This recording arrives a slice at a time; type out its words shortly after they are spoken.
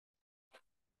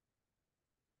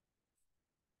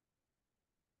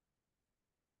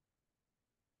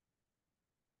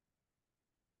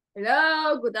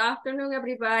Hello, good afternoon,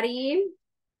 everybody.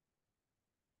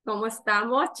 ¿Cómo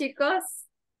estamos, chicos?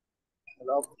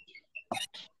 Hello.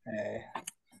 Eh,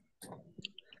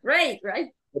 Great,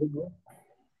 right?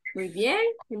 Muy bien,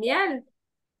 genial.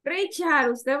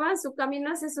 Richard, usted va en su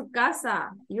camino hacia su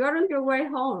casa. You are on your way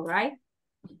home, right?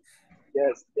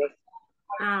 yes, yes.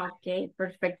 Ah, ok,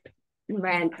 perfecto.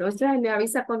 Bueno, entonces me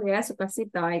avisa cuando llegue a su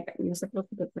casita, oiga, no se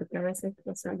preocupe porque a veces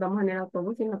pues, vamos en el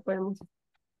autobús y no podemos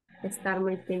estar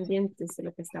muy pendientes de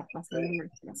lo que está pasando en la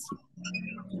clase.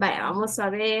 Vaya, vamos a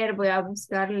ver, voy a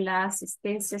buscar la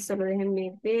asistencia, solo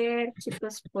déjenme ver,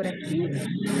 chicos, por aquí.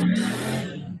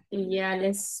 Y ya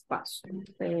les paso.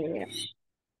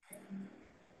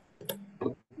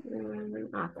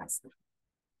 Acá está.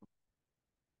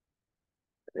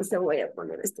 Entonces voy a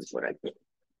poner esto por aquí.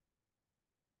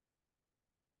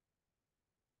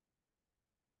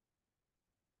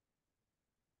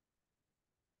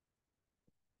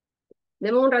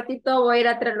 Deme un ratito, voy a ir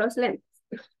a traer los lentes.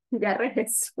 Ya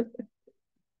regreso.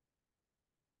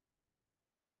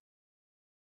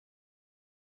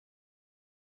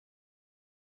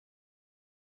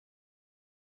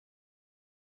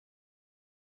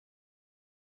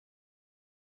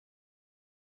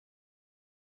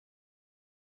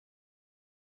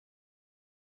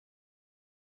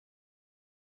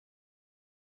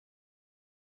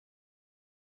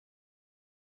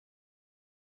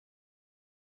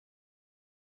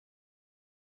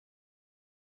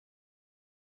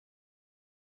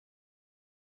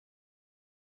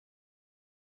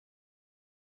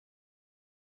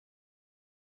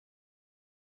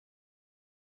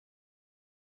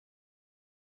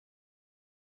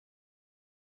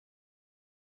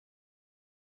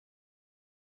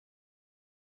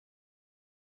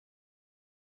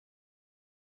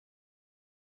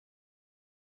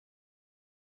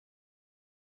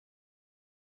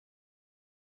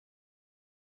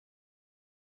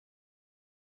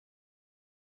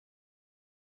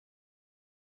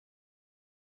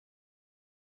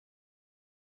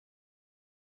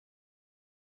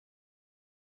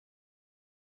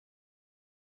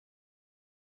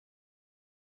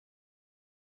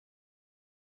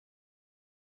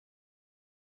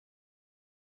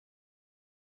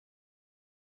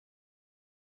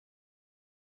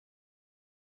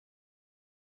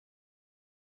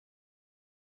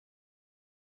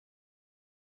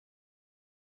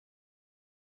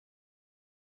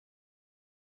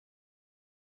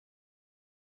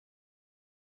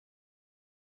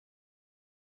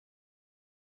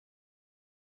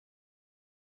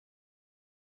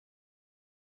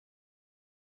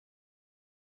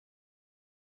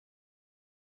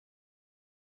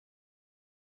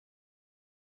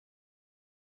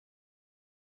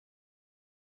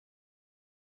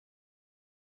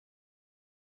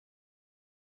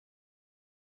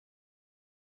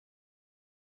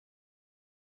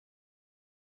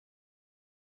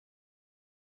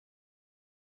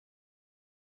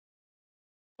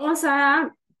 Vamos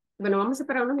a, bueno, vamos a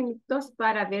esperar unos minutos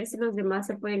para ver si los demás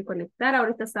se pueden conectar.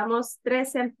 Ahorita estamos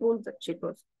 13 en punto,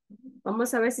 chicos.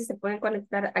 Vamos a ver si se pueden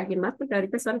conectar alguien más, porque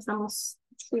ahorita solo estamos.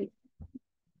 Sí.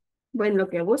 Bueno, lo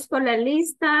que busco la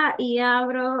lista y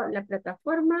abro la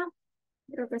plataforma.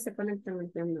 Creo que se conectan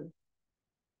los demás.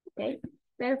 Ok,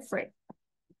 perfecto.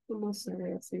 Vamos a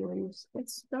ver si vemos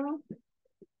esto.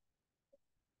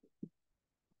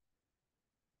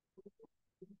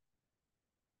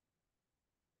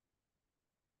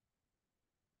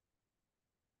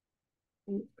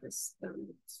 Y pues,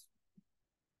 estamos.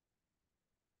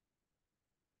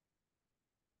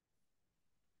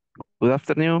 Good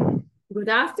afternoon. Good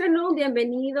afternoon,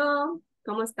 bienvenido.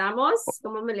 ¿Cómo estamos?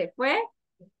 ¿Cómo me le fue?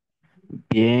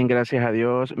 Bien, gracias a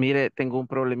Dios. Mire, tengo un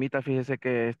problemita, fíjese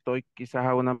que estoy quizás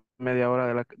a una media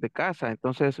hora de casa,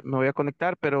 entonces me voy a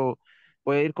conectar, pero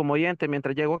voy a ir como oyente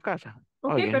mientras llego a casa.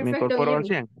 Ok, Oye, me perfecto, incorporo al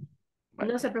Guillermo. 100.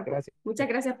 Vale, No se preocupe. gracias. Muchas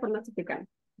gracias por notificar.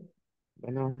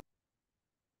 Bueno.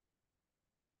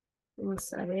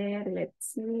 Vamos a ver, let's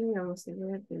see. Vamos a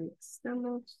ver dónde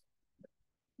estamos.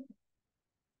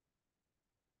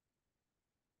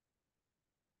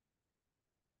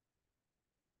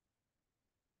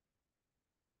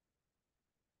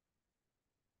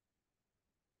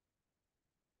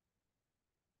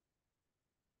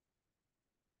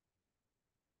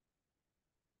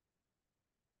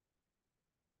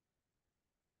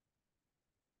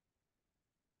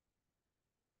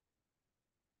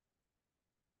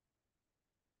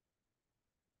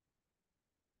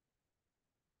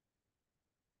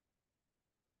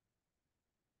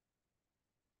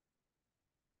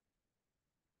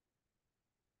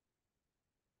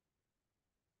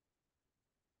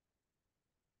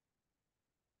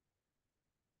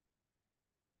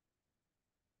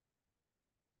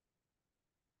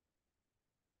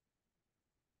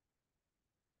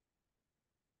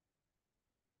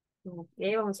 Ok,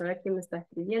 vamos a ver quién me está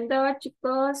escribiendo,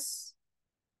 chicos.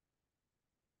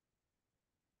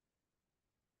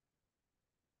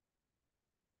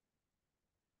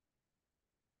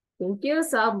 Thank you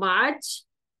so much.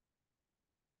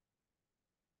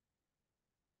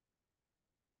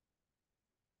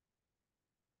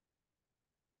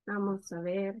 Vamos a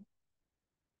ver.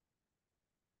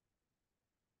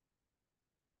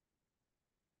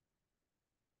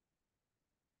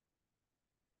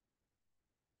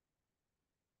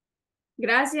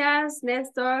 Gracias,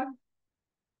 Néstor.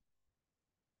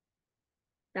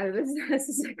 Tal vez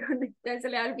se conecta, se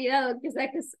le ha olvidado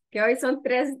que hoy son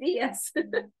 3 días.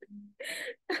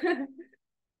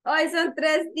 Hoy son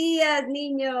 3 días,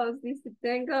 niños. Dice,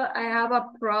 I have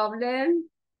a problem.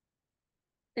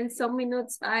 In some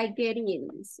minutes I get in.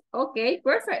 Ok,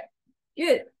 perfect.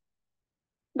 Good.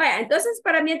 Vaya, entonces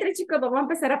para mientras, chicos, vamos a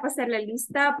empezar a pasar la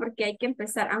lista porque hay que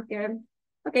empezar, aunque...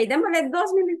 Ok, démosle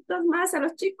 2 minutos más a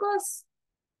los chicos.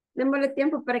 Démosle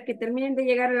tiempo para que terminen de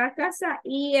llegar a la casa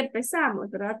y empezamos,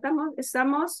 ¿verdad?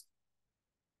 Estamos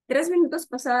 3 minutos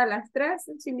pasadas las 3,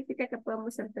 significa que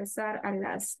podemos empezar a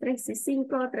las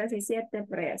 3:05, 3:07,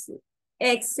 por ahí así.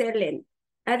 Excelente.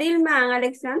 Adilman,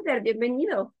 Alexander,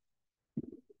 bienvenido.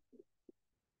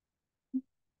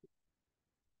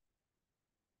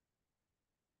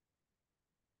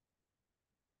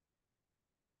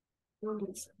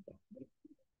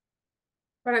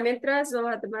 Para mientras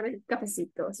voy a tomar el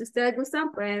cafecito. Si ustedes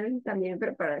gustan, pueden también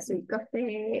preparar su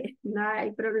café. No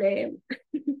hay problema.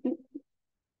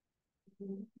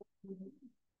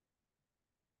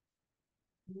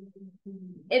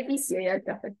 Es vicio ya el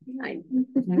café. Ay.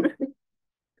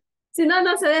 Si no,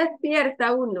 no se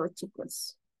despierta uno,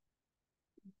 chicos.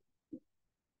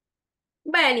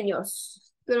 Bueno,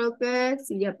 niños, creo que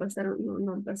sí ya pasaron, no,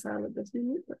 no han pasado los 2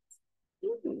 minutos.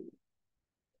 Ujú.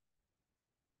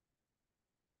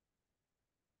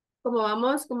 ¿Cómo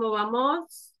vamos? ¿Cómo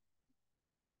vamos?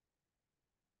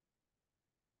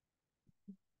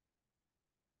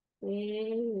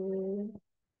 Eh,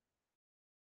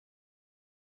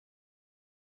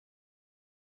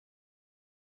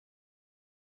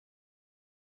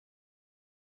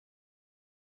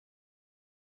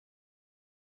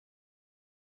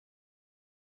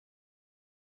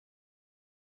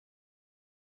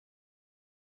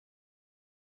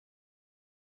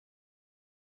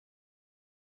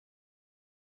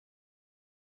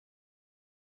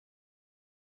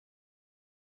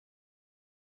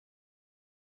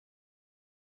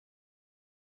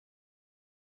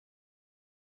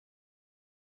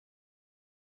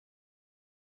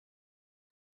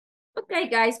 ok,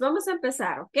 guys, vamos a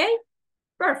empezar, ¿ok?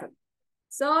 Perfect.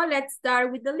 So, let's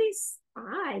start with the list.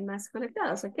 Ah, hay más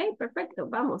conectados, ok, perfecto,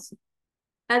 vamos.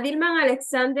 Adilman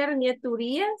Alexander Nieto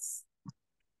Urias.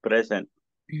 Present.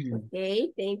 Ok,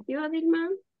 thank you,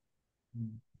 Adilman.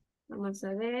 Vamos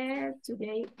a ver,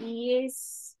 today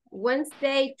is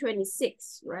Wednesday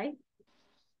 26, right?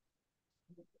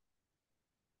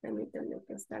 Permítanme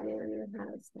que está bien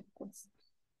dejado esta cosa.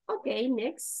 Ok,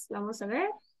 next, vamos a ver.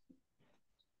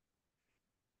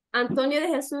 Antonio de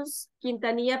Jesús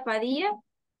Quintanilla Padilla.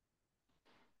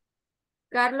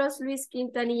 Carlos Luis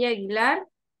Quintanilla Aguilar.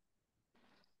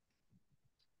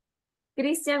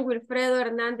 Cristian Wilfredo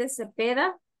Hernández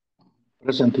Cepeda.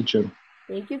 Present, teacher.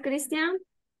 Thank you, Cristian.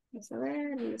 Vamos a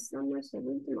ver, estamos el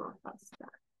último.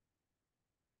 Hasta.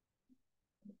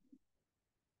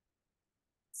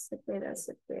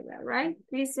 Cepeda, right?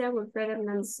 Cristian Wilfredo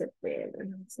Hernández Cepeda.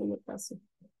 Se me pasó.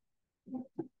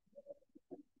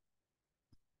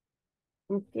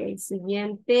 Ok,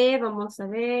 siguiente, vamos a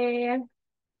ver.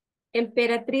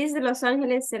 Emperatriz de Los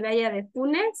Ángeles Celaya de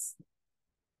Funes.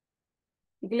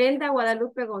 Glenda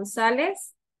Guadalupe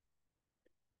González.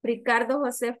 Ricardo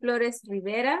José Flores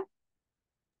Rivera.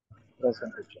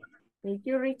 Present, teacher. Thank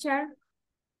you, Richard.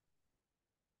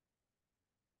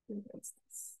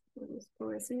 Vamos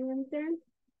con el siguiente.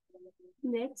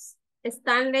 Next.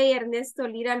 Stanley Ernesto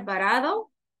Lira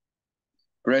Alvarado.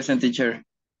 Present, teacher.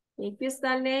 Thank you,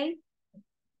 Stanley.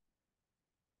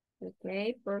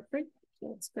 Okay, perfect.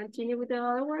 Let's continue with the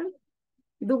other one.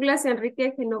 Douglas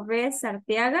Enrique Genovés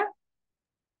Arteaga.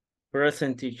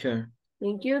 Present, teacher.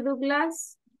 Thank you,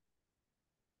 Douglas.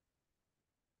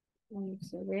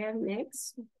 Vamos a ver,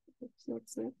 next.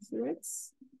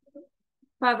 Next.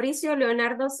 Fabricio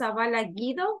Leonardo Zavala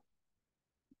Guido.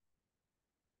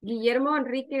 Guillermo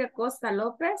Enrique Acosta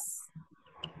López.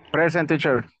 Present,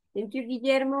 teacher. Thank you,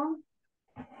 Guillermo.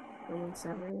 Vamos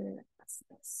a ver.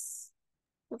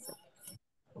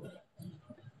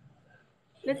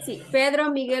 Let's see.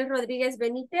 Pedro Miguel Rodríguez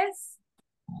Benítez.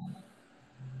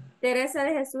 Teresa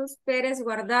de Jesús Pérez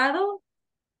Guardado.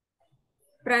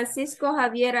 Francisco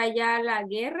Javier Ayala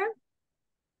Guerra.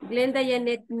 Glenda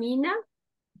Janet Mina.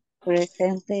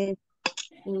 Presente.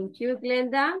 Thank you,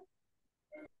 Glenda.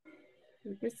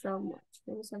 Thank you so much.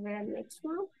 Vamos a ver el next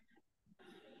one.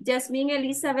 Yasmín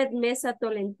Elizabeth Mesa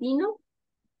Tolentino.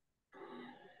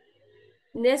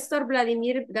 Néstor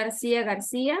Vladimir García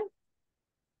García.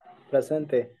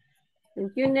 Presente.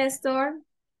 Thank you, Néstor.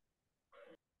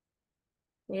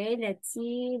 Okay, let's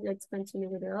see. Let's continue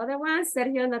with the other one.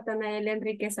 Sergio Natanael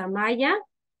Enríquez Amaya.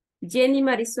 Jenny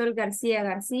Marisol García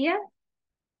García.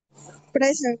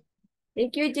 Present.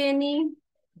 Thank you, Jenny.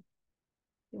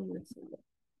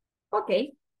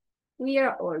 Okay. We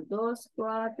are all 2,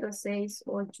 4, 6,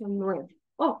 8, 9.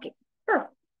 Okay,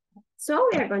 perfect. So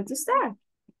we are going to start.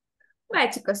 Bueno,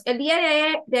 chicos, el día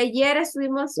de ayer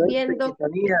estuvimos viendo...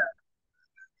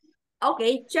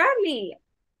 Okay, Charlie.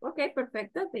 Okay,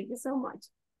 perfecto. Thank you so much.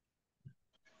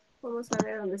 Vamos a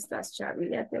ver dónde estás,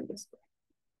 Charlie. Ya te busco.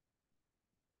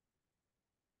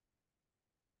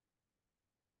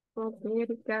 Okay,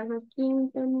 Ricardo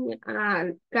Quintanilla.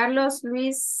 Carlos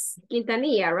Luis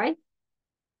Quintanilla, right?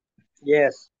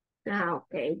 Yes.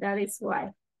 Okay, that is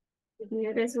why. Y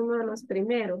eres uno de los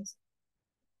primeros.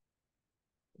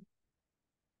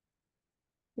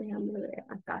 Déjame ver,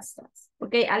 acá estás.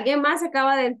 Ok, ¿alguien más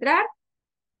acaba de entrar?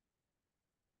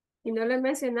 ¿Y no lo he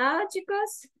mencionado,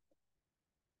 chicos?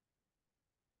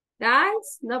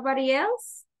 Guys, nobody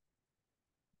else?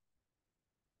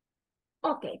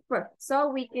 Ok, perfect. So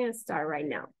we can start right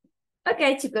now.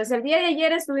 Ok, chicos, el día de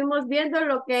ayer estuvimos viendo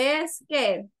lo que es,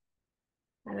 ¿qué?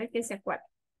 A ver quién se acuerda.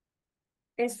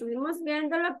 Estuvimos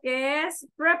viendo lo que es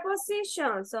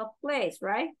prepositions of place,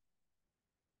 right?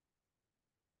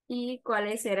 Y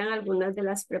cuáles eran algunas de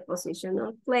las prepositions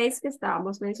of place que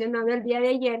estábamos mencionando el día de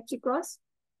ayer, chicos.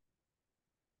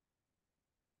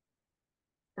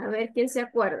 A ver quién se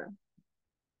acuerda.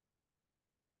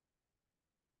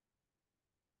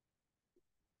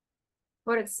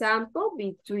 For example,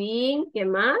 between, ¿qué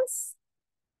más?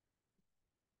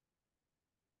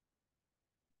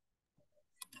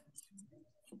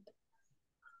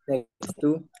 Next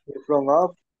to. In front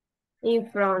of.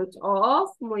 In front of,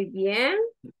 muy bien.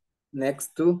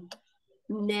 Next to.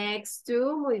 Next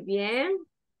to, muy bien.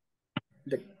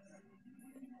 The,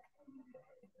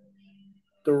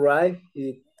 to right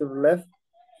y to left.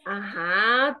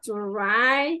 Ajá, to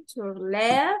right, to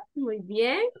left, muy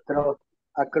bien. Across.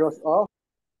 Across of.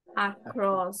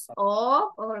 Across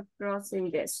of, or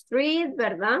crossing the street,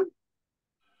 ¿verdad?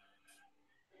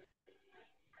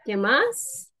 ¿Qué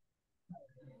más?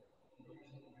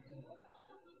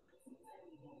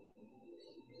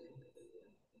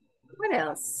 What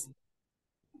else?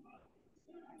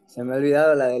 Se me ha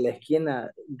olvidado la de la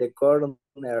esquina. The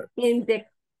corner. In the,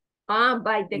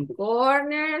 by the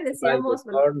corner, By the decíamos,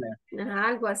 corner. ajá,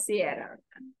 algo así era.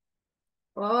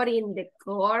 Or in the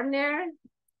corner.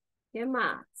 ¿Qué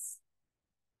más?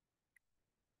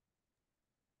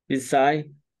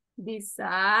 Beside.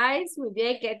 Besides, muy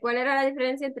bien. ¿Cuál era la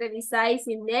diferencia entre besides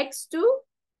y next to?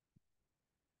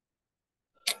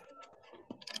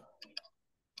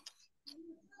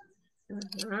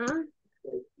 Ajá.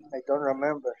 I don't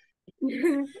remember.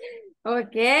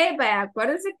 Ok, vaya,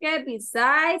 acuérdense que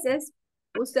besides es,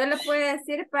 usted le puede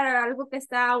decir para algo que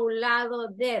está a un lado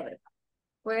de, ¿verdad?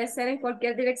 Puede ser en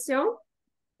cualquier dirección.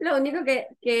 Lo único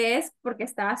que es porque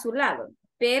está a su lado.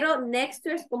 Pero next to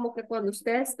es como que cuando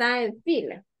usted está en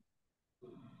fila.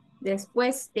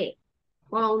 Después de.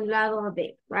 O a un lado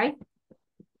de, right?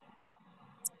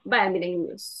 Vaya, miren,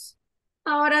 niños.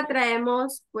 Ahora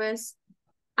traemos, pues,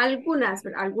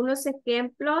 algunos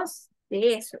ejemplos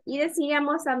de eso. Y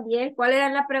decíamos también cuál era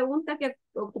la pregunta que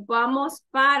ocupamos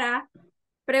para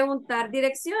preguntar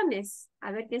direcciones.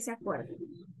 A ver quién se acuerda.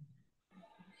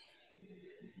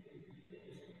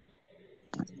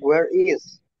 Where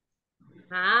is?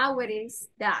 Where is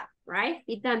that, right?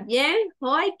 Y también,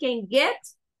 how I can get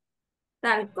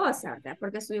tal cosa, ¿verdad?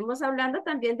 Porque estuvimos hablando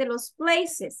también de los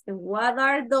places. And what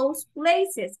are those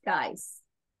places, guys?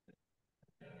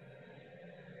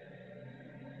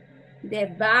 The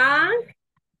bank,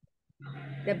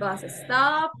 the bus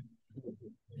stop,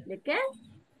 ¿de qué?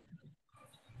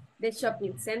 The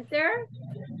shopping center,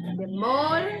 the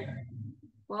mall.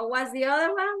 What was the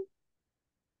other one?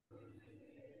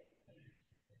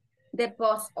 The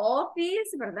post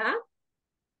office, ¿verdad?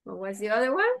 What was the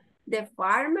other one? The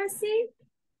pharmacy,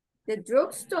 the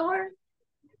drugstore.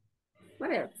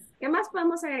 What else? ¿Qué más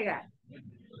podemos agregar?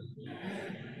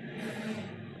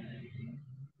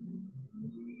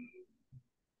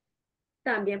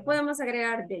 También podemos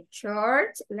agregar the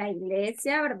church, la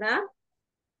iglesia, ¿verdad?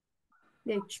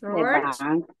 The church,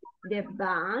 bank. the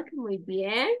bank, muy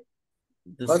bien.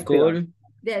 The Hospital. school.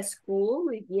 The school,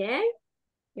 muy bien.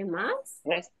 ¿Qué más?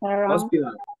 Restaurant.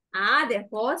 Hospital. Ah, the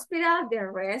hospital, the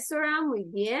restaurant, muy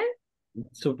bien.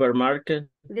 Supermarket.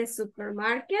 The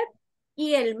supermarket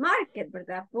y el market,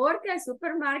 ¿verdad? Porque el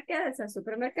supermarket es el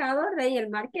supermercado, ¿verdad? Y el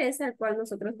market es el cual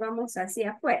nosotros vamos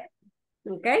hacia afuera.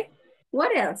 ¿Ok?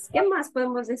 What else? ¿Qué más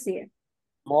podemos decir?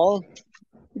 Mall.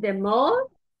 The mall,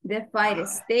 the fire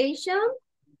station,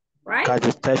 right?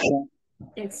 Gas station.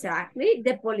 Exactly.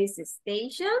 The police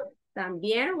station,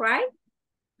 también, right?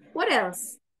 What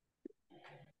else?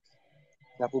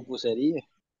 La pupusería.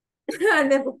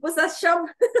 The pupusa shop.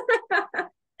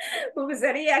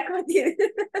 Pupusería,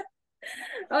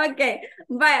 Ok,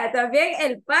 vaya, también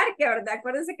el parque, ¿verdad?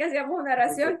 Acuérdense que hacíamos una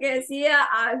oración que decía,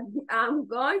 I'm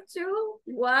going to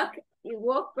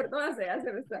perdón, se hace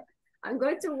esto. I'm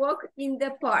going to walk in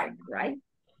the park, right?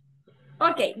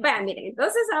 Ok, vaya, miren,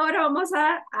 entonces ahora vamos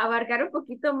a abarcar un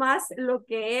poquito más lo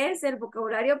que es el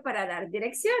vocabulario para dar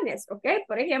direcciones, ¿ok?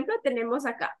 Por ejemplo, tenemos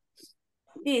acá.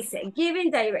 Dice, giving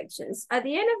directions. At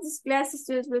the end of this class,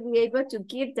 students will be able to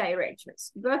give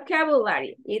directions.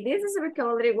 Vocabulary. This is a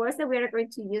vocabulary words that we are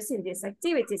going to use in these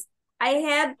activities. I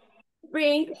had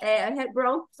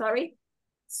brought,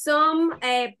 some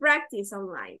practice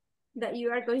online that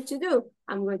you are going to do.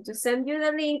 I'm going to send you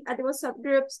the link at the WhatsApp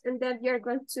groups, and then you're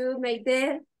going to make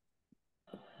the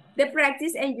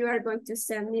practice, and you are going to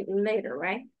send me later,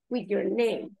 right? With your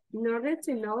name, in order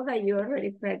to know that you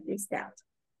already practiced that.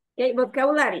 Okay,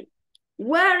 vocabulary.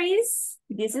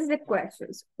 This is the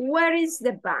questions. Where is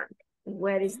the bank?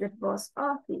 Where is the post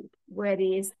office? Where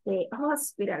is the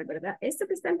hospital, ¿verdad? Esto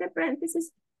que está entre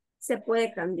paréntesis se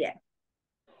puede cambiar.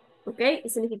 Ok, y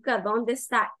significa ¿dónde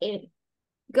está él?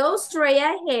 Go straight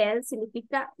ahead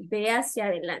significa ve hacia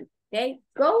adelante. Ok,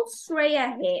 go straight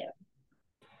ahead.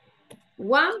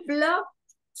 1 block,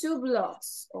 2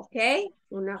 blocks. Ok,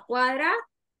 una cuadra,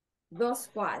 2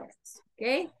 cuadras.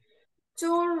 Ok,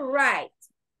 turn right.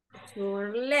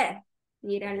 Turn left.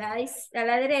 Ir a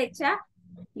la derecha,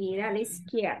 ir a la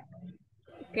izquierda.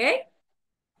 ¿Ok?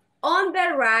 On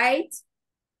the right,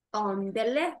 on the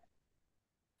left.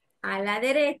 A la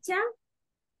derecha,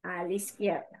 a la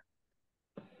izquierda.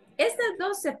 Estas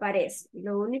dos se parecen.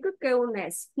 Lo único que una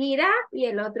es gira y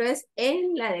el otro es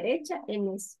en la derecha, en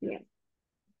la izquierda.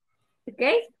 ¿Ok?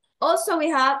 Also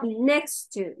we have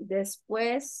next to,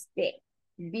 después de,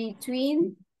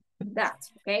 between that.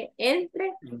 ¿Ok?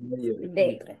 Entre,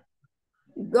 de.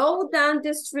 Go down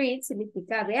the street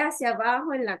significa ve hacia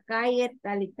abajo en la calle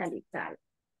tal y tal y tal.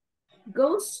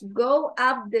 Go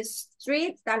up the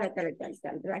street tal y tal y tal y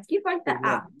tal. Pero aquí falta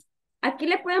up. Aquí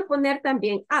le pueden poner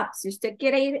también up. Si usted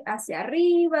quiere ir hacia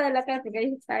arriba de la calle,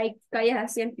 porque hay calles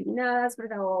así empinadas,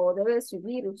 ¿verdad? O debe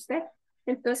subir usted.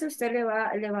 Entonces usted le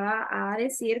va a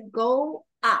decir go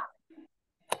up.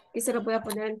 Y se lo voy a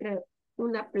poner entre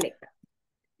una pleca.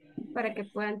 Para que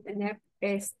puedan tener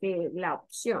la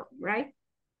opción, right?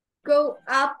 Go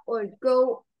up or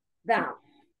go down.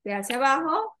 Ve hacia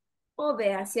abajo o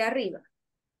ve hacia arriba.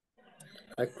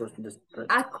 Across the street.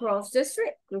 Across the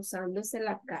street, cruzándose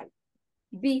la calle.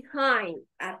 Behind,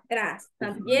 atrás.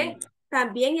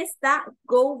 También está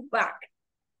go back.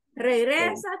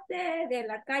 Regrésate de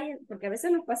la calle, porque a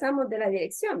veces nos pasamos de la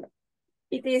dirección.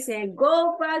 Y te dicen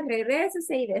go back,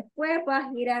 regrésate y después vas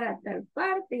a girar a tal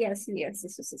parte y así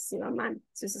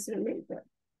sucesivamente.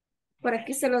 Por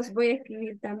aquí se los voy a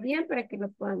escribir también para que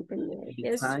lo puedan tener.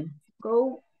 Es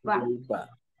go back. Go back.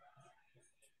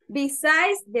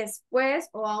 Besides, después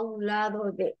o a un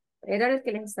lado de. Era el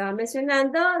que les estaba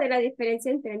mencionando de la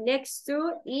diferencia entre next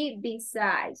to y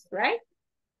besides, right?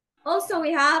 Also,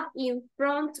 we have in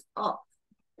front of.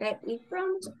 In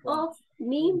front of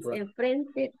means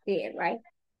enfrente de, right?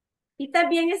 Y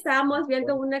también estábamos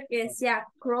viendo una que decía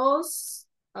cross,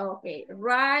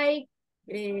 right,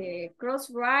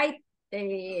 cross right,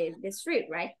 the street,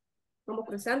 right? Como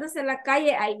cruzándose la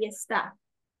calle, ahí está.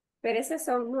 Pero esas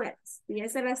son nuevas y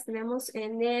esas las tenemos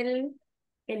en el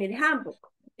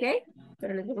handbook, ¿ok?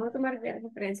 Pero les vamos a tomar de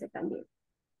referencia también.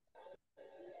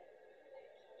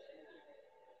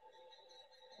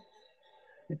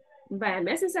 Vaya,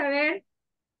 me hace saber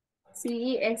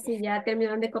si ya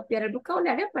terminaron de copiar el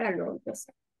vocabulario para luego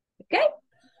empezar, ¿ok?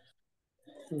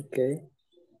 Ok.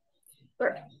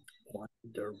 Perfect.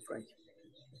 Wonderful.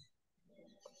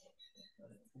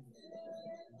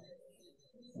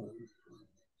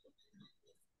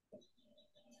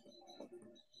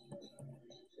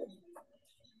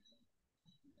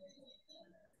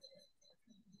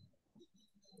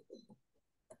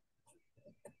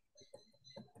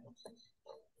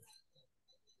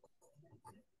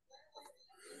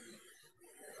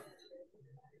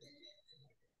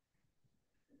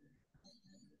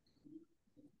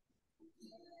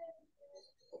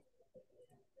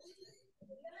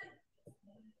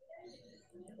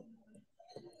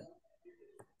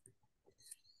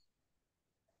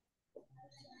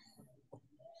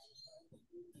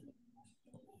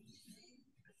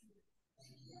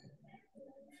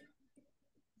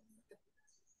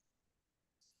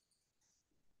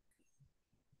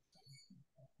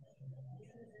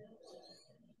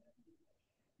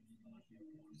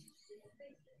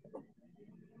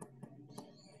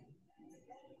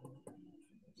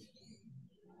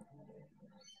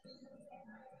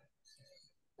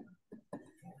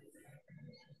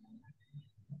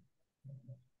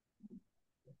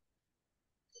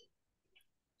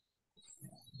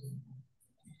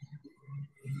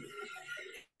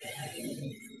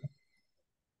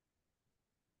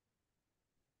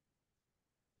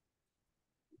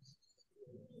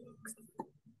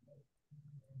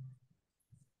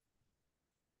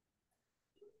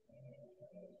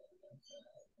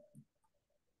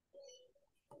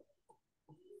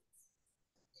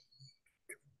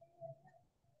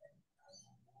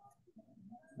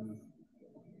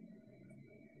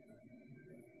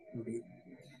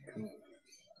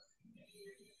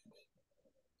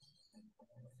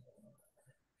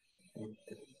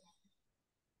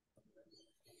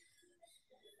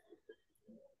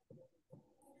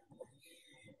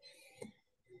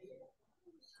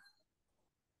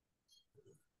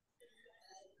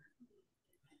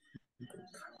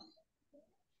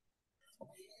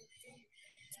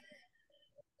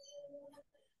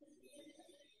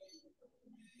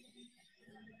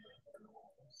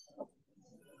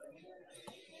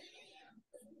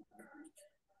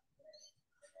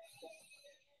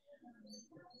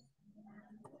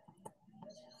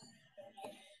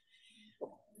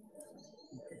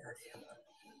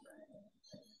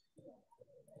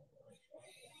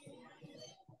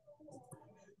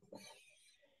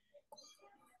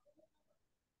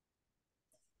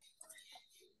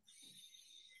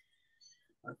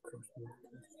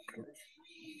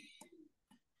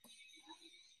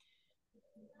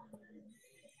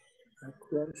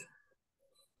 Behind.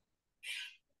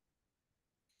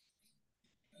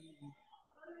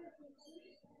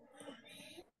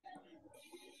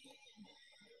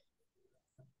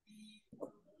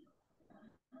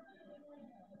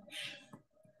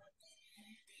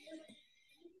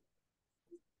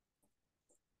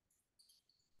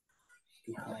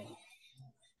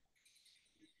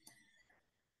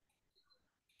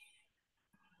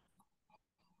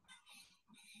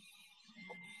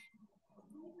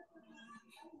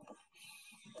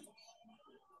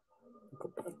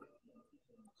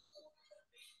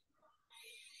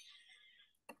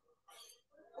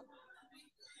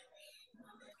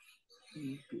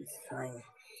 Behind.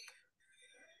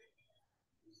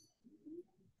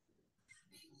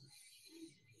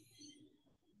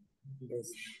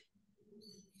 This.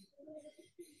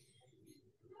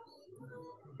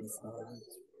 Behind.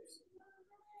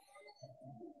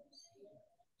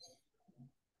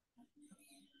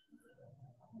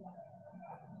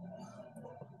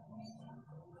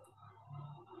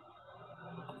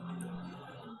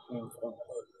 In front.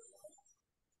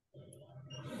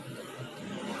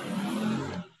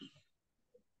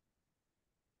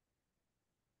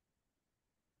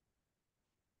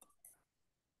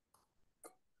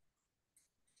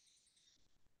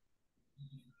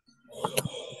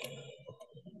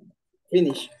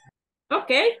 Finish.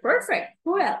 Okay, perfect.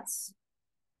 Who else?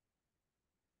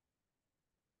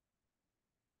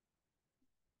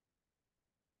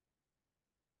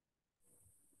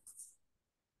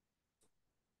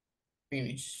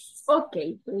 Finish.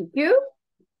 Okay, thank you.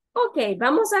 Okay,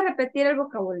 vamos a repetir el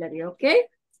vocabulario, okay?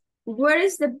 Where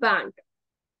is the bank?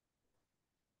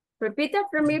 Repeat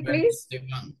after me, Where is please. the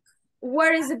bank?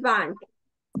 Where is the bank?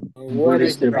 What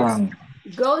is the bank?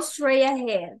 Go straight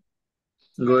ahead.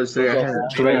 Go straight ahead.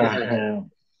 Straight ahead.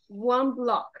 1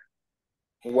 block.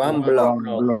 One block.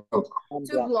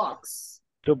 Two blocks.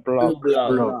 Two blocks.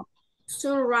 Block.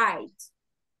 To right.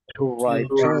 To right.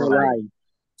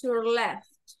 To left.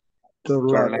 To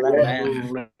left.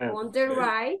 On the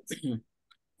right.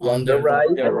 On the right.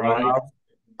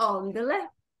 On the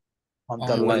left. On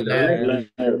the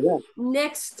left.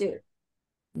 Next to.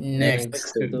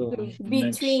 Next to.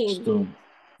 Between.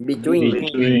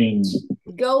 Between.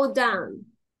 Go down.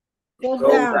 Go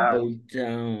Go down. down.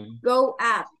 Down. Go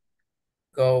up.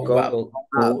 Go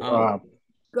up. Up.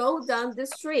 Go down the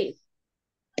street.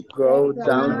 Go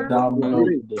down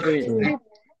the street.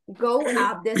 Go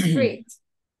up the street.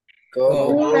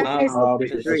 Go Up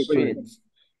the street.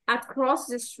 Across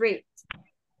the street.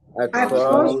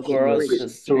 Across Across the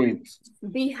street.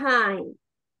 Behind.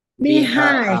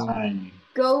 Behind.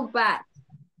 Go back.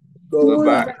 Go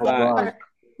back. back,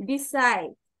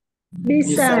 beside,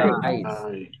 beside,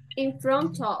 besides, in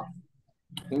front of.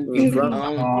 In front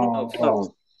front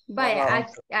of, Vaya,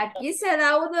 aquí se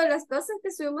da una de las cosas que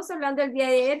estuvimos hablando el día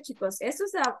de ayer, chicos. Eso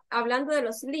es hablando de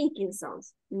los linking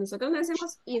sounds. Nosotros no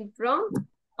decimos in front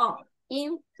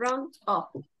of,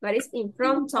 but it's in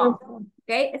front of, ¿ok?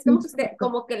 Es como que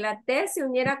como que la T se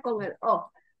uniera con el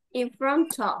O. In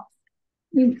front of.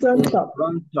 in front of,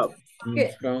 in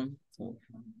Good. front of,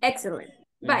 Excellent.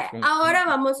 in Vaya, front ahora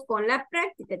vamos con la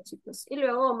práctica, chicos. Y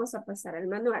luego vamos a pasar al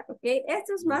manual, ¿ok?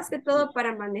 Esto es más que todo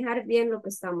para manejar bien lo que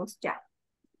estamos ya.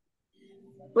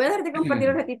 Voy a dejar de compartir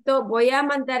un ratito. Voy a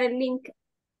mandar el link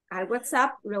al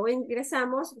WhatsApp. Luego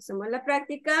ingresamos, hacemos la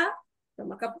práctica,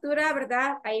 toma captura,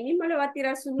 ¿verdad? Ahí mismo le va a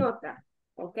tirar su nota.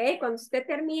 ¿Ok? Cuando usted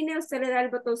termine, usted le da el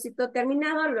botoncito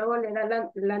terminado, luego le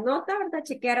da la nota, ¿verdad?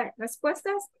 Chequear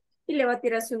respuestas y le va a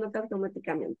tirar su nota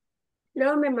automáticamente.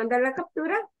 Luego me manda la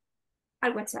captura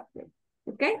al WhatsApp.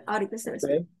 ¿Ok? Ahorita se les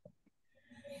ve.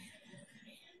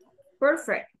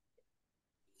 Perfect.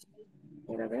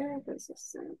 Quiero ver,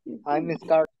 entonces. I'm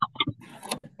start.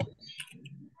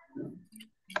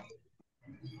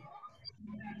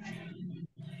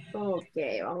 Ok,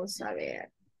 vamos a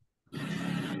ver.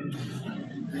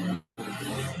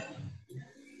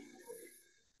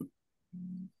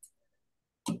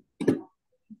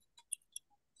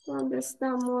 ¿Dónde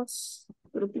estamos?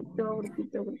 Grupito,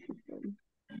 grupito, grupito.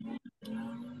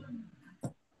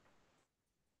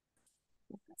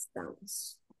 Acá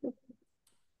estamos.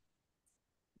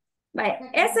 Vale,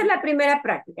 esa es la primera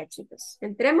práctica, chicos.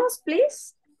 Entremos,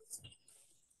 please.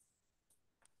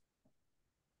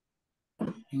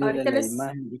 Mira Ahorita la les,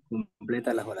 imagen y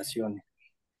completa las oraciones.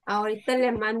 ahorita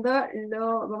le mando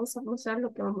vamos a mostrar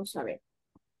lo que vamos a ver.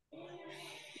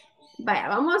 Vaya,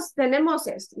 tenemos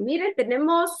esto. Miren,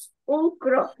 tenemos un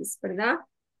croquis, ¿verdad?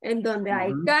 En donde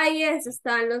hay calles,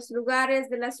 están los lugares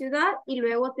de la ciudad y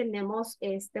luego tenemos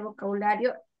este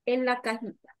vocabulario en la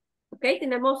cajita. ¿Ok?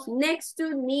 Tenemos next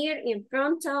to, near, in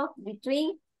front of,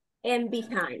 between, and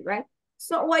behind, right?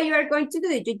 So what you are going to do,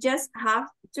 you just have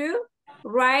to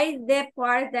write the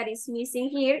part that is missing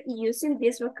here using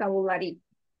this vocabulary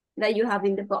that you have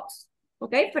in the box.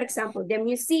 Okay? For example, the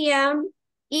museum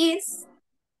is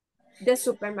the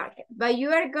supermarket. But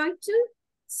you are going to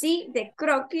see the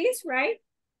croquis, right?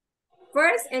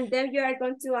 First, and then you are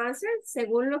going to answer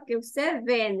según lo que usted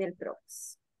ve en el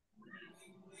croquis.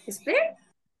 ¿Es clear?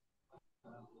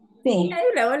 sí,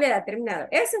 Y luego le da terminado.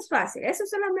 Eso es fácil. Eso es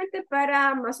solamente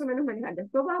para más o menos manejar.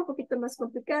 Después va un poquito más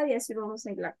complicado y así vamos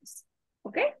a ir la cosa.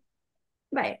 ¿Ok?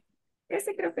 Vaya.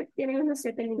 Este creo que tiene unos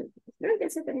 7 minutos. Creo que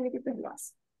 7 minutitos lo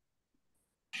hace.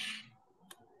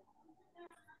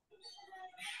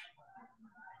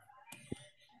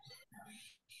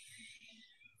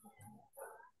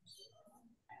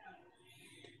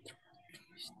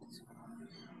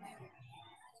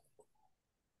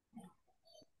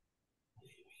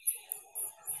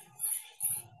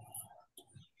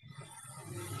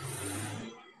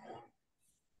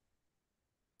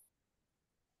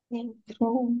 in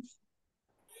front,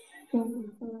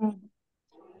 in front,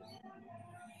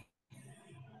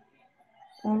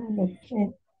 al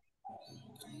frente,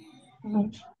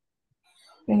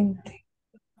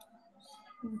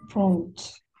 in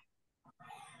front,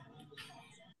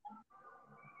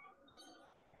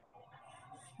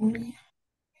 in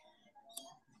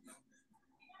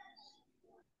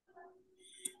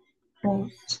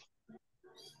front,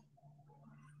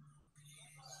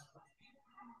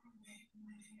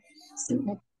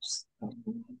 steps,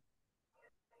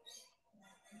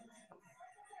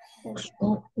 post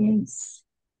office,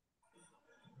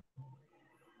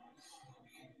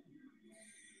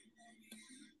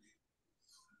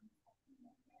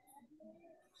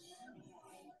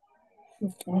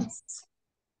 BECAS,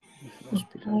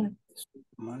 Hospital,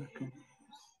 supermarket,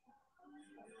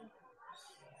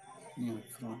 in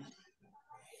front.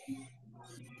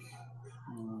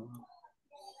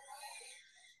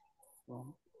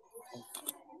 From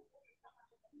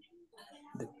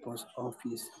the post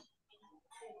office.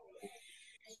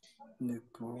 The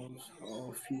post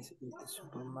office is the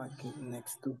supermarket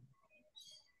next to.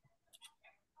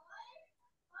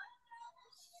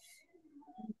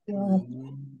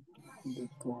 The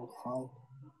poorhouse.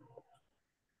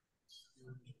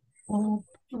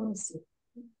 opposite,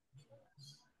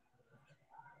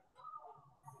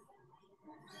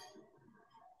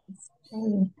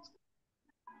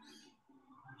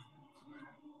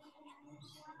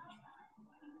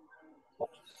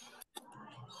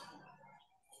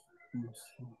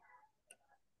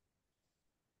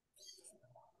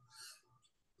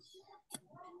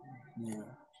 Yeah.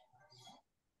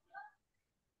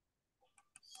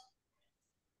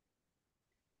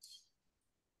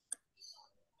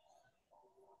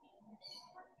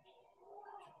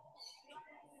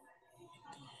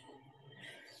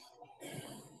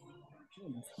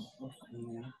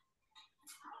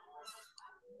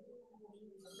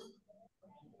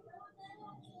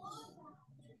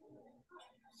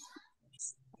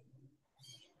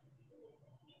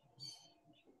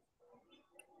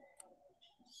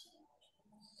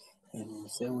 El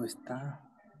museo está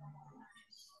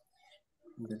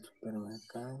del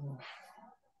supermercado.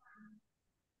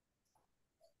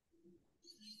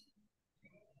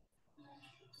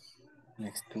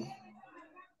 Next to.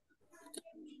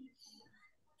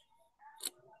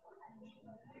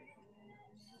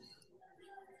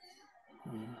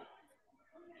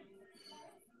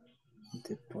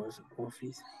 The post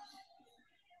office.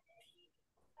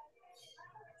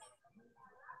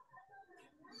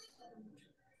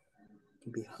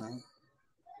 Behind.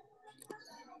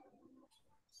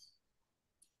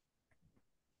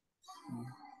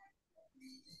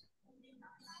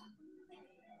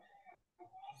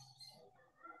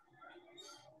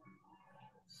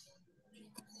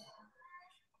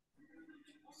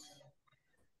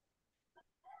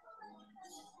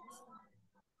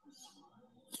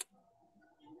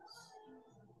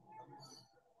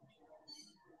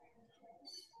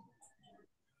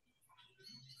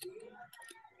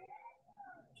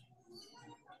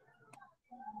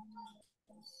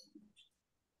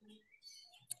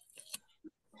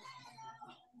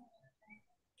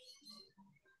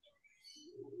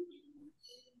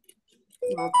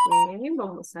 Ok,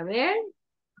 vamos a ver.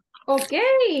 Ok,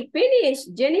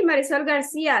 finish. Jenny Marisol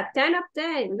Garcia, 10 of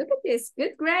 10. Look at this.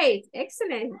 Good grade.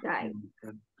 Excellent, guys.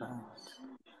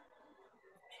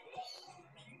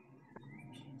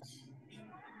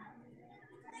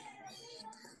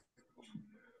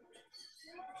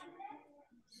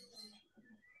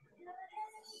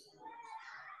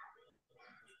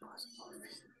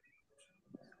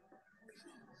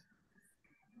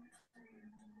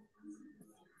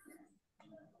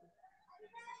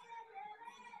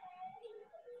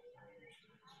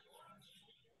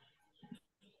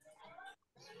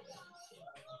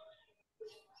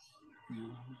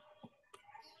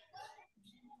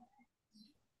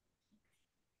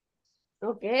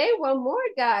 Okay, one more,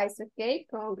 guys. Okay,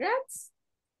 congrats.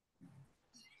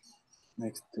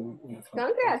 Next to.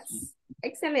 Congrats.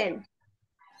 Excellent.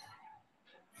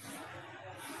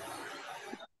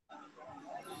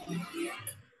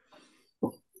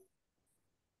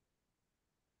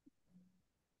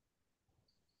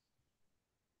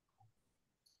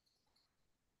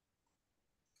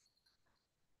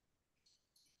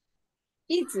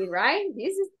 Easy, right?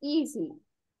 This is easy.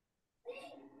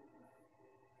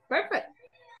 Perfect.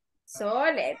 So,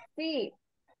 let's see.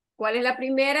 ¿Cuál es la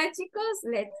primera, chicos?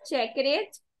 Let's check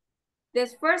it.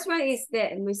 This first one is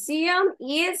the museum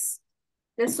is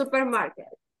the supermarket.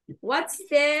 What's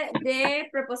the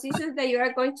prepositions that you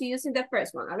are going to use in the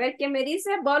first one? A ver, ¿qué me dice?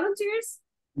 Volunteers?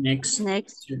 Next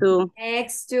to.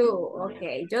 Next to.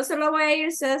 Okay. Yo solo voy a ir,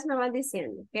 ustedes me van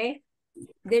diciendo, okay?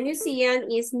 The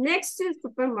museum is next to the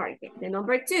supermarket. The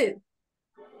number 2.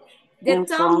 The In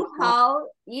town front of. hall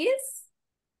is?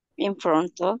 In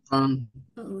front of.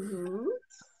 Mhm.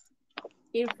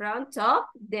 In front of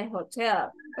the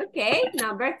hotel. Okay,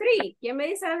 number 3. ¿Quién me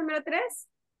dice el número 3?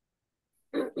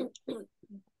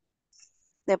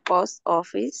 The post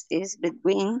office is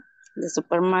between the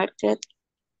supermarket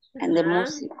and the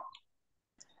museum.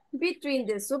 Between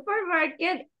the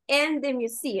supermarket and the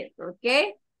museum,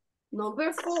 okay?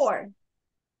 Number 4.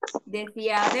 The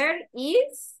theater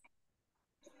is?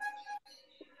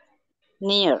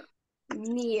 Near.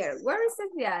 Near. Where is the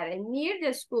theater? Near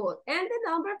the school. And the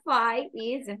number 5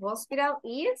 is the hospital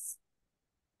is?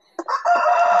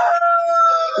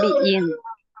 Begin.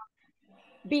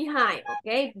 Behind,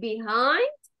 okay? Behind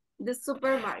the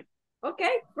supermarket.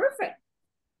 Okay, perfect.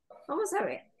 Vamos a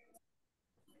ver.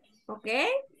 Okay,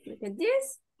 look at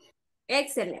this.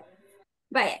 Excellent.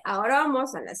 Vaya, ahora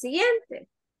vamos a la siguiente.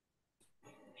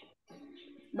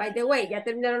 By the way, ¿ya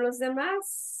terminaron los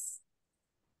demás?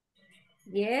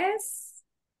 Yes.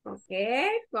 Okay,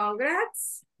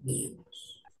 congrats.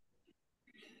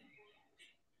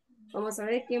 Vamos a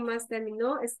ver quién más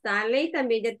terminó. Stanley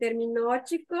también ya terminó,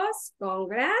 chicos.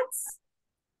 Congrats.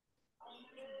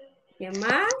 ¿Qué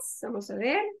más? Vamos a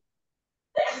ver.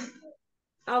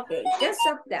 Ok, just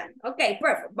of them. Ok,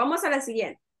 perfect. Vamos a la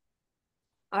siguiente.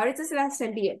 Ahorita se las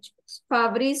envío, chicos.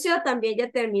 Fabricio también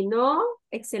ya terminó.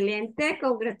 Excelente.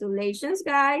 Congratulations,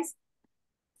 guys.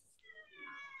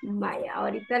 Vaya,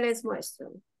 ahorita les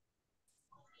muestro.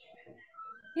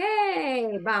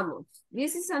 Hey, vamos.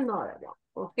 This is another one.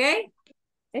 Ok.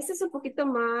 Este es un poquito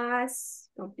más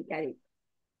complicadito.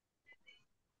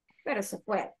 Pero se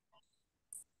puede.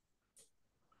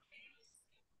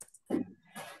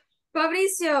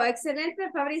 Fabricio, excelente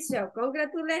Fabricio,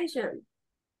 congratulations.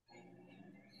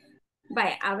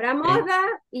 Vaya, abramos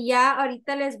y ya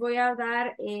ahorita les voy a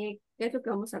dar, ¿qué es lo que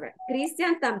vamos a ver?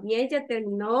 Cristian también ya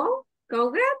terminó.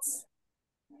 Congrats.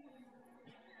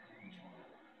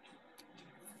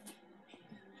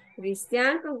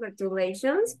 Cristian,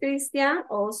 congratulations. Cristian,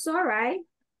 also, right?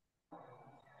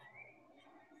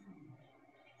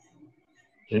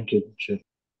 Thank you, teacher.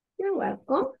 You're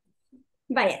welcome.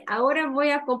 Vaya, ahora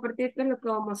voy a compartir qué es lo que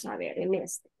vamos a ver en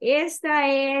este. Esta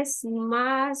es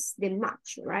más del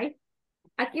match, right?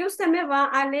 Aquí usted me va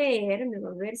a leer, me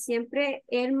va a ver siempre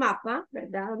el mapa,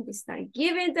 ¿verdad? Donde está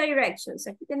given directions.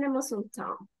 Aquí tenemos un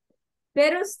town.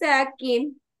 Pero usted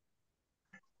aquí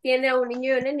tiene un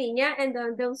niño y una niña en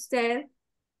donde usted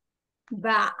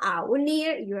va a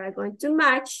unir, you are going to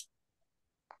match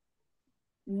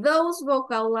those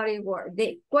vocabulary words,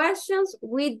 the questions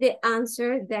with the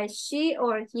answer that she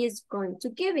or he is going to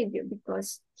give you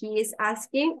because he is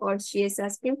asking or she is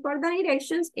asking for the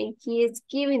directions and he is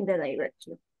giving the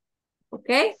direction.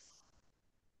 Okay?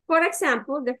 For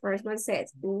example, the first one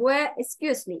says, where,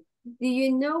 excuse me, do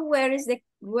you know where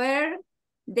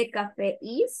the cafe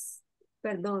is?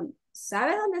 Perdón,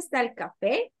 ¿sabe dónde está el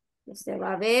café? Usted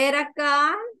va a ver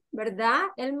acá, ¿verdad?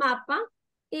 El mapa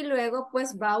y luego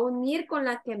pues va a unir con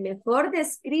la que mejor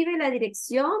describe la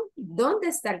dirección dónde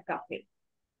está el café.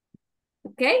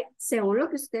 ¿Ok? Según lo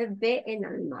que usted ve en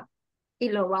el mapa. Y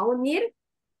lo va a unir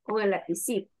con el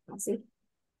lapicito, así.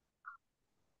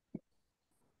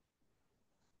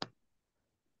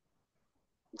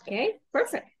 ¿Ok?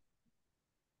 Perfect.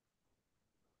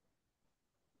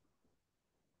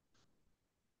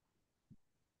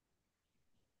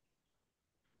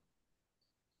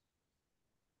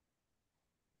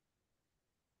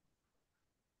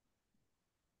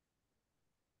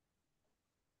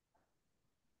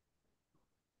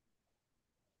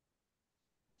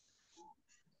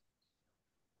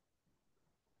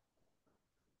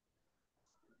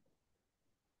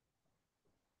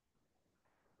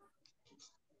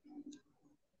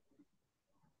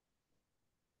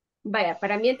 Vaya,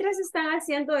 para mientras están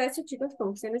haciendo eso, chicos,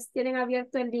 como ustedes tienen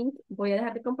abierto el link, voy a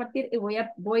dejar de compartir y voy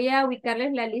a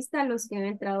ubicarles la lista a los que han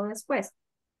entrado después.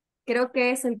 Creo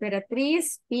que es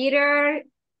Emperatriz, Peter,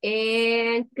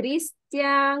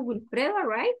 Cristian, Wilfredo,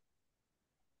 right?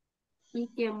 ¿Y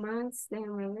quién más?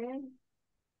 Déjame ver.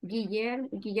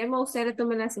 Guillermo, usted le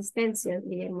toma la asistencia,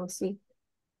 Guillermo, sí.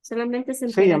 Solamente es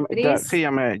Sí, Emperatriz.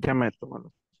 ya me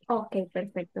tomo. Ok,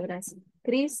 perfecto, gracias.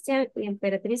 Cristian y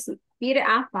Emperatriz y Peter,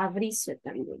 Fabricio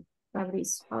también.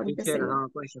 Fabricio, ahorita se Teacher, lo...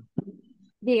 question.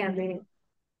 Dígame.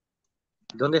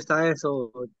 ¿Dónde está eso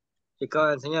que acaba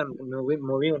de enseñar? Me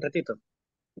moví un ratito.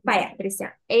 Vaya,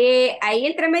 Cristian. Ahí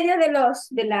entre medio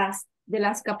de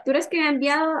las capturas que he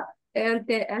enviado,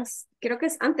 creo que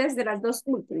es antes de las dos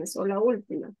últimas o la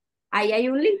última. Ahí hay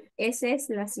un link. Esa es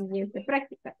la siguiente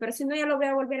práctica. Pero si no, ya lo voy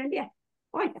a volver a enviar.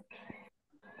 Oiga.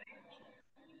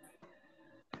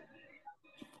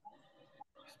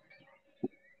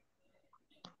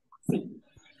 Sí.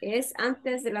 Es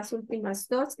antes de las últimas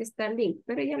dos que está el link,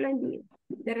 pero ya lo envío.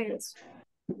 De regreso.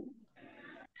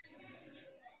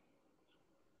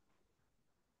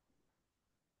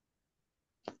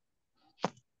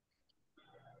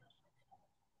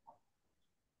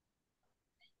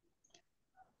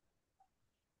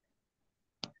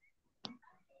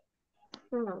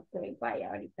 Ok, vaya,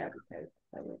 ahorita.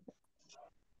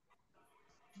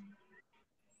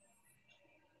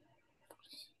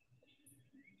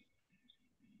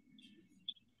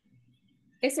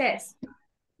 Ese es.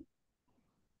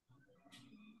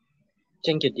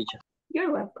 Thank you, teacher.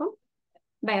 You're welcome.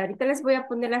 Vaya, ahorita les voy a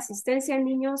poner la asistencia,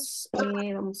 niños.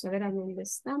 Vamos a ver a dónde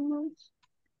estamos.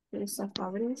 ¿Dónde está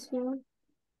Fabricio?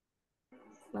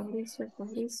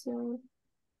 Fabricio.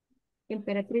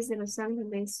 Emperatriz de Los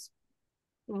Ángeles.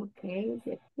 Ok,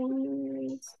 de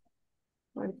Phoenix.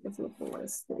 Ahorita se lo pongo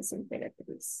asistencia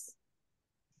Emperatriz.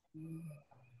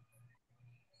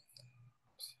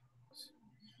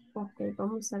 Ok,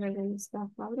 vamos a ver dónde está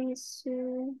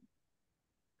Fabricio.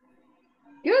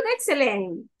 Good,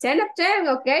 excellent. 10 of 10,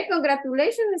 okay?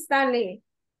 Congratulations, Stanley.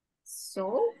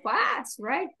 So fast,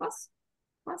 right? Fast.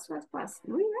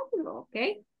 Muy rápido,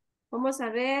 ok. Vamos a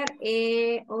ver,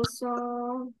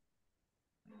 also,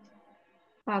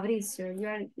 Fabricio, you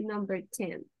are number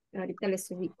 10. Ahorita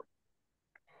les ubico.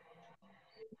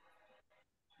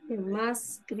 ¿Qué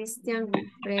más? Cristian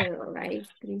Wilfredo, right?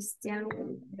 Cristian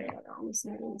Wilfredo. Vamos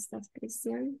a ver dónde estás,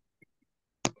 Cristian.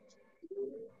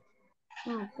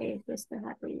 Ok, esto está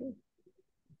rápido.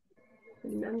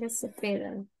 Hernández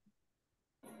Cepeda.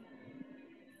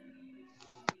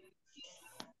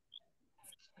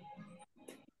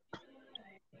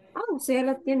 Ah, usted ya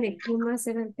lo tiene. ¿Quién más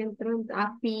era el que entró?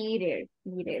 Ah, Peter.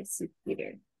 Peter, sí,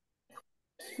 Peter.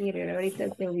 Peter, ahorita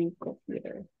te ubico,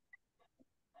 Peter.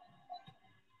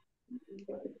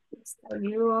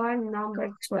 You are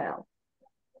number 12.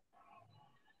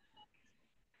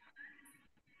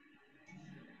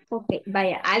 Ok,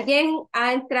 vaya. ¿Alguien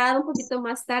ha entrado un poquito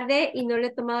más tarde y no le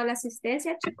he tomado la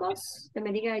asistencia, chicos? Que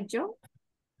me diga yo.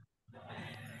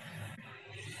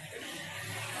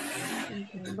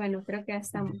 Ok, bueno, creo que ya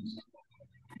estamos.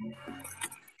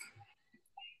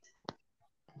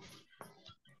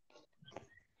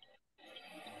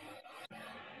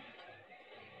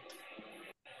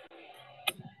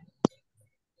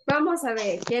 Vamos a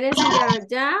ver, ¿quiénes entraron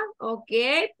ya? Ok,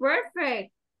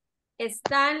 perfect.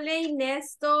 Stanley,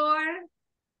 Nestor,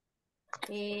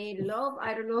 Love,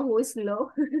 I don't know who is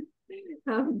Love.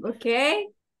 Ok.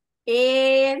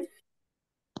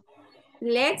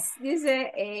 Lex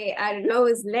dice, I don't know,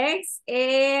 es Lex.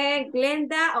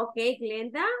 Glenda, ok,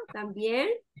 Glenda también.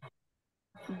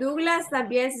 Douglas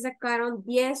también se sacaron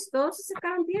 10, todos se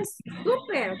sacaron 10.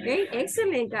 Super, ok,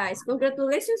 excellent, guys.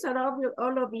 Congratulations on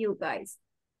all of you guys.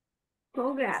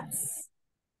 Congrats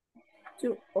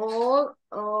to all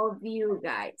of you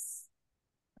guys.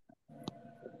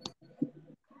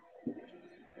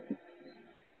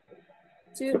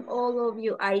 To all of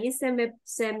you. Ahí se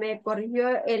me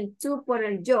corrigió el to por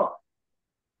el yo.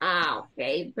 Ah, ok,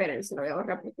 espérense, lo voy a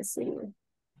borrar porque sí.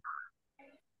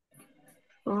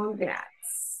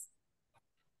 Congrats.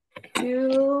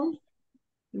 To,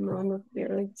 no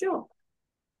quiero el yo.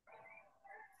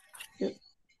 To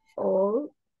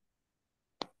all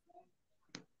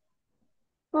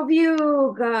of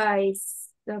you guys.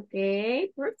 Ok,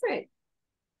 perfect.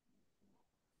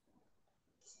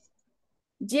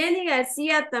 Jenny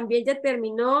García también ya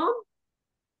terminó.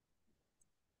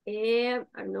 I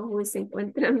don't know who se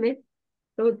encuentra.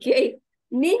 Ok.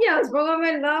 Niños,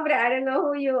 póngame el nombre. I don't know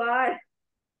who you are.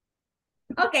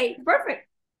 Ok, perfect.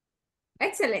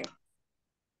 Excelente.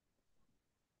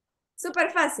 Súper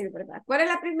fácil, ¿verdad? ¿Cuál es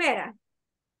la primera?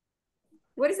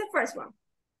 What is the first one?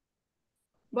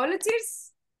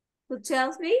 Volunteers? Who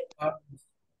tells me?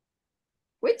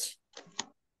 Which?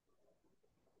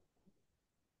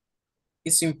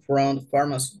 It's in front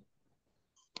pharmacy.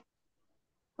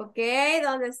 Ok,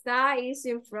 ¿dónde está? Is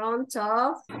in front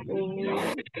of.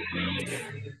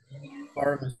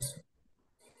 Pharmacy.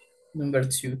 Number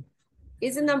 2.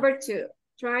 Is the number 2.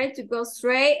 Trying to go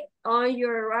straight on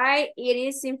your right. It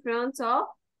is in front of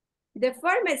the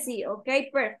pharmacy. Okay,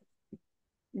 perfect.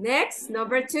 Next,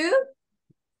 number 2.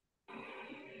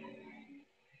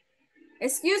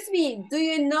 Excuse me, do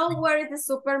you know where the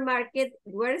supermarket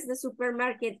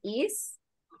is?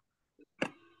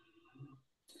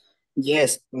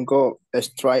 Yes, go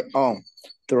straight on.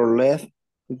 To the left,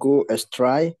 go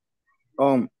straight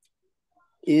on.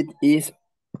 It is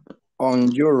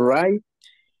on your right.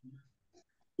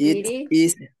 It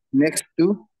is next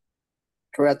to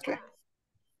theatre.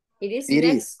 It is It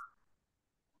is.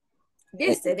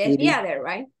 next. The other,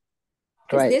 right?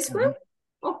 Is Right. this one?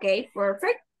 Okay,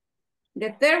 perfect.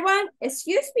 The third one,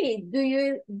 excuse me, do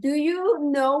you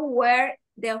know where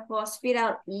the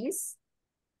hospital is?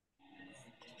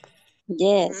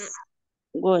 Yes.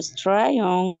 Go straight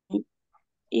on.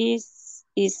 It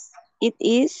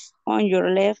is on your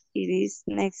left. It is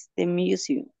next the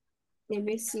museum. Let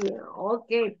me see.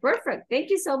 Okay, perfect. Thank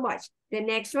you so much. The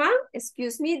next one,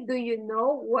 excuse me, do you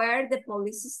know where the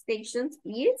police station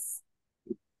is?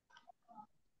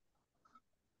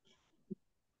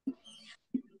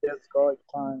 Just go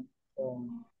time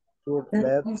on your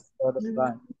left or the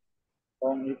line.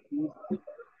 On it is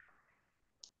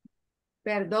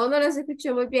Perdón, no los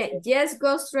escuché muy bien. Just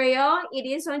go straight on. It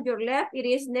is on your left. It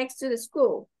is next to the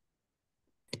school.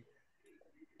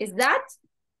 Is that?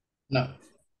 No.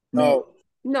 no.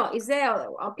 No, it's the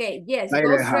other one. Okay, yes, go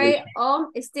Firehouse. straight on.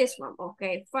 It's this one.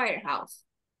 Okay, firehouse.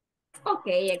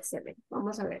 Okay, excellent.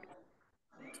 Vamos a ver.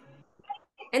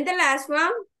 And the last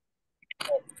one.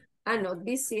 Ah, no,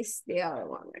 this is the other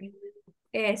one, right?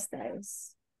 Esta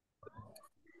es.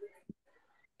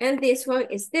 And this one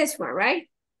is this one, right?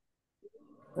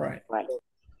 Right.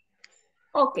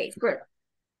 Ok, perfecto.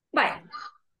 Vaya.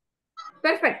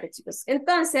 Perfecto, chicos.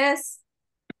 Entonces,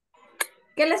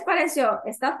 ¿qué les pareció?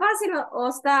 ¿Está fácil o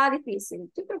está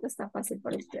difícil? Yo creo que está fácil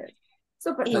para ustedes.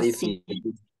 Súper Está fácil.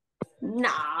 difícil.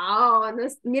 No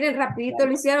es, miren, rapidito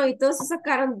lo hicieron y todos se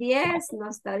sacaron 10. No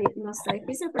está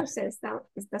difícil, pero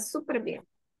está súper bien.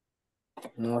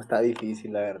 No está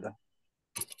difícil, la verdad.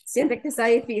 Siente que está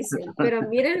difícil, pero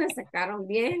miren, le sacaron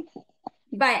bien.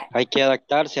 Vaya. Hay que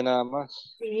adaptarse nada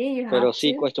más, Sí, you have pero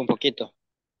sí to. cuesta un poquito.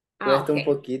 Ah, Cuesta ok. un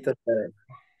poquito, pero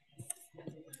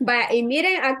Vaya, y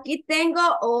miren, aquí tengo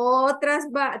otras,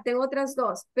 tengo otras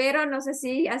dos, pero no sé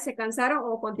si ya se cansaron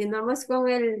o continuamos con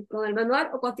el manual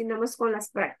o continuamos con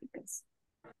las prácticas.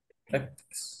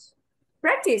 Practice.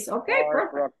 Practice, ok, More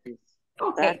perfect. practice.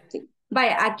 Ok. Practice.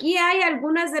 Vaya, aquí hay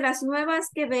algunas de las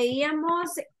nuevas que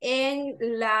veíamos en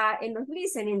los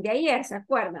listening de ayer, ¿se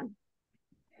acuerdan?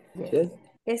 Yes.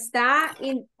 Está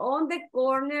on the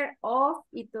corner of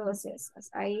y todas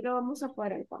esas. Ahí lo vamos a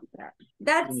poder encontrar.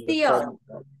 That's In the the all.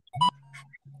 corner.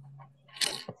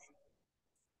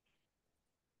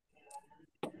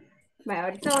 Vaya,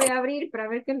 ahorita voy a abrir para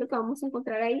ver qué es lo que vamos a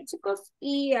encontrar ahí, chicos.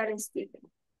 Y al estilo.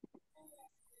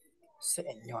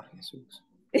 Señor Jesús.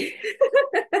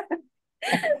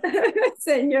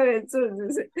 Señor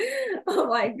Jesús. Oh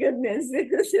my goodness.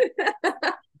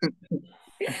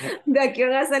 De aquí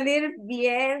van a salir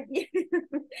bien,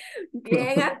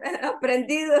 bien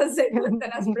aprendidos según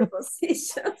las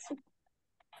preposiciones.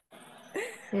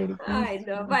 Ay,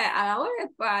 no, vaya, hagamos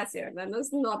espacio, ¿verdad? No,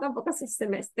 no, tampoco se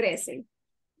me estresen.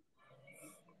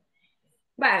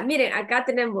 Vaya, miren, acá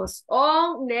tenemos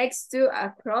on, next to,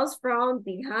 across from,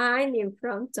 behind, in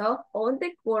front of, on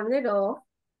the corner of,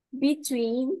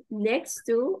 between, next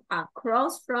to,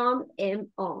 across from, and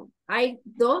on. Hay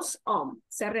dos on,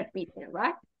 se repiten,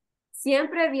 ¿right?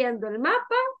 Siempre viendo el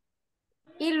mapa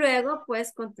y luego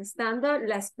pues contestando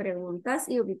las preguntas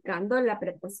y ubicando la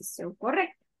preposición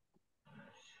correcta.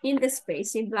 In the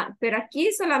space in blank. Pero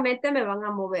aquí solamente me van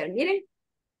a mover, miren.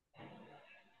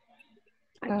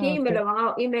 Aquí me lo van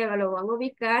a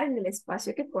ubicar en el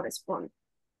espacio que corresponde.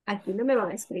 Aquí no me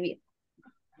van a escribir.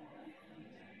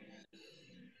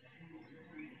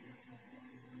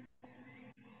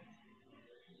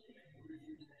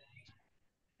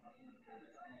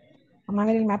 Vamos a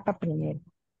ver el mapa primero.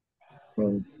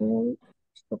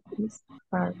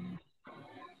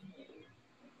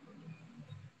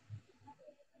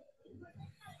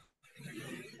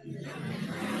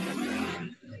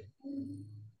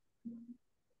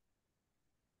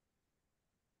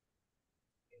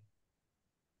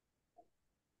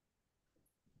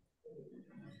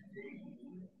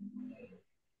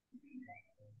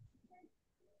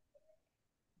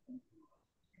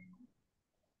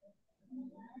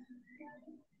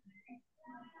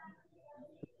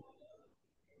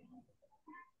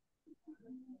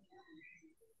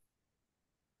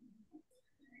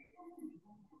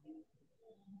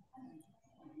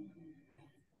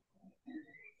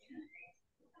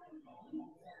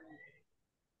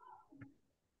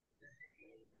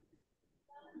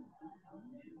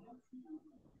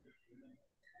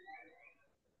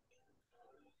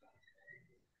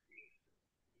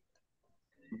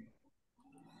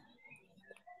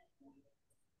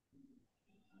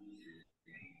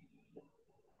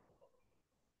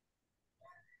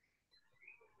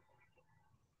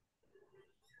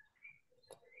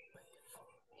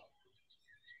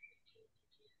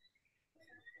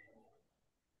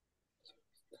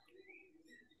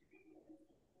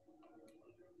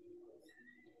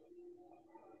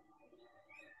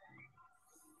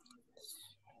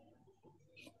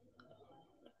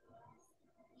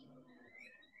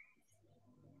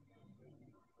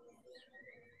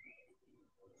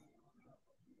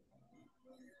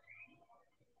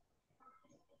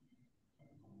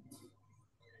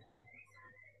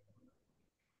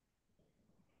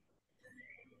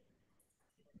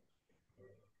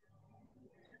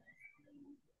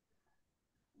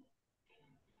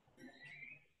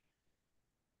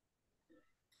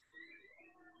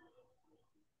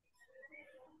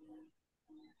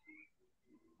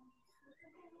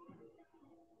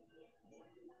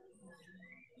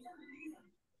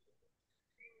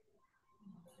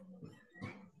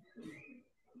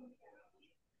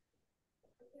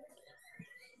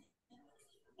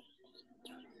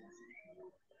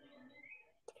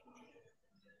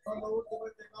 Con lo último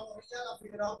en tecnología, la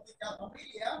fibra óptica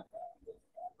familia,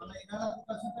 para llegar a tu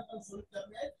casita con su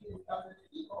internet y el cable de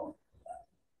equipo.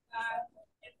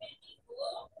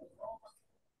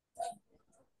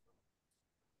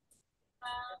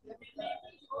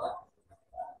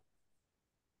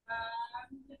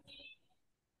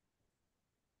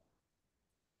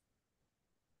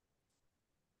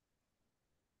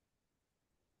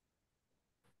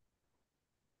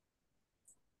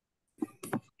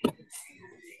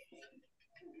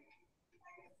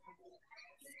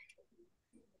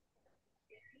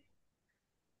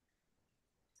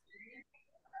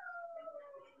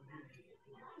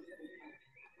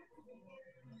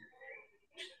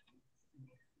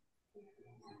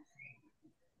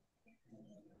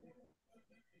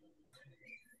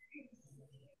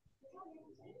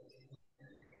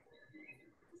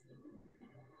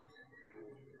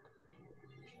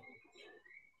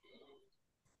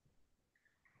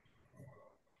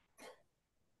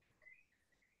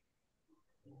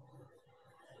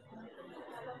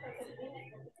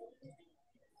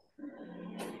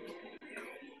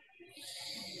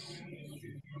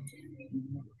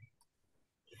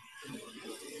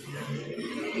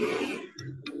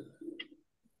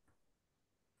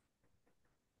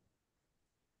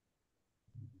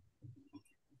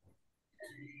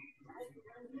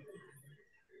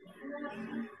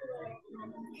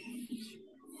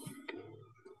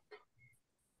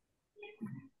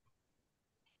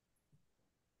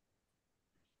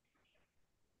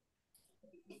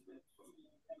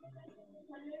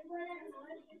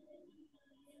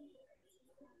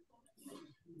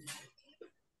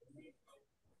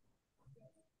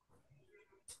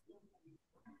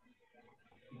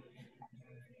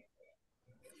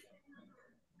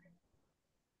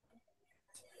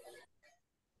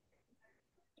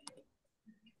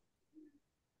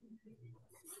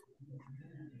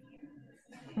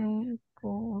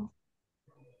 Go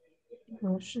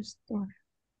grocery store.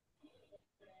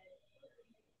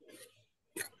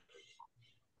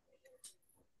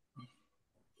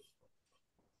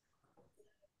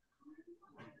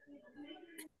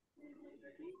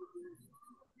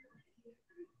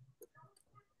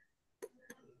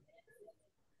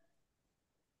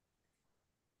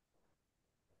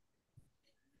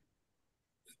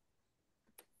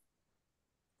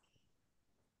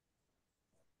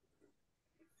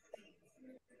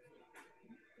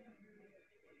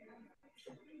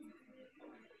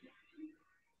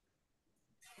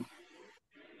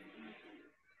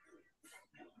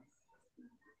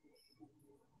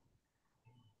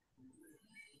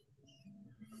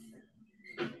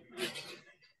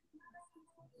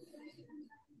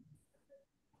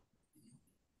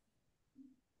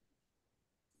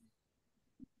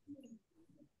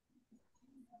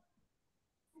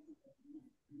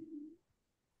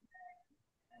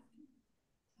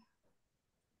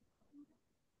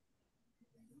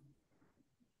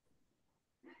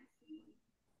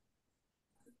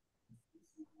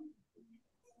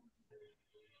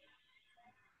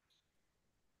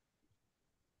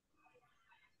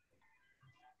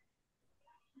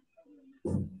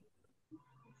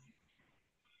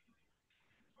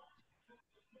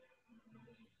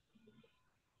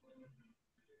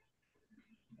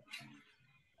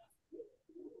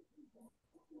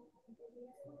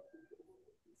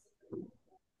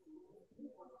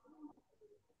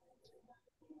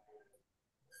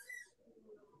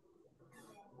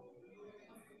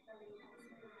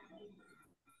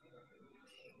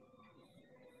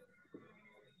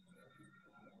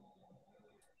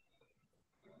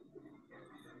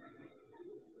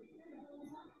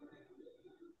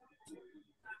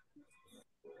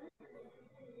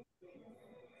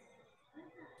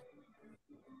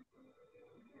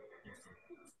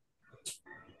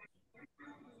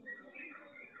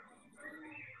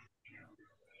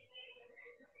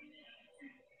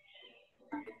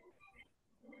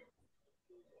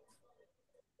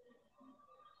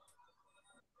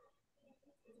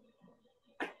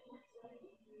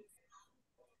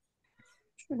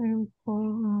 Tiempo.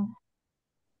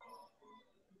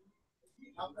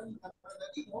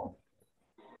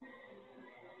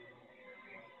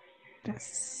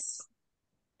 Yes.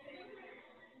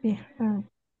 Yeah.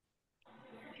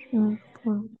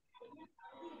 Tiempo.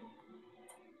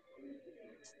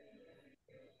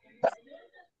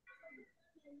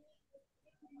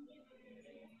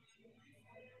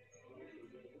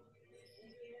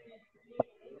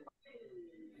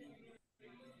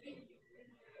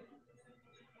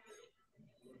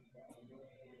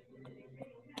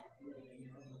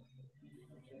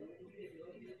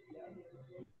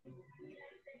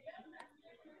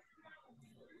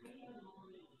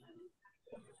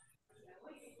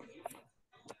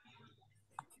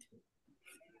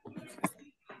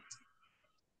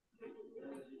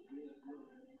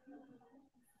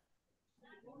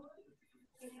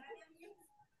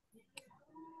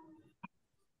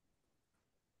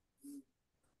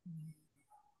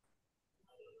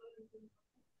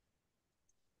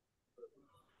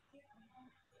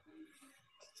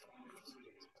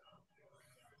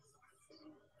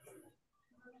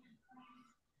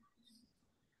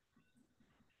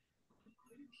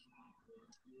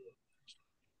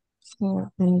 Sí.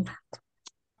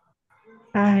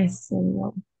 Ay,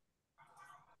 señor.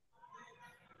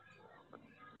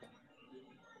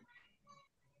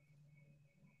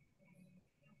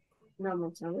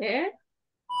 Vamos a ver.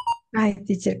 Ay,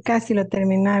 teacher, casi lo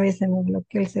terminaba y se me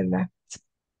bloqueó el celular.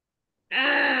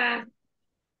 Ah,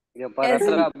 Yo para es,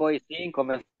 atrás voy 5,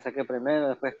 me saqué primero,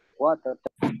 después 4.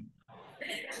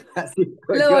 Así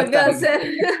estoy lo yo volvió a también. hacer.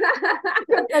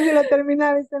 Yo casi lo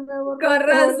terminaba y se me borró Con todo.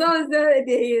 razón, se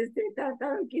dijiste,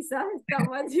 "Tata, quizás está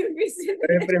más difícil".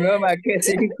 Pero primero me quedé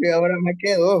 5 y ahora me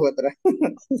quedo 2 otra.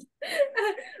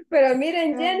 Pero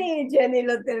miren, Ay, Jenny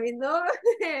lo terminó,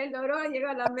 logró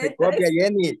llegar a la Se meta. copia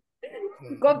Jenny.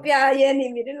 Copia a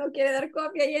Jenny, miren, no quiere dar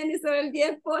copia a Jenny sobre el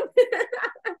 10 puntos.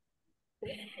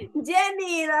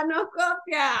 Jenny, danos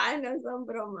copia. Ay, no son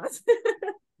bromas.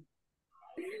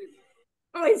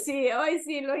 Hoy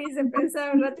sí lo hice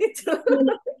pensar un ratito.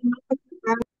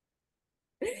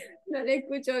 No le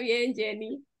escucho bien,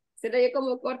 Jenny. Se le oye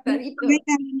como cortadito.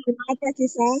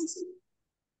 Quizás.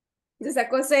 Se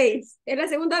sacó 6. ¿Es la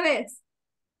segunda vez?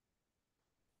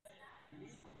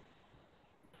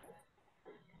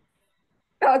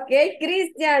 Ok,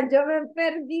 Cristian, yo me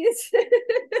perdí.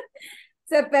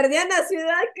 Se perdió en la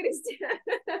ciudad, Cristian.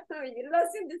 You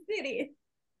lost in the city.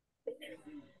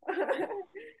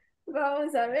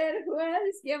 Vamos a ver, who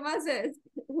else? ¿Quién más es?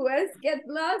 Who else get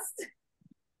lost?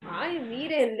 Ay,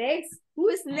 miren, Lex. Who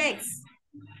is Lex?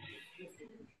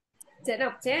 10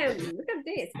 of 10. Look at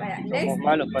this. Vaya, Lex. Somos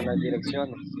malos para las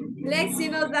direcciones. Lex sí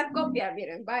nos da copia,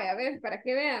 miren. Vaya, a ver, para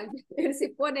que vean. Él sí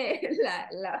pone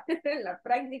la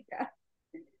práctica.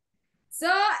 So,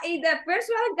 in the first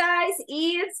one, guys,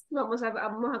 is, vamos a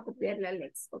copiarle a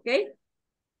Lex, okay?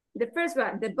 The first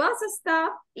one, the bus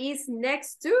stop is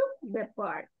next to the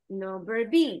park. Number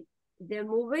B, the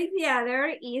movie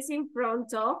theater is in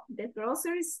front of the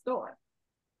grocery store.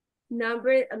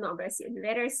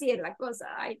 Letter C es la cosa.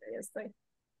 Ay, ya estoy.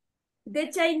 The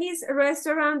Chinese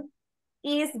restaurant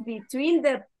is between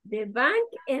the bank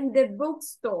and the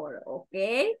bookstore,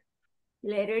 okay?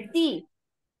 Letter D,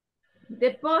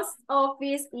 the post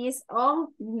office is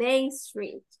on Main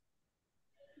Street.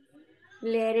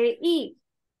 Letter E,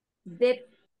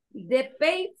 the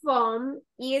payphone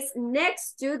is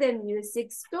next to the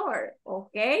music store.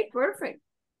 Okay, perfect.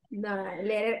 Now,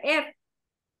 letter F,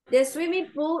 the swimming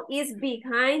pool is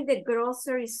behind the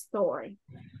grocery store.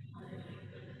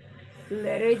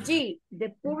 Letter G,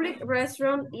 the public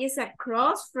restroom is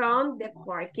across from the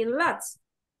parking lots.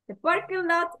 The parking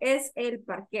lot es el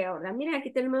parqueo. Miren,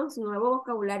 aquí tenemos un nuevo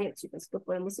vocabulario, chicos, que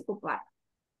podemos ocupar.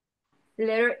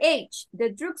 Letter H, the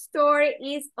drugstore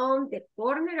is on the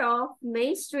corner of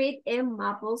Main Street and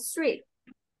Maple Street.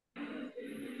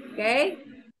 Okay.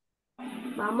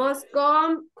 Vamos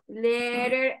con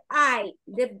letter I,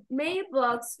 the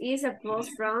mailbox is across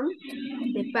from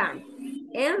the bank.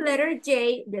 And letter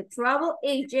J, the travel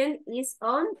agent is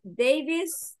on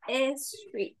Davis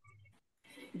Street.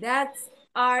 That's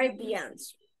are the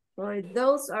answer. Or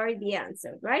those are the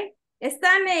answers, right?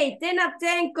 Stanley, 10 of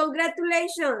 10,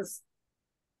 congratulations.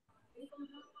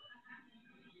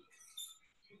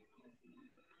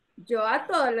 Yo a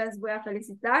todos les voy a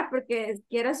felicitar porque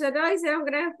quieras o no, hicieron un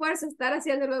gran esfuerzo estar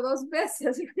haciéndolo 2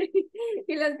 veces.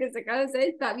 Y las que se quedan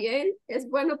 6, está bien, es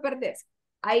bueno perderse.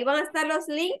 Ahí van a estar los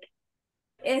links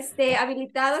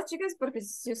habilitados, chicas, porque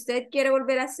si usted quiere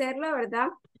volver a hacerlo, ¿verdad?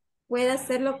 Puede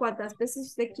hacerlo cuantas veces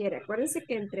usted quiere. Acuérdense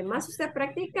que entre más usted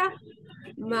practica,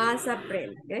 más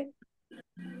aprende, ¿ok?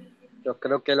 Yo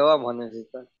creo que lo vamos a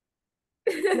necesitar.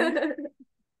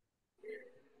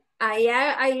 Ahí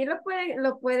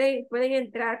pueden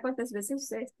entrar cuantas veces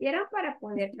ustedes quieran para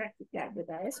poder practicar,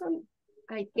 ¿verdad? Eso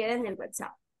ahí queda en el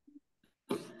WhatsApp.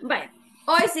 Bueno,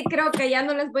 hoy sí creo que ya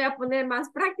no les voy a poner más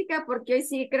práctica porque hoy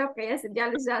sí creo que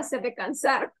ya se me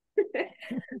cansaron.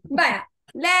 Vaya,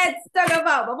 let's talk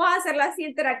about. Vamos a hacerlo así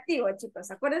interactivo,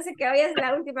 chicos. Acuérdense que hoy es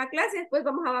la última clase, después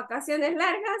vamos a vacaciones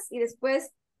largas y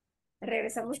después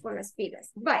regresamos con las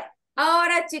pilas. Vaya,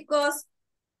 ahora chicos,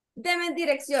 denme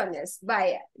direcciones.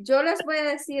 Vaya, yo les voy a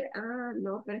decir,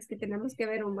 no, pero es que tenemos que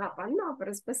ver un mapa. No,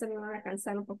 pero después se me van a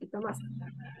cansar un poquito más.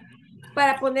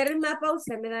 Para poner el mapa,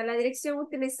 usted me da la dirección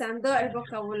utilizando el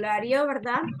vocabulario,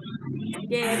 ¿verdad?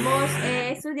 Que hemos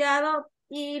estudiado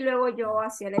y luego yo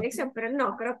hacía la dirección, pero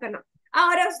no, creo que no.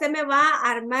 Ahora usted me va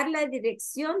a armar la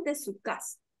dirección de su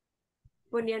casa,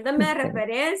 poniéndome de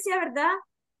referencia, ¿verdad?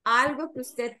 Algo que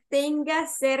usted tenga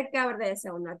cerca, ¿verdad? Ya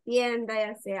sea una tienda,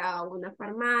 ya sea una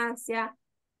farmacia,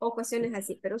 o cuestiones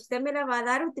así. Pero usted me la va a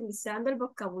dar utilizando el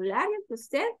vocabulario que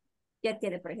usted ya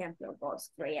tiene. Por ejemplo, go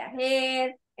straight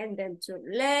ahead, and then turn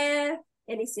left,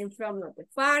 and it's in front of the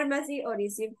pharmacy, or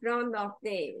it's in front of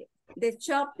the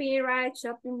shopping, right?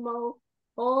 Shopping mall,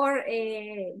 or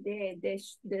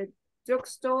the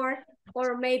drugstore,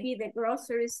 or maybe the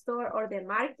grocery store or the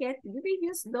market. You can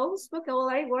use those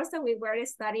vocabulary words that we were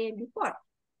studying before.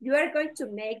 You are going to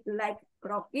make like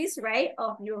croquis, right,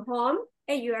 of your home,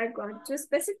 and you are going to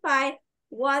specify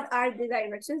what are the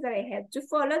directions that I have to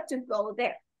follow to go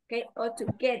there, okay, or to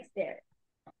get there.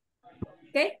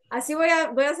 Okay, así voy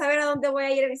a saber a dónde voy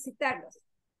a ir a visitarlos.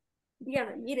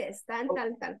 Dígame, mire, está en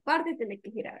tal parte, tiene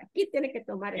que girar aquí, tiene que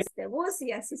tomar este bus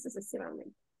y así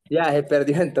sucesivamente. Ya, se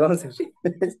perdió entonces.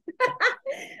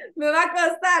 Me va a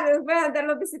costar después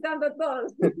andarlos visitando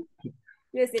todos.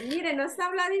 Y decir, mire, no está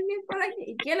Vladimir por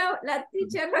aquí. ¿Y quién la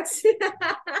teacher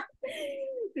Roxana?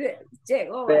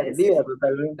 Llegó. Perdida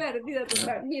totalmente. Perdida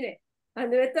total. Mire,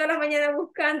 Anduve toda la mañana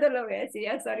buscándolo, ¿ves? Y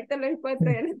hasta ahorita lo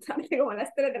encuentro ya en la tarde, como a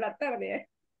las 3 de la tarde.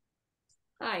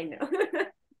 Ay, no.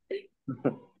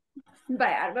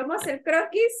 Vaya, vamos a hacer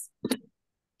croquis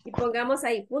y pongamos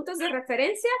ahí puntos de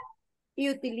referencia y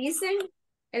utilicen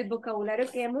el vocabulario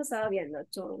que hemos estado viendo.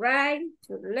 To right,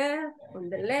 to left, on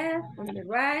the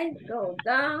right, go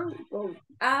down, go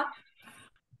up,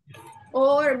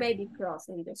 or maybe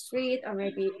crossing the street, or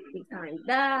maybe behind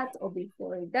that, or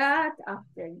before that,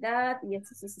 after that, y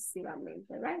así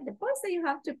sucesivamente, right? The point is that you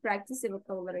have to practice the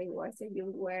vocabulary words that you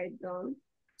were done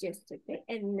yesterday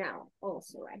and now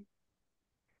also, right?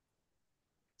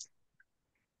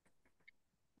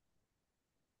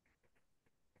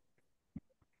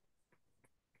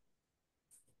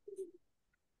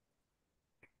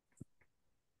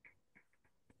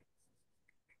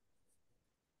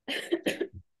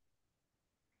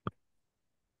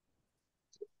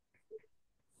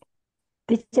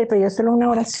 Teacher, pero yo solo una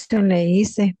oración le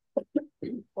hice.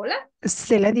 Hola.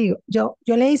 Se la digo, yo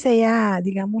le hice ya,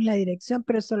 digamos, la dirección,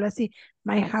 pero solo así.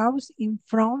 My house in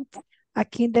front, a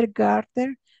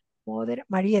kindergarten, Mother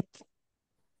Mariette.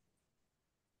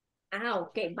 Ah,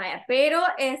 ok, vaya, pero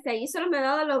ahí solo me ha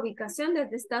dado la ubicación de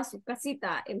donde está su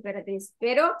casita, Emperatriz,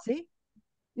 pero ¿Sí?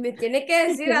 me tiene que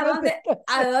decir ¿En dónde está?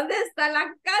 a dónde está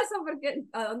la casa, porque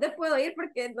a dónde puedo ir,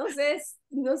 porque no sé,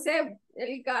 no sé,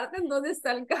 el garden, ¿dónde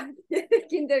está el garden? El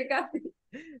kindergarten,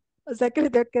 O sea que le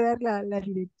tengo que dar la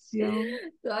dirección.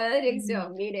 toda la Mm.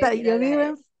 dirección, O mire, sea, mírala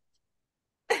es.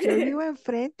 yo vivo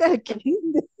enfrente al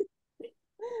kinder,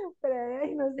 pero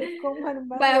ay, no sé cómo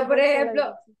armar Vaya, el resto de la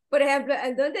dirección. por ejemplo,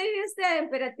 ¿en dónde vive usted,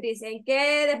 Emperatriz? ¿En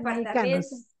qué departamento?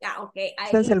 Mexicanos, Ah, ok,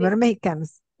 San ahí Salvador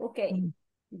mexicanos. ok, Mm.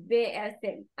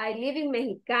 I live in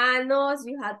Mexicanos,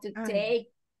 you have to Ay,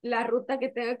 take la ruta que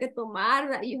tengo que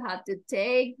tomar, you have to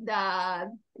take the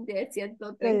este,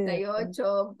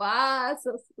 138 bus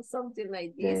or something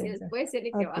like this, y ya, después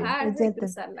tiene que ok, ya bajarse y entendí.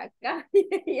 cruzar la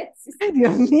calle, y así. Ay,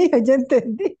 Dios mío, ya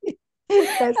entendí.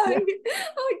 Gracias,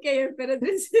 Ok,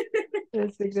 espérate.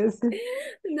 gracias, gracias.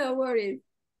 No worries.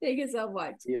 Thank you so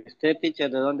much. ¿Y usted,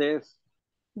 teacher, de dónde es?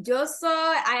 Yo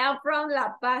soy, I am from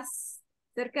La Paz,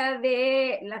 cerca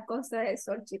de la Costa del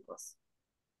Sol, chicos.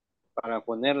 Para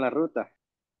poner la ruta.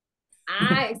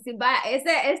 Ah, sí, va,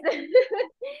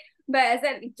 va,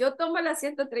 yo tomo la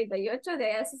 138 de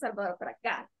allá a San Salvador para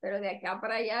acá, pero de acá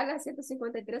para allá la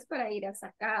 153 para ir a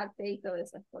Zacate y todas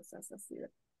esas cosas así.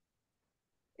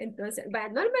 Entonces, va,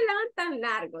 no me la dan tan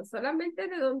largo, solamente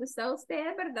de donde está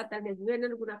usted, ¿verdad? Tal vez vive en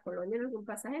alguna colonia, en algún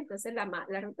pasaje, entonces la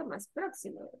ruta más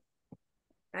próxima, ¿verdad?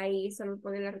 Ahí solo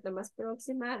ponen la ruta más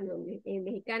próxima, en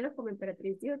mexicanos como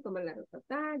Emperatriz dijo, toman la ruta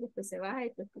tal, después se baja,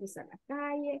 después cruza la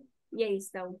calle, y ahí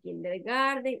está un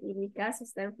kindergarten, y mi casa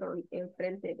está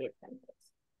enfrente de tal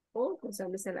cosa, o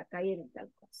cruzándose la calle de tal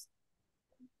cosa.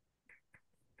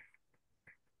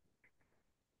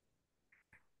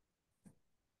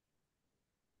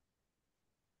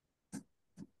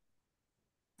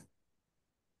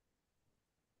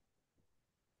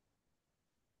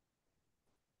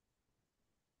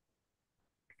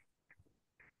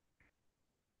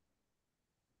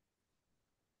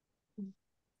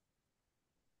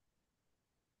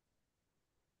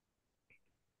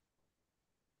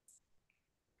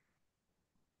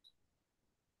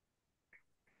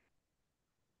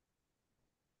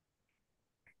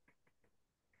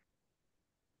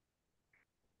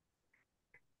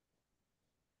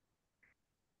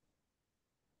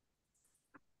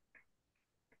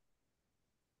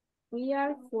 We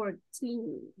are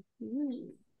 14.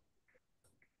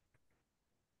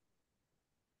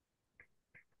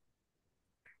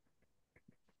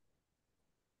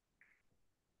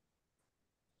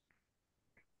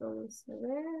 Vamos a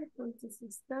ver cuántos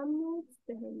estamos.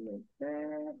 Déjenme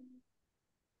ver.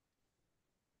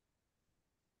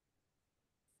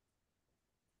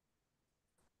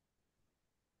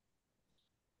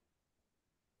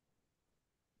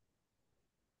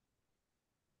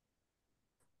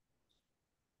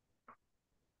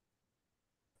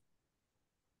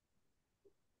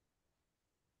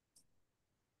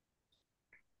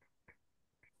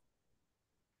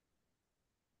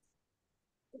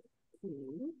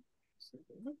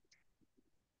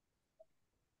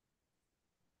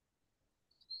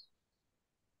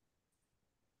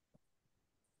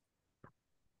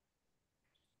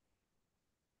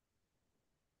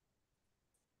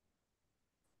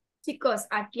 Chicos,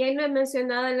 ¿a quién no he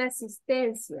mencionado en la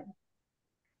asistencia?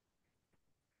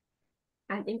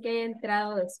 ¿Alguien que haya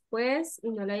entrado después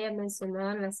y no le haya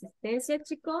mencionado en la asistencia,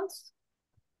 chicos?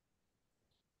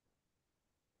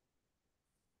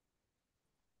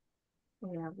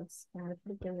 Voy a buscar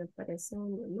porque me parece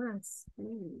uno más.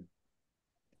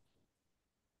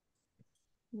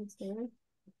 Vamos a ver.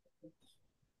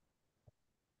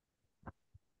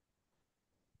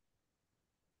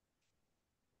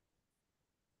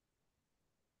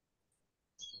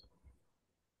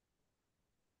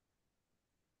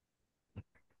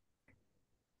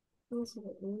 Vamos a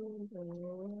ver. 1,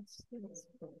 2, 3,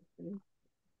 4.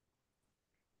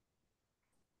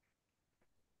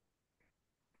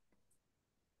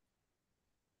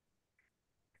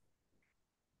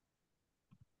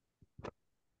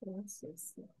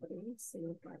 Gracias, se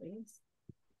me parece.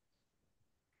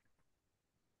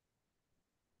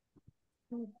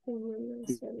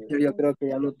 Yo creo que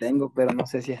ya lo tengo, pero no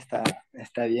sé si está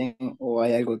bien o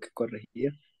hay algo que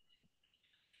corregir.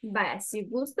 Vaya, si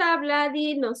gusta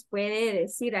Vladi, nos puede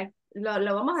decir,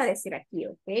 lo vamos a decir aquí,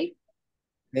 ¿ok?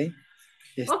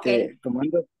 ¿Ok? Ok.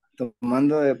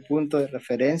 Tomando de punto de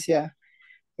referencia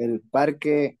el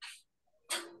parque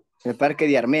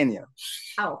de Armenia.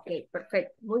 Ah, ok,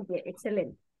 perfecto. Muy bien,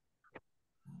 excelente.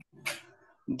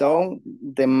 Down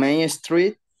the main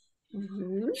street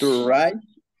Ujú, to right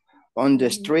on the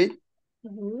ujú, street,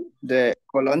 ujú. the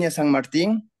Colonia San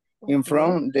Martín, in Ok.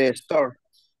 front the store,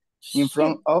 in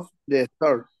front Bien. of the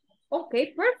store. Ok,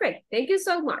 perfect. Thank you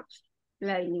so much,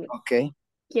 Vladimir. Okay.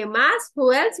 ¿Quién más?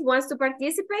 Who else wants to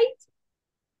participate?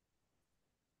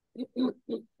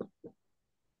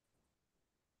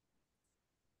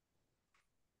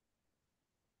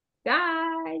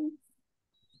 Guys.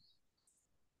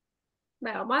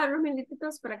 Bueno, vamos a dar unos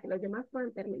minutitos para que los demás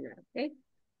puedan terminar, ¿ok?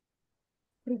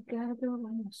 Ricardo,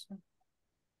 vamos a...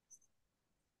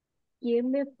 ¿Quién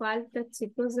me falta,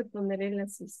 chicos, de poner en la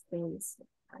asistencia?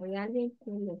 Hay alguien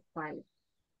que me falta.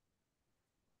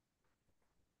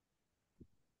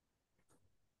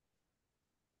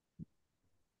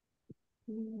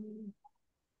 Mm,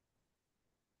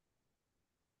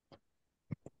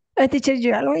 Teacher, yo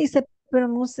ya lo hice, pero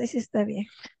no sé si está bien.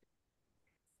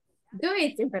 Do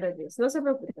it, pero Dios, no se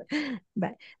preocupe.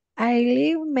 Vale. I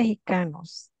live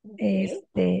mexicanos. Ok,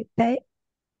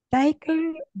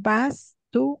 Take bus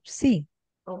to see.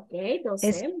 ok,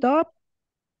 12.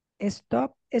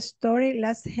 Stop, story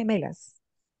Las Gemelas.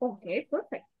 Ok,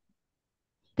 perfect.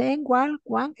 Ten one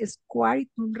square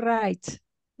to right.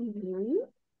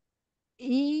 Ujú,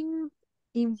 In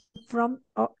in front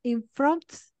uh, in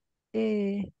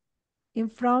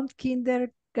front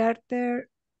kindergarten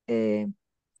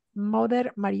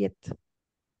Mother Mariette.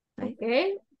 Ahí,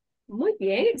 ok, muy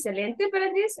bien, excelente,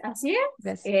 Beatriz. Así es.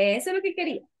 gracias. Eso es lo que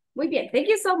quería. Muy bien, thank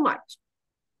you so much.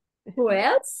 Who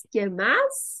else? ¿Quién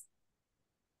más?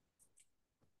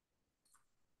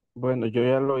 Bueno, yo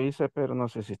ya lo hice, pero no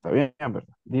sé si está bien, ¿verdad?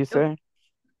 Oh, Dice,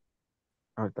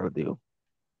 ahorita les digo,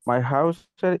 my house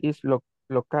is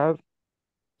locate,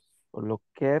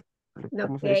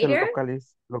 ¿cómo se dice? locator.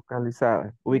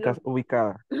 Localizada, Lo,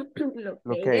 ubicada, located.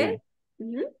 located,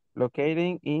 Ujú,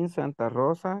 locating in Santa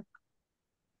Rosa,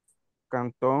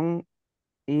 Canton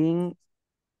in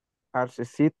Arce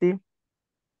City,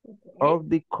 ok, of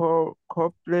the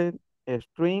Complete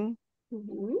string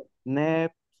ujú,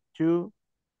 next to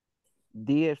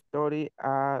the story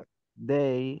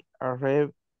they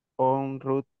arrive on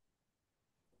Route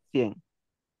 100.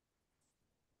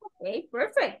 okay,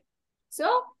 perfect.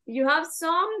 So, you have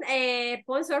some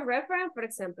points of reference, por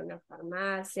ejemplo, una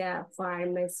farmacia,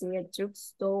 pharmacy, a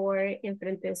drugstore,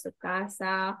 enfrente de su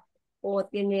casa, o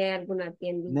tiene alguna Net,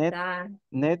 tiendita.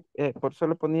 por eso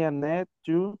le ponía net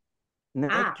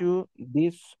Ah, to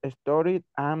this story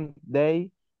and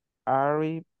they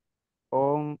arrive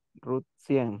on Route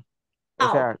 100. O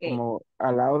sea, ok. como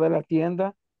al lado de la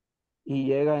tienda y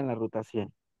llega en la ruta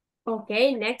 100.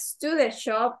 Okay, next to the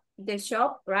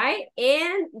shop, right?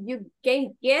 And you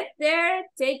can get there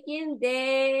taking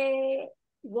the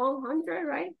 100,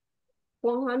 right?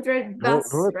 100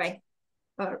 bus, Route, right?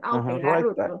 ajá, Okay, la right,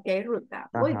 ruta, okay, ruta.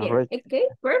 Muy ajá, bien. right. Okay,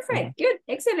 Ajá, perfect, good,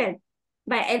 excellent.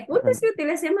 Vale, el punto es bueno, que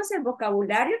utilicemos el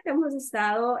vocabulario que hemos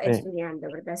estado sí, estudiando,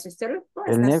 ¿verdad? Si usted lo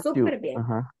puede, el está next you, súper bien.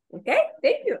 ajá, Okay,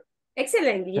 thank you.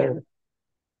 Excellent, Guillermo. sí.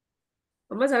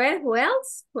 Vamos a ver, who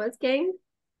else? Who else came?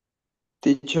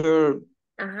 Teacher,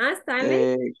 Ajá,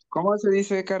 Stanley. ¿cómo se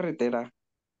dice carretera?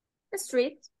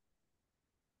 Street.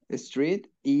 Street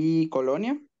y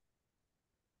colonia.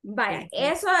 Vaya,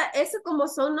 eso como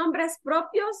son nombres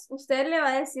propios, usted le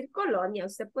va a decir colonia,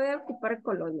 usted puede ocupar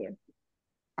colonia.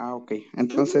 Ah, ok. Ujú,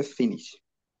 Entonces, finish.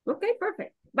 ok,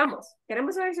 perfecto. Vamos,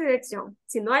 queremos saber su dirección.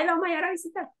 Si no hay, la vamos a llegar a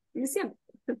visitar. Y siempre,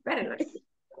 espérenlo.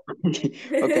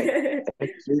 Ok.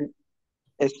 Street,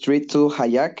 street to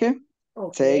Hayake.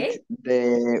 Ok, Take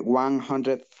the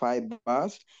 105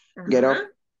 bus. Get off ajá,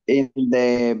 in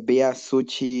the Via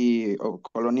Suchi or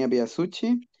Colonia Via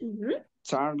Suchi. ujú,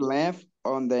 Turn left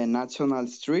on the National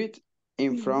Street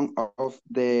in front of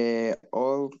the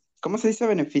all, ¿cómo se dice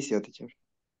beneficio, teacher?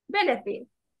 Benefit.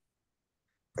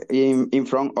 In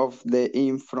front of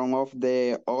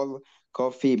the all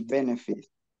coffee benefit.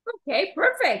 Okay,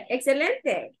 perfect.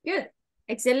 Excelente. Good.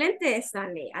 Excelente,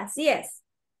 Stanley. Así es.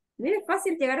 Mira, es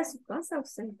fácil llegar a su casa.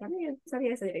 Usted también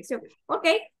sabía esa dirección. Ok,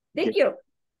 thank you.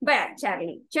 Vaya,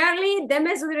 Charlie. Charlie,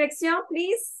 deme su dirección,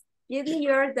 please. Give me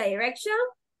your direction.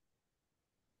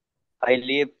 I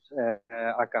live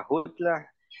Acajutla.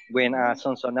 When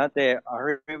Sonsonate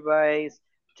arrives,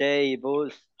 take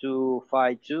bus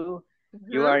 252.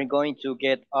 You are going to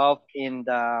get off in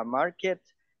the market.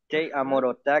 Take a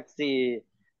motor taxi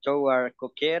toward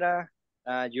Coquera.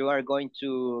 You are going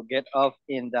to get off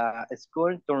in the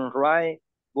school, turn right,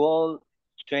 wall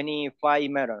 25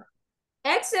 meters.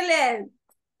 Excellent.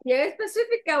 Bien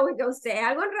específica, oiga usted,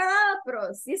 algo enredado,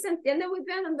 pero sí se entiende muy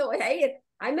bien dónde voy a ir.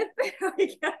 Ahí me espero,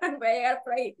 oiga, voy a llegar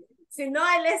por ahí. Si no,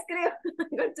 ahí le escribo. I'm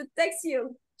going to text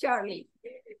you, Charlie.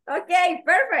 Okay,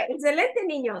 perfect. Excelente,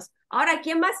 niños. Ahora,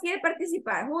 ¿quién más quiere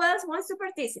participar? Who else wants to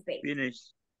participate?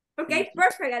 Finish. Okay,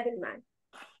 perfect, Adelman.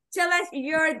 Tell us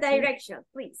your direction,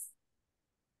 please.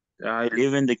 I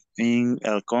live in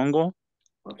El Congo,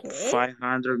 Okay.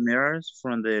 500 meters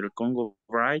from the El Congo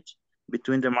Bridge,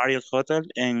 between the Marriott Hotel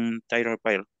and Tyler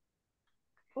Pile.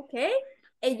 Okay.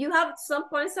 And you have some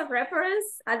points of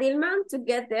reference, Adilman, to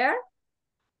get there?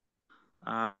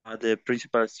 The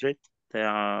principal street,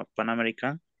 the Pan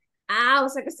American. Ah, o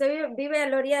sea que usted vive a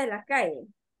la orilla de la calle.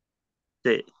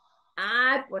 Sí.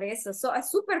 Ah, por eso. So, es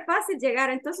súper fácil llegar.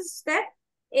 Entonces usted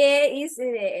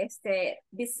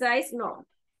besides, no,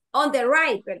 on the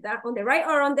right, ¿verdad? On the right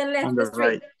or on the left On the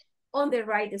street? right. On the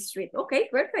right street. Ok,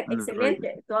 perfecto. On the Excelente.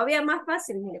 right. Todavía más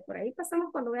fácil. Mire, por ahí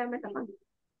pasamos cuando vean Metapán.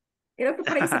 Creo que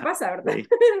por ahí se pasa, ¿verdad? Sí.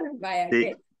 Vaya,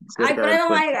 Sí, ok. Ay, cerca por ahí del vamos a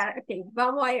puente. llegar. Ok,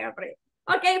 vamos a llegar por ahí.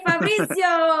 Ok,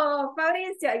 Fabricio.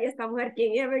 Fabricio. Y esta mujer,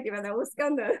 ¿quién es? Que me anda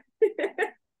buscando.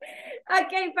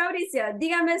 Ok, Fabricio,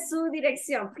 dígame su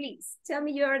dirección, please. Tell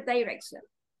me your direction.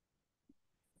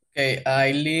 Okay,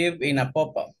 I live in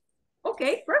Apopa.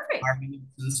 Okay, perfect.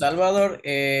 In Salvador,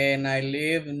 and I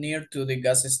live near to the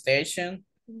gas station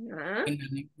in a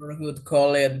neighborhood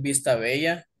called Vista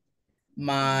Bella.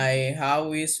 My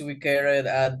house is located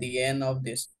at the end of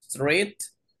the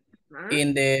street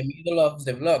in the middle of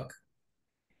the block.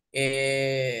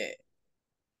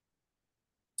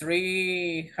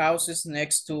 3 houses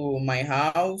next to my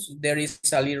house, there is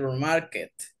a little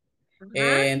market.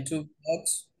 And 2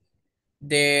 blocks,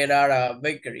 there are a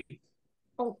bakery.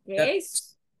 Okay,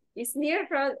 it's near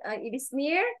from it is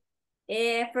near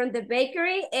from the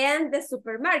bakery and the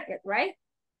supermarket, right?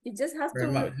 You just have to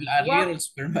A walk. little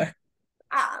supermarket.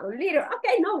 Ah, little.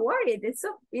 Okay, no worry. This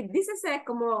is a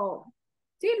como,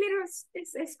 sí, little.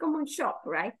 It's como un shop,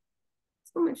 right?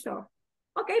 It's como un shop.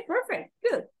 Okay, perfect.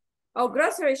 Good. O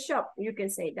grocery shop, you can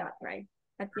say that, right?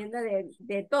 La tienda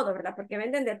de todo, ¿verdad? Porque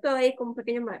venden de todo ahí como un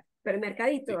pequeño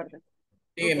mercadito, ¿verdad?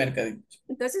 Sí, Okay. mercadito.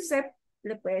 Entonces usted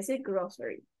le puede decir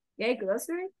grocery. Okay,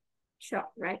 grocery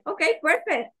shop, right? Okay,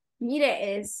 perfect.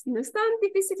 Mire, no es tan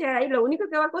difícil llegar ahí. Lo único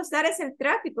que va a costar es el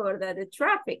tráfico, ¿verdad? The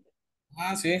traffic.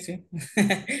 Ah, sí, sí.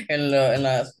 en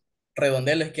las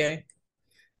redondeles que hay.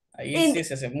 Ahí sí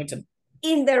se hace mucho.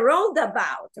 In the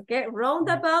roundabout, okay?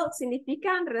 Roundabout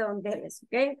significan redondeles,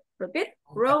 okay? Repeat.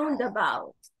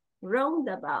 Roundabout.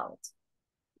 Roundabout.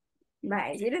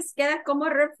 Right. Y les queda como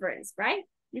reference, right?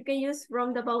 You can use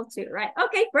roundabout too, right?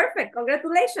 Okay, perfect.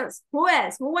 Congratulations. Who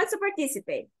else? Who wants to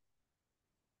participate?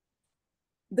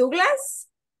 Douglas?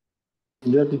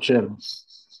 Yo, teacher.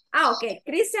 Ah, okay.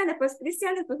 Christian,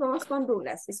 después vamos con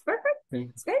Douglas. Is perfect?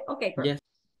 Sí. Okay, okay, perfect. Yes.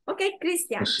 Okay,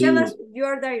 Christian, Así tell us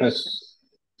your direction. es.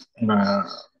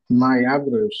 My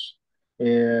address,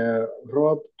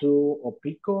 road to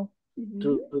Opico,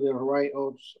 to the right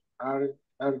of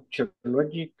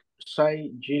archaeologic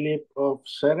site, Gillip of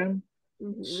Serem,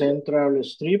 Central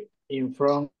Strip, in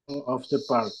front of the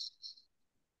park.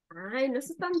 Ay, no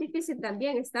es tan difícil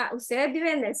también. Ustedes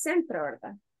viven en el centro,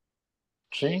 ¿verdad?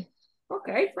 Sí.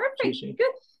 Okay, perfect. Sí, sí.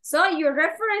 Good. So your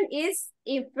reference is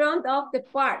in front of the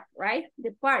park, right?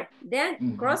 The park.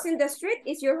 Then crossing the street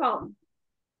is your home.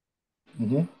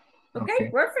 Okay,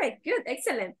 perfect. Good,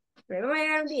 excellent. Pero va a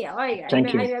llegar un día. Oiga, ahí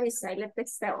me avisa, ahí le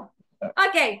texteo.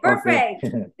 Okay, perfect.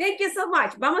 Thank you so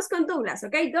much. Vamos con Douglas,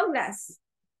 okay, Douglas.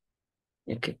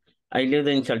 Okay. I live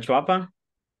in Chalchuapa.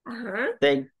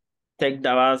 Take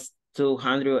the bus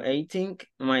 218.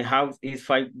 My house is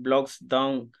 5 blocks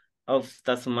down of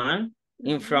Tasuman,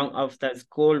 in front of the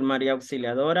school María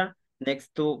Auxiliadora,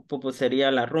 next to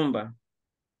Pupusería La Rumba.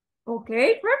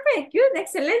 Okay, perfect. Good,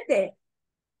 excelente.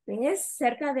 Es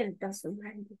cerca del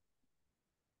Tasuman.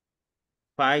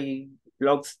 5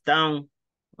 blocks down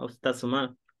of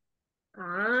Tazuman.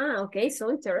 Ah, okay, so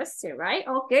interesting, right?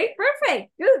 Okay,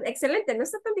 perfect, good, excelente, no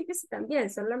está tan difícil también,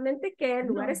 solamente que el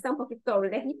lugar está un poquito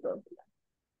lejito.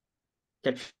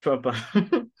 Chalchuapa.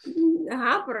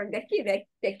 Ajá, pero de aquí.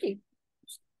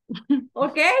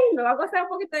 Okay, me va a costar un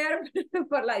poquito llegar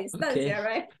por la distancia, Okay.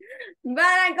 right? But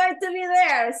I'm going to be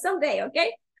there someday,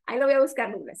 okay? Ahí lo voy a buscar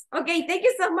en inglés. Okay, thank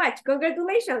you so much.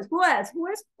 Congratulations. Who else? Who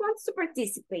else wants to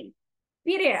participate?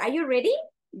 Peter, are you ready?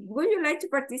 Would you like to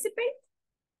participate?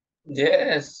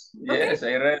 Yes, Okay. yes,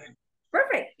 I read.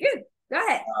 Perfect, good. Go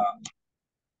ahead.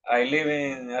 I live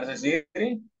in RC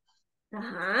City.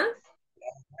 Ajá.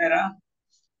 Era,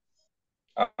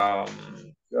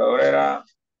 ahora era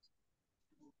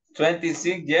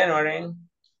 26 January,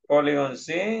 Polygon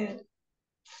C,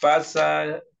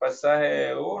 pasaje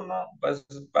 1,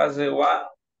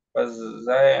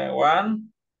 pasaje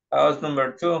 1, house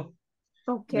number 2,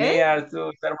 Okay. near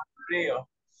to Termo Río.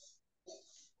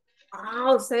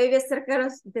 Ah, usted vive cerca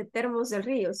de Termos del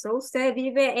Río. So usted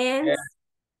vive en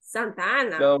Santa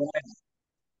Ana.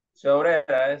 Sobre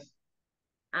es.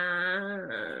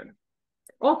 Ah.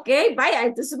 Ok, vaya,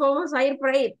 entonces vamos a ir por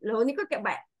ahí. Lo único que,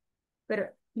 vaya,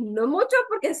 pero no mucho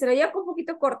porque se lo lleva un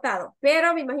poquito cortado,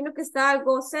 pero me imagino que está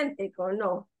algo céntrico,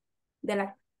 ¿no? De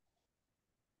la...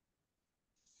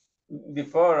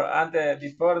 Before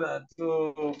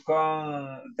tú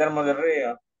con Termo de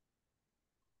Río.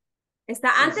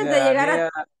 Está antes de llegar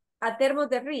a Termos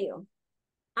del Río.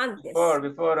 Antes.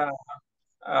 Before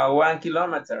 1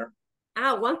 kilometer.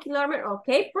 Ah, 1 kilometer. Ok,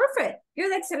 perfect.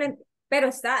 Good, excelente. Pero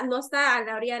no está a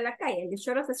la orilla de la calle, en the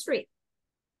shore of the street.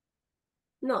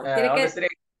 No, tiene On the que...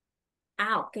 street.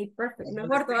 Ah, ok, perfect.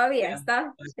 Mejor todavía.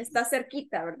 Está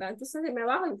cerquita, ¿verdad? Entonces me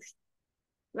bajo y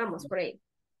vamos por ahí.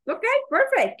 Ok,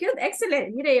 perfect. Good,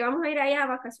 excellent. Mire, vamos a ir allá a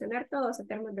vacacionar todos a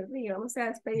Termas del Río. Vamos a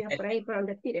despedir por ahí, por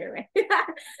donde Peter, right?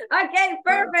 Ok,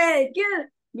 perfect. Good.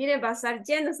 Mire, va a estar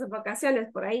lleno sus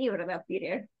vacaciones por ahí, ¿verdad,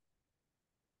 Peter?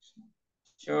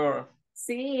 Sure.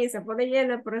 Sí, se pone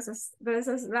lleno por esos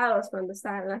lados cuando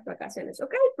están las vacaciones.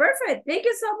 Ok, perfect. Thank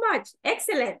you so much.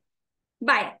 Excellent.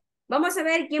 Vaya, vamos a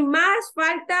ver quién más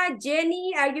falta.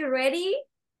 Jenny, are you ready?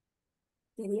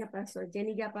 Jenny ya pasó.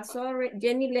 Jenny,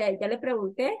 ya le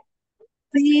pregunté.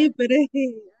 Sí, pero es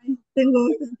que tengo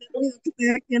bastante ruido que estoy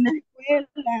aquí en la escuela,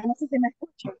 no sé si me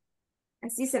escuchan.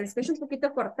 Así se le escucha un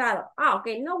poquito cortado. Ah, ok,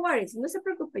 no worries, no se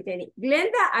preocupe, Jenny.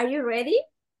 Glenda, are you ready?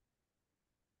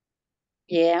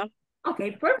 Yeah.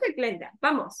 Okay, perfect, Glenda.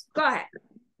 Vamos, go ahead.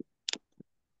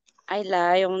 I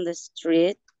lie on the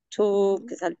street to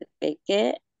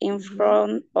Quesaltepeque in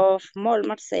front of Mall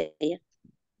Marsella.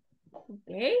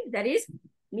 Okay, that is,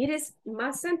 mire, es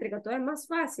más céntrico, todo es más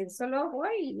fácil. Solo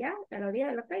voy y ya, a la orilla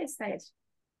de la calle está eso.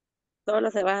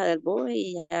 Solo se baja del bus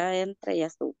y ya entra y ya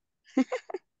sube.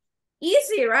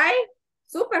 Easy, right?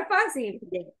 Súper fácil.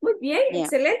 Yeah. Muy bien, Yeah.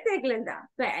 excelente, Glenda.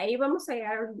 Ahí vamos a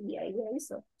llegar un día, y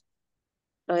eso.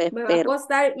 Los Me va a espero.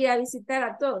 costar ir a visitar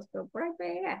a todos, pero por ahí voy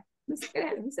a llegar. No se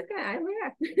crean, ahí voy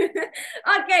a llegar.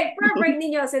 Ok, perfect,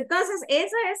 niños. Entonces,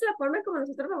 esa es la forma como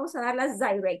nosotros vamos a dar las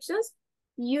directions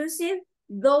using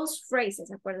those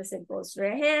phrases. Acuérdense, go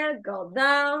straight ahead, go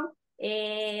down,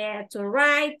 to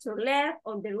right, to left,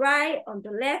 on the right, on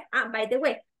the left. Ah, by the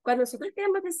way, cuando nosotros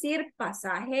queremos decir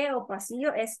pasaje o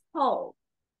pasillo es hall.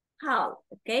 Hall,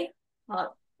 ok?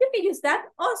 Hall. You can use that,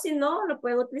 o si no, lo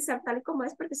pueden utilizar tal y como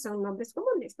es porque son nombres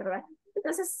comunes, ¿verdad?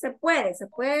 Entonces se puede,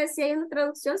 si hay una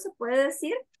traducción se puede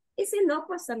decir, y si no,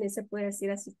 pues también se puede decir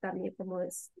así también como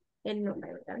es el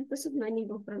nombre, ¿verdad? Entonces no hay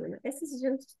ningún problema. Esta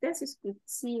decisión usted,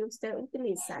 si usted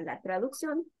utiliza la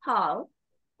traducción hall,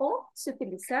 o se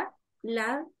utiliza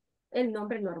el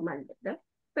nombre normal, ¿verdad?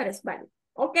 Pero es válido,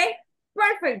 ¿ok?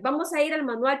 Perfect, vamos a ir al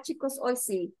manual, chicos, hoy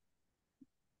sí.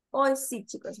 Hoy sí,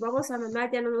 chicos, vamos al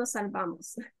manual, ya no nos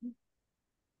salvamos.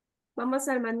 Vamos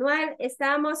al manual,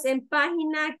 estamos en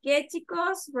página, ¿qué,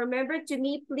 chicos? Remember to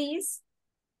me, please.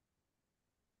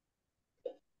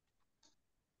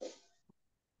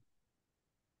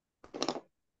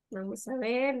 Vamos a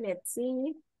ver, let's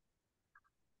see.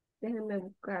 Déjenme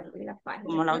buscar la página.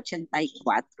 Como la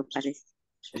 84, parece.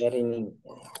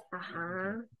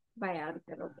 Ajá, vaya,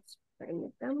 ahorita lo busco.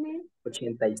 Permítame.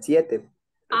 87.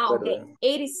 Ah, ok, recuerdo.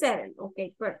 87, ok,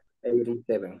 perfect.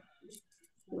 87.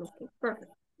 Ok,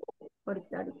 perfect.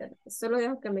 Ahorita. Solo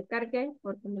dejo que me cargue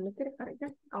porque no me quiere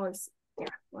cargar. Ahora sí, ya,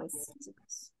 ahora sí,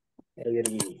 chicos.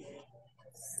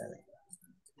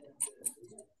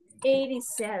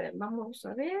 87, vamos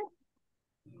a ver.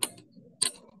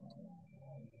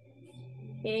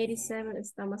 87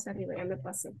 está más arriba, ya me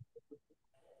pasé.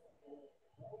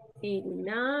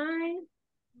 89,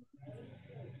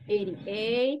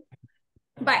 88,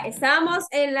 Vaya, estamos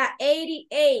en la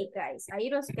 88, guys. Ahí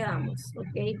nos quedamos.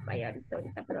 Ok, vaya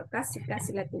ahorita, pero casi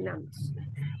latinamos.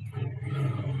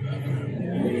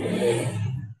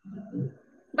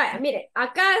 Vaya, mire,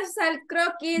 acá está el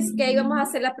croquis que íbamos a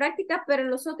hacer la práctica, pero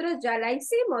nosotros ya la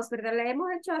hicimos, ¿verdad? La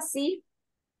hemos hecho así,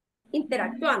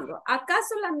 interactuando. Acá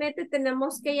solamente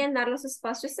tenemos que llenar los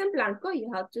espacios en blanco.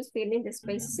 You have to fill in the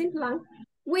spaces in blank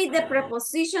with the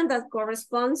preposition that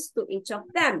corresponds to each of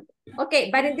them. Okay,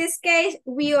 but in this case,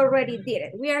 we already did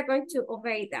it. We are going to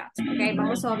obey that. Okay,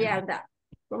 vamos a obviar that.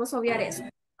 Vamos a obviar eso.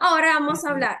 Ahora vamos a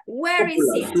hablar. Where is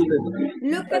it?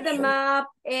 Look at the map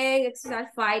and exercise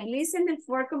 5. Listen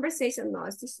for conversation. No,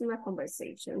 this is not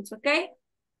conversations, okay?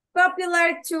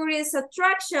 Popular tourist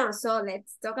attractions. So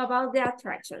let's talk about the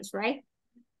attractions, right?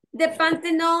 The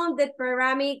Pantheon, the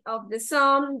Pyramid of the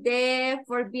Sun, the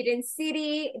Forbidden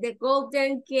City, the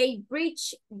Golden Gate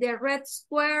Bridge, the Red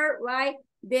Square, right?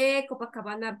 The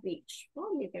Copacabana Beach.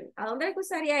 Oh, miren, ¿a dónde les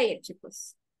gustaría ir,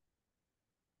 chicos?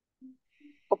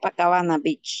 Copacabana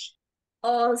Beach.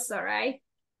 Also, right?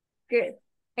 Good.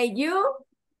 And you,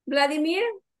 Vladimir,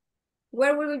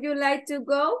 where would you like to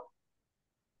go?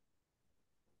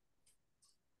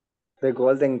 The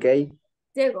Golden Gate.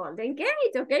 The Golden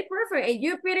Gate. Okay, perfect. And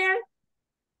you, Peter,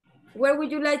 where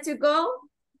would you like to go?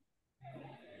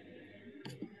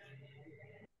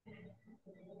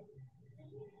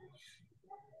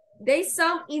 They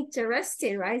sound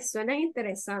interesting, right? Suenan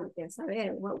interesantes. A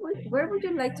ver, where would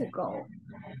you like to go?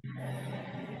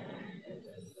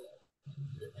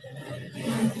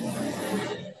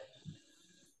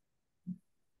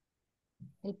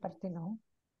 El Partenón.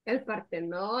 El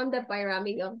Partenón, the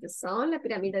Pyramid of the Sun, la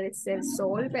pirámide del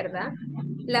Sol, ¿verdad?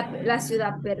 La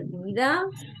ciudad perdida.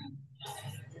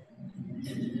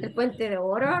 El Puente de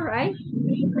Oro, right?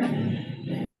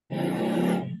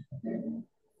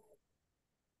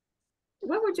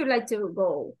 Where would you like to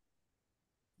go?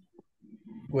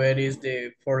 Where is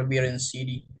the Forbidden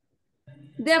City?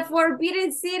 The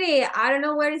Forbidden City. I don't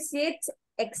know where is it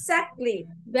exactly,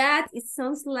 but it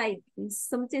sounds like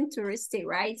something touristic,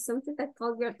 right? Something that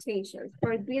caught your attention.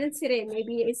 Forbidden City,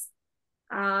 maybe it's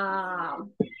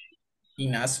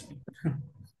In Asia.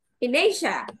 in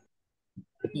Asia.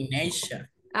 In Asia.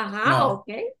 Ajá, No.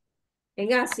 okay.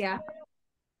 En Asia.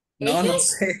 No, Is no it?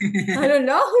 sé. I don't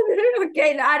know.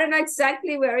 Okay, I don't know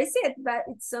exactly where is it, but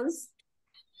it sounds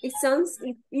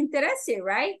interesting,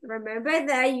 right? Remember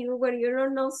that when you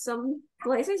don't know some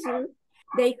places,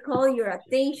 they call your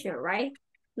attention, right?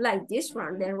 Like this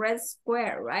one, the Red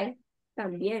Square, right?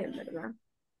 También, ¿verdad?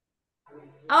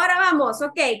 Ahora vamos,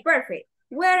 okay, perfect.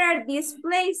 Where are these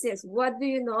places? What do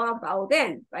you know about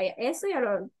them? Vaya, eso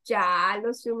ya lo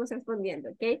estuvimos respondiendo,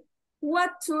 okay?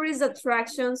 What tourist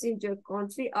attractions in your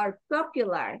country are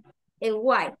popular and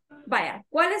why? Vaya,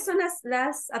 ¿cuáles son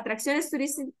las atracciones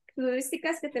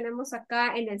turísticas que tenemos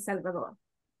acá en El Salvador?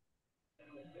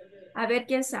 A ver,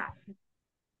 ¿quién sabe?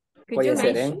 Joya de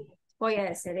Serén. Joya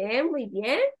de Serén, muy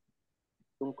bien.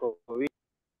 Tunco Beach.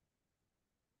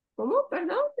 ¿Cómo?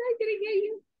 Perdón, I didn't hear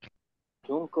you.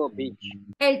 Tunco Beach.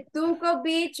 El Tunco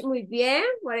Beach, muy bien.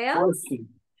 What else?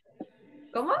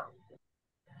 ¿Cómo?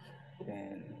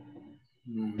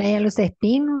 Los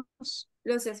Espinos.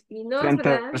 Los Espinos, Frente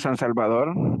 ¿verdad? a San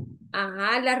Salvador.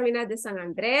 Ajá, las ruinas de San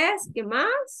Andrés. ¿Qué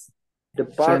más? The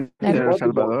Park Frente a El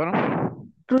Salvador.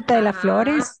 Ruta de las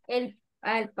Flores. El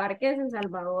Parque de San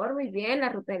Salvador, muy bien. La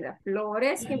Ruta de las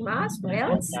Flores. ¿Qué más? What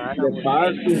else? The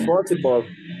Park Impossible.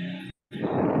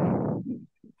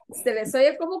 Se les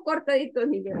oye como cortadito,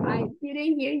 niño. I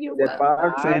didn't hear you The well.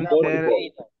 Park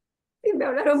Impossible. Sí, me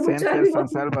hablaron mucho Center al mismo San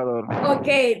tiempo. Salvador. Ok,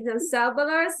 San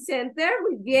Salvador Center,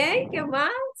 muy bien. ¿Qué más?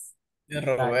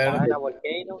 Cerro Verde.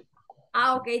 Volcano.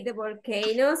 Ah, ok, The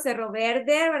Volcano, Cerro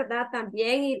Verde, ¿verdad?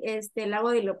 También y el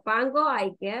lago de Ilopango,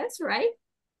 I guess, right?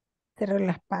 Cerro de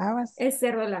las Pavas. El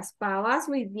Cerro de las Pavas,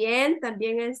 muy bien.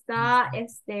 También está,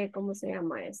 ¿cómo se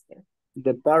llama este?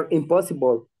 The Park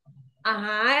Impossible.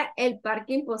 Ajá, el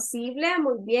Parque Imposible,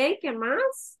 muy bien. ¿Qué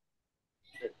más?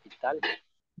 El Pital.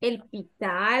 El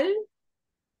Pital,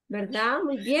 ¿verdad?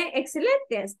 Muy bien,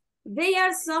 excelentes. They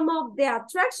are some of the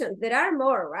attractions. There are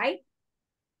more, right?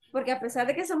 Porque a pesar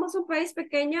de que somos un país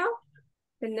pequeño,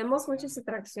 tenemos muchas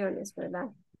atracciones, ¿verdad?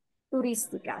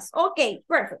 Turísticas. Okay,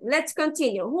 perfect. Let's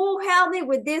continue. Who helped me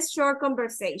with this short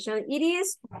conversation? It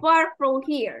is far from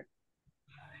here.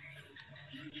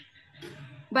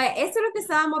 Vaya, esto es lo que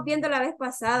estábamos viendo la vez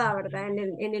pasada, ¿verdad?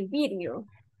 En el video.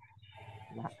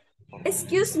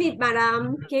 Excuse me,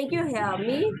 madam. Can you help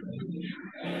me?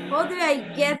 How do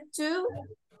I get to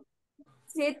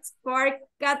Sixth Park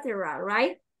Cathedral,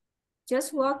 right?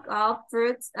 Just walk up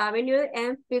First Avenue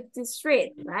and 50th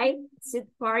Street, right? St.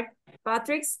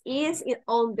 Patrick's is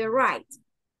on the right.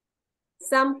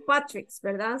 San Patrick's,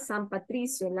 ¿verdad? San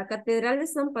Patricio, la Catedral de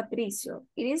San Patricio.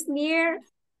 It is near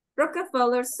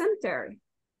Rockefeller Center.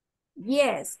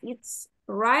 Yes, it's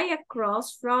right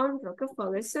across from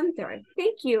Rockefeller Center.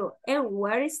 Thank you. And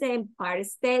where is the Empire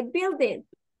State Building?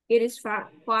 It is far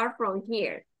from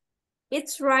here.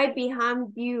 It's right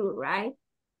behind you, right?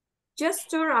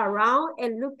 Just turn around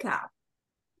and look up.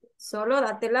 Solo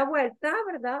date la vuelta,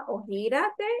 ¿verdad? O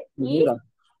gírate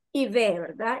y ve,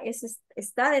 ¿verdad?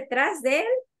 Está detrás de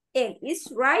él.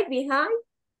 It's right behind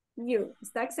you.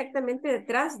 Está exactamente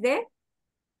detrás de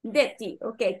ti.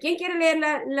 Ok, ¿quién quiere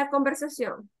leer la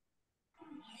conversación?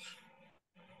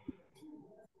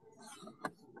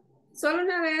 Solo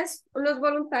una vez, los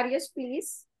voluntarios,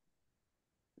 please.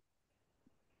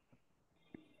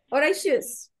 Or I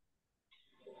choose.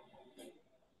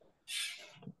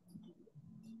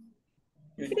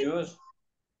 You choose.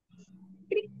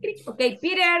 Okay,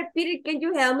 Peter, can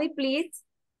you help me, please?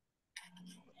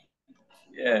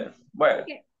 Yes. Well.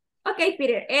 Okay,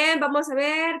 Peter. And vamos a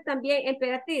ver también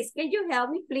Emperatriz. Can you help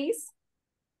me, please?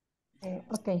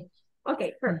 Okay.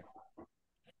 Okay, perfect.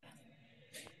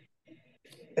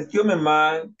 Excuse me,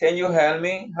 man. Can you help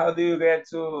me? How do you get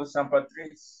to San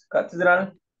Patrick's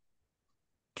Cathedral?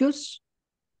 Just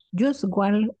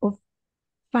one of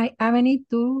 5th Avenue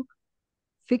to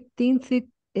 15th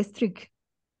Street.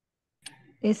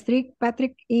 Street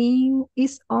Patrick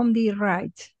is on the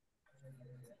right.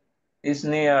 It's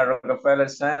near Rockefeller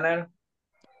Center.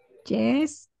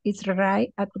 Yes, it's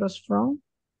right across from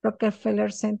Rockefeller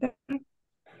Center.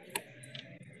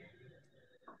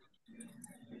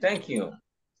 Thank you.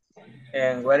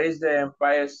 And where is the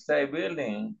Empire State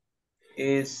Building?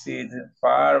 Is it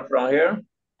far from here?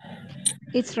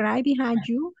 It's right behind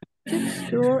you. Just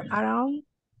turn around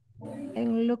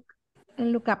and look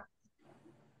up.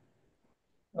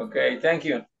 Okay, thank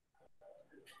you.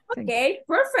 Okay,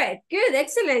 perfect. Good,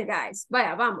 excellent, guys.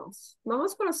 Vaya, vamos.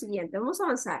 Vamos con lo siguiente. Vamos a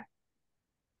avanzar.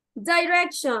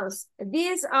 Directions.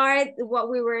 These are what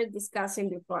we were discussing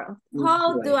before.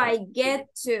 How do I get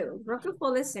to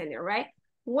Rockefeller Center, right?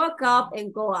 Walk up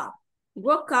and go up.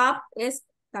 Walk up es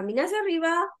camina hacia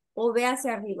arriba o ve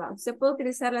hacia arriba. Se puede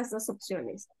utilizar las dos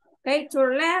opciones. Okay,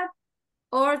 turn left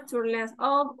or turn left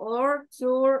up or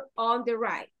turn on the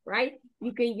right?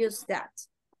 You can use that.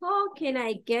 How can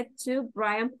I get to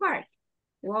Bryant Park?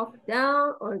 Walk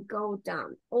down or go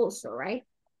down also, right?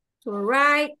 To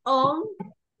right on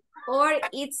or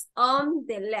it's on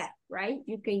the left, right?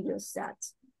 You can use that.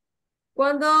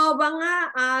 Cuando van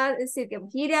a decir que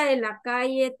gira en la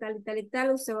calle, tal y tal y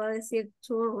tal, usted va a decir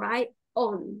turn right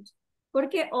on.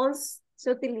 Porque on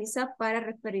se utiliza para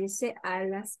referirse a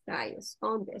las calles.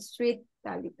 On the street,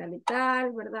 tal y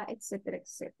tal, ¿verdad? Etcétera,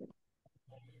 etcétera.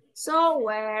 So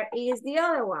where is the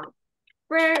other one?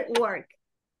 Prayer work.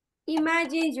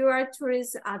 Imagine you are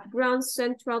tourists at Grand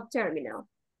Central Terminal.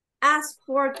 Ask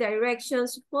for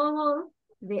directions, follow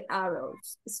the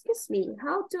arrows. Excuse me,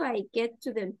 how do I get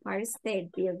to the Empire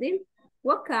State Building?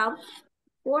 Walk up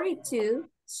 42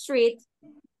 Street,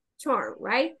 turn,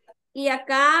 right? Y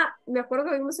acá, me acuerdo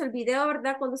que vimos el video,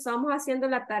 ¿verdad? Cuando estábamos haciendo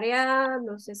la tarea,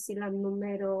 no sé si la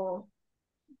número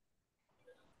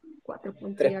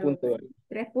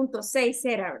 3.6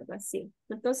 era, ¿verdad? Sí.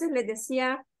 Entonces les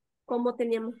decía cómo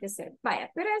teníamos que hacer.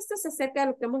 Vaya, pero esto se acerca de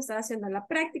lo que hemos estado haciendo en la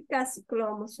práctica, así que lo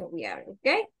vamos a obviar,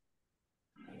 ¿ok?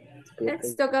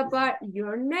 Let's talk about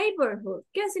your neighborhood.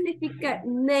 ¿Qué significa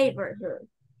neighborhood?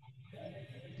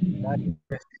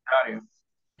 Vecindario.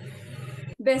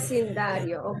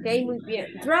 Vecindario, ok, muy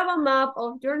bien. Draw a map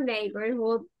of your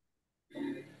neighborhood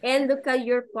and look at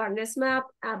your partner's map.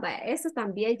 Ah, vaya, eso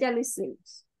también ya lo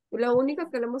hicimos. Lo único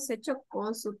que lo hemos hecho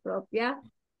con su propia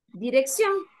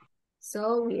dirección.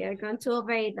 So we are going to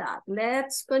obey that.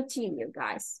 Let's continue,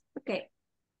 guys. Okay.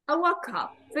 I walk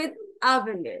up Fifth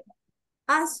Avenue.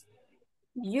 As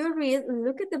you read,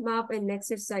 look at the map and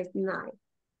exercise 9.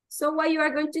 So what you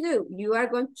are going to do? You are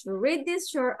going to read these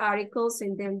short articles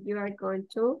and then you are going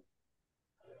to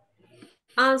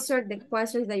answer the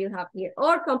questions that you have here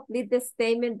or complete the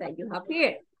statement that you have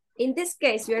here. In this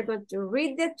case, you are going to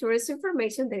read the tourist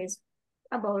information that is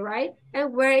about, right?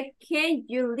 And where can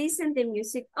you listen to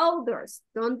music outdoors?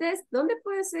 ¿Dónde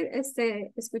puedes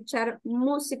escuchar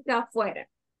música afuera?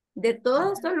 De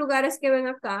todos estos lugares que ven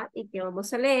acá y que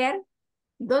vamos a leer,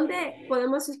 ¿dónde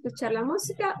podemos escuchar la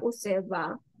música? Usted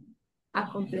va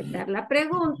a completar la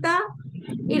pregunta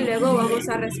y luego vamos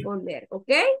a responder,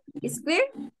 ¿ok? ¿Is clear?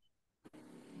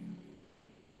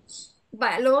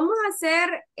 Vale, lo vamos a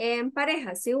hacer en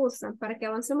pareja, si gustan, para que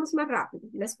avancemos más rápido.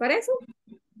 ¿Les parece?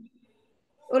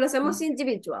 ¿O lo hacemos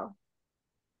individual?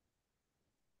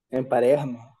 En pareja,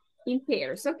 mejor. In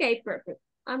pairs. Okay, perfect.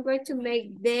 I'm going to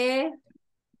make the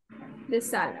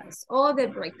salas or the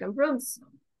breakout rooms.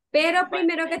 Pero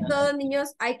primero que todo,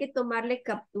 niños, hay que tomarle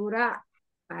captura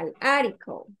al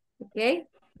article. ¿Ok?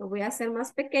 Lo voy a hacer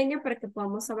más pequeño para que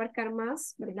podamos abarcar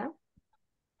más, ¿verdad?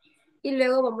 Y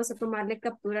luego vamos a tomarle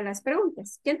captura a las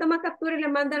preguntas. ¿Quién toma captura y le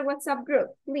manda al WhatsApp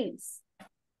group? Please.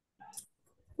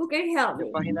 Who can help ¿Qué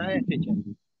me? página es, teacher?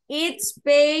 It's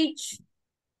page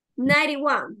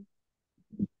 91.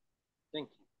 Thank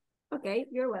you. Okay,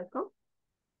 you're welcome.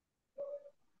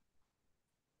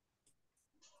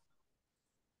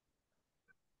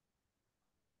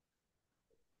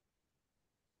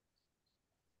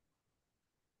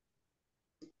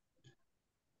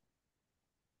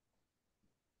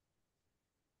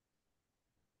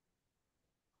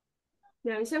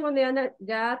 Me avisan cuando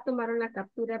ya tomaron la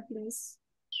captura, please.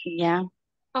 Ya.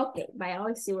 Okay, vaya,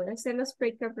 hoy sí voy a hacer los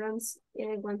breakup runs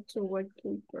and I want to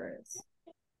working first.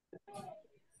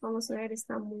 Vamos a ver,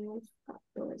 estamos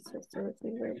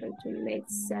we're going to make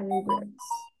 7 groups.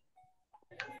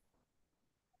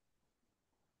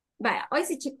 Vaya, hoy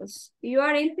sí, chicos. If you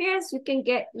are in pairs, you can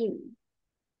get in.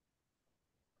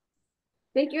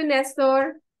 Thank you,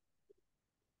 Nestor.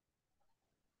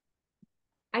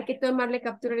 Hay que tomarle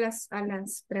captura a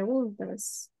las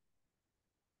preguntas.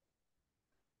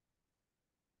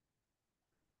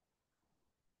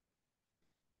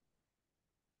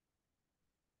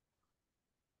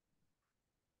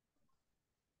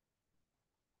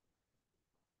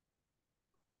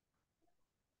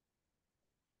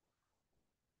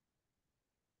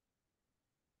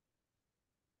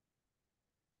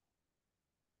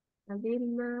 A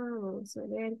Vilma, vamos a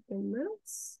ver qué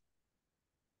más.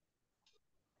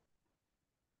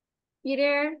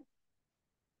 Peter.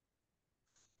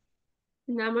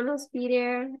 Vámonos,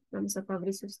 Peter. Vamos a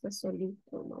Fabricio, está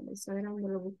solito. Vamos a ver a dónde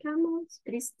lo buscamos.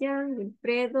 Cristian,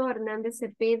 Wilfredo, Hernández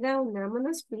Cepeda.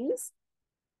 Unámonos, please.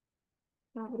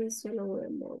 Fabricio lo voy a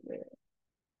mover.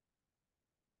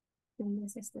 ¿Dónde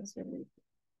está solito?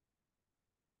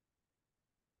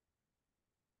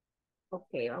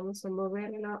 Ok, vamos a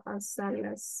moverlo a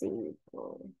sala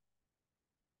 5.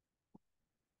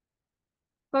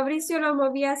 Fabricio lo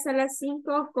moví a sala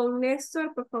 5 con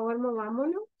Néstor. Por favor,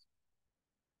 movámonos.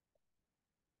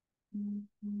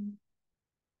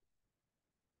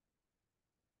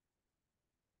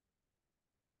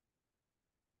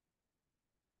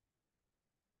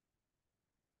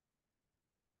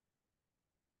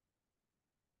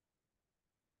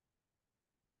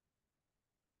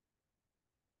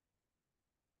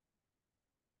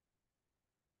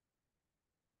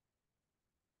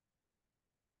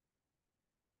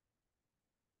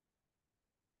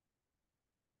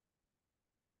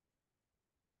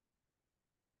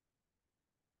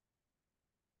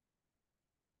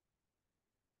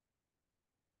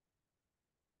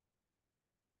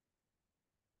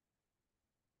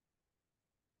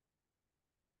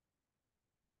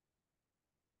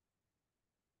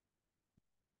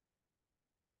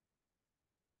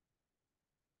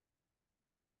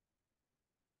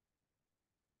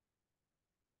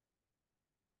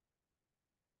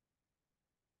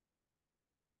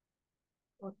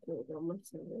 Ok,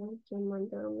 vamos a ver quién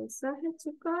mandó un mensaje,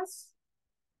 chicos.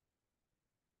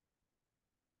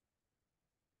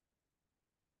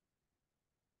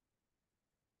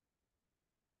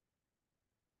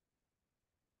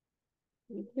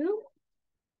 Ujú.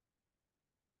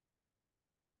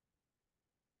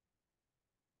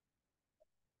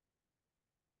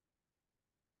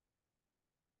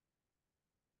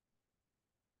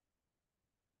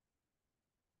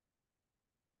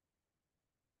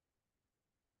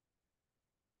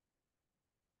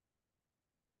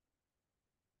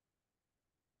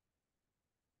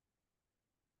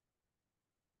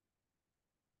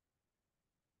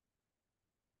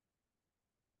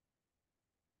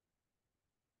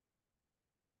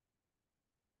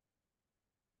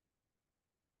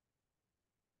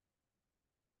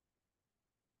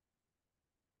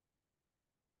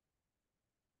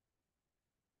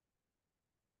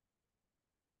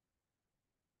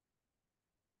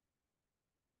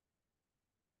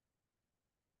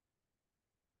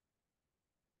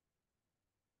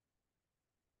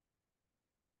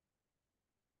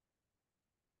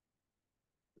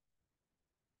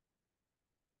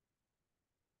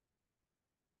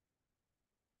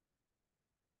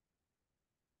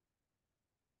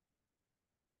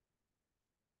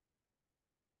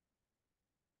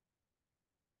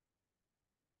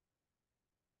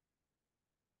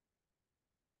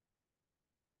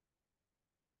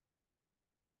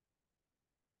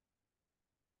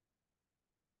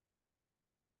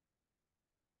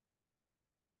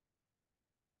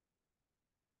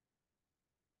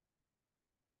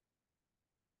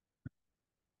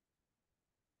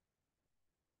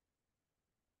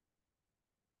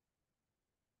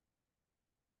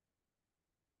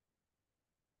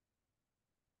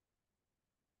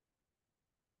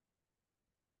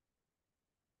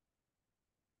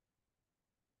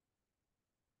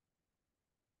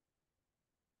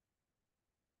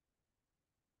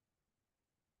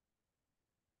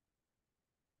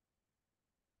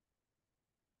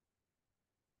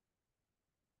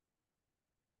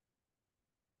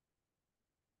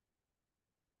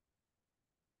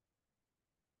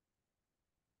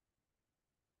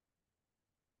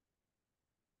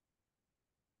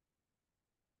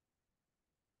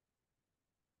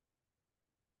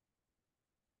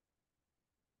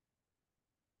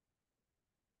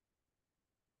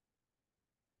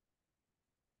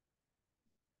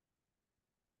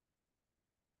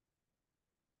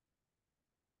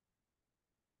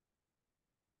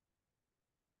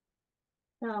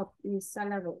 Top is a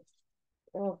la 2.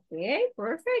 Okay,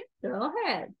 perfect. Go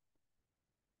ahead.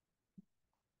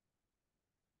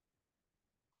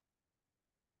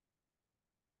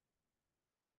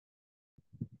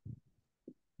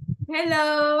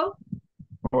 Hello.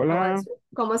 Hola.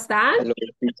 ¿Cómo están?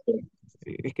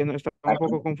 Es que no estamos un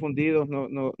poco confundidos,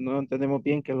 no entendemos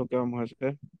bien qué es lo que vamos a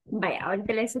hacer. Vaya,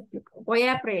 ahorita les explico. Voy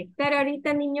a proyectar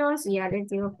ahorita, niños, y ya les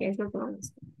digo qué es lo que vamos a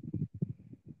hacer.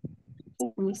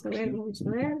 Vamos a ver, vamos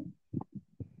a ver.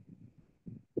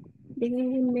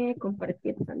 Déjenme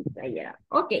compartir pantalla.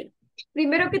 Ok.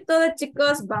 Primero que todo,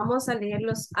 chicos, vamos a leer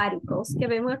los articles que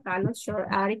vemos acá, los short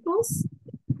articles.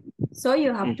 So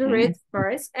you have to read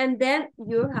first, and then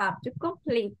you have to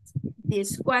complete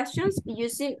these questions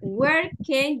using where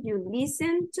can you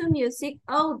listen to music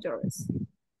outdoors.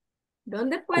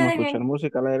 ¿Dónde Como pueden? escuchar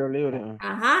música al aire libre.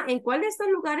 Ajá, ¿en cuál de estos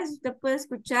lugares usted puede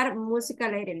escuchar música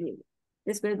al aire libre?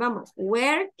 Después vamos,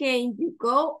 where can you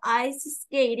go ice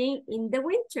skating in the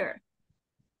winter?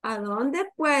 ¿A dónde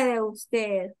puede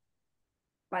usted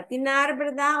patinar,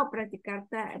 verdad? O practicar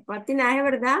patinaje,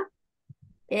 ¿verdad?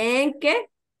 ¿En qué?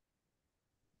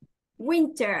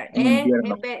 Winter,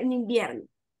 en invierno.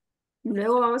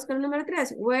 Luego vamos con el número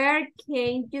 3. Where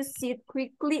can you sit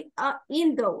quickly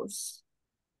indoors?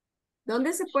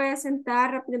 ¿Dónde se puede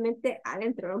sentar rápidamente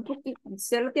adentro? Un poquito,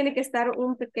 solo tiene que estar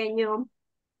un pequeño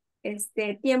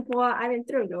tiempo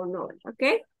adentro y luego no, ¿ok?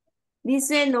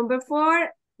 Dice number 4.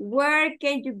 Where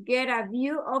can you get a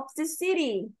view of the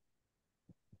city?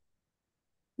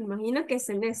 Imagino que es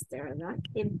en ¿verdad?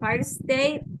 Empire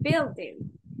State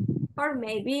Building. Or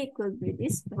maybe it could be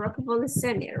this Rockefeller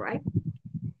Center, right?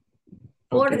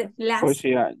 Or the plaza. Pues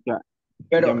sí, ya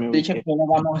Pero, me dicho ubiqué. que no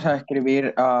vamos a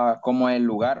escribir como el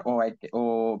lugar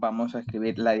o vamos a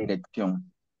escribir la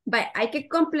dirección. Vale, hay que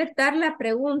completar la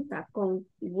pregunta con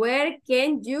where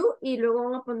can you y luego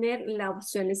vamos a poner las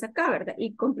opciones acá, ¿verdad?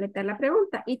 Y completar la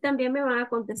pregunta. Y también me van a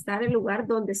contestar el lugar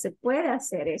donde se puede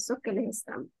hacer eso que les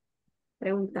están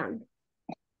preguntando.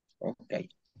 Ok.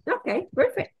 Ok,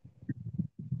 perfecto.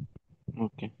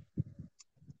 Ok.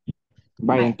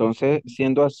 Vaya, entonces,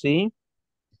 siendo así,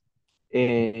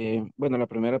 bueno, la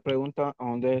primera pregunta, ¿a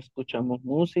dónde escuchamos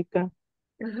música?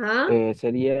 Ajá.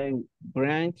 Sería en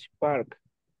Branch Park.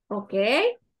 Ok.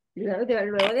 Luego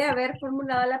de haber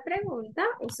formulado la pregunta,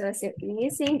 usted va a decir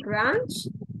Missing Branch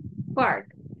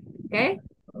Park. Ok.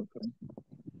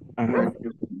 Ajá.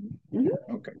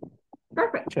 Ujú.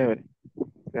 Perfecto. Chévere.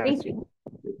 Thank Gracias. you.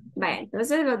 Vale,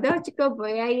 entonces los dejo, chicos.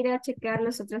 Voy a ir a checar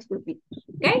los otros grupitos.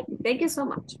 Ok. Thank you so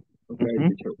much.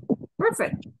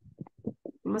 Perfect.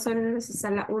 Vamos a ver si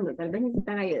sala 1. Tal vez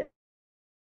necesitan ayuda.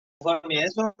 Juan, y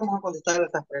eso vamos a contestar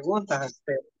estas preguntas.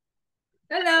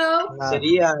 Hello.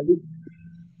 Sería.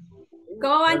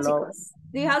 ¿Cómo van, Hello. chicos?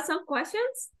 Do you have some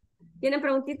questions? ¿Tienen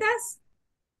preguntitas?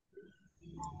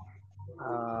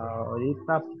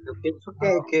 Ahorita yo pienso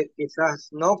que quizás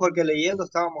no, porque leyendo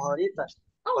estábamos ahorita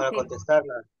para Ok.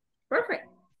 contestarlas. Perfect.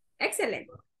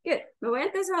 Excelente. Good. Me voy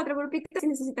entonces a otro grupito si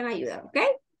necesitan ayuda, ¿ok?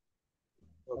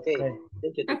 Ok. Thank you,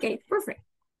 teacher. Ok, perfect.